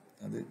എന്ന് പറയും.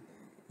 അത്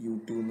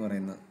U2 എന്ന്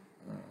പറയുന്ന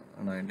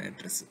ആണ് അതിൻ്റെ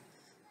അഡ്രസ്സ്.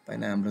 അപ്പം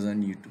അതിന്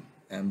ആംബ്രസാൻഡ് U2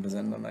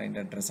 ആംബ്രസാൻഡ് എന്ന് പറഞ്ഞാൽ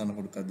അതിൻ്റെ അഡ്രസ്സാണ്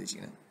കൊടുക്കാൻ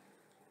ഉദ്ദേശിക്കുന്നത്.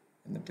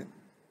 എന്നിട്ട്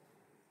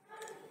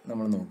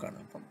നമ്മൾ നോക്കുകയാണ്.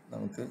 അപ്പം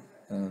നമുക്ക്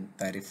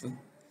താരിഫ്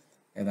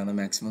ഏതാണ്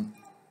മാക്സിമം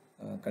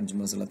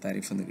കൺസ്യൂമേഴ്സ് ഉള്ള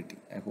താരിഫ് എന്ന് കിട്ടി.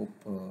 I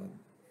hope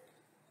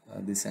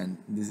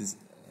this is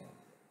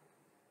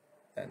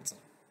the answer.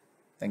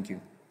 Thank you.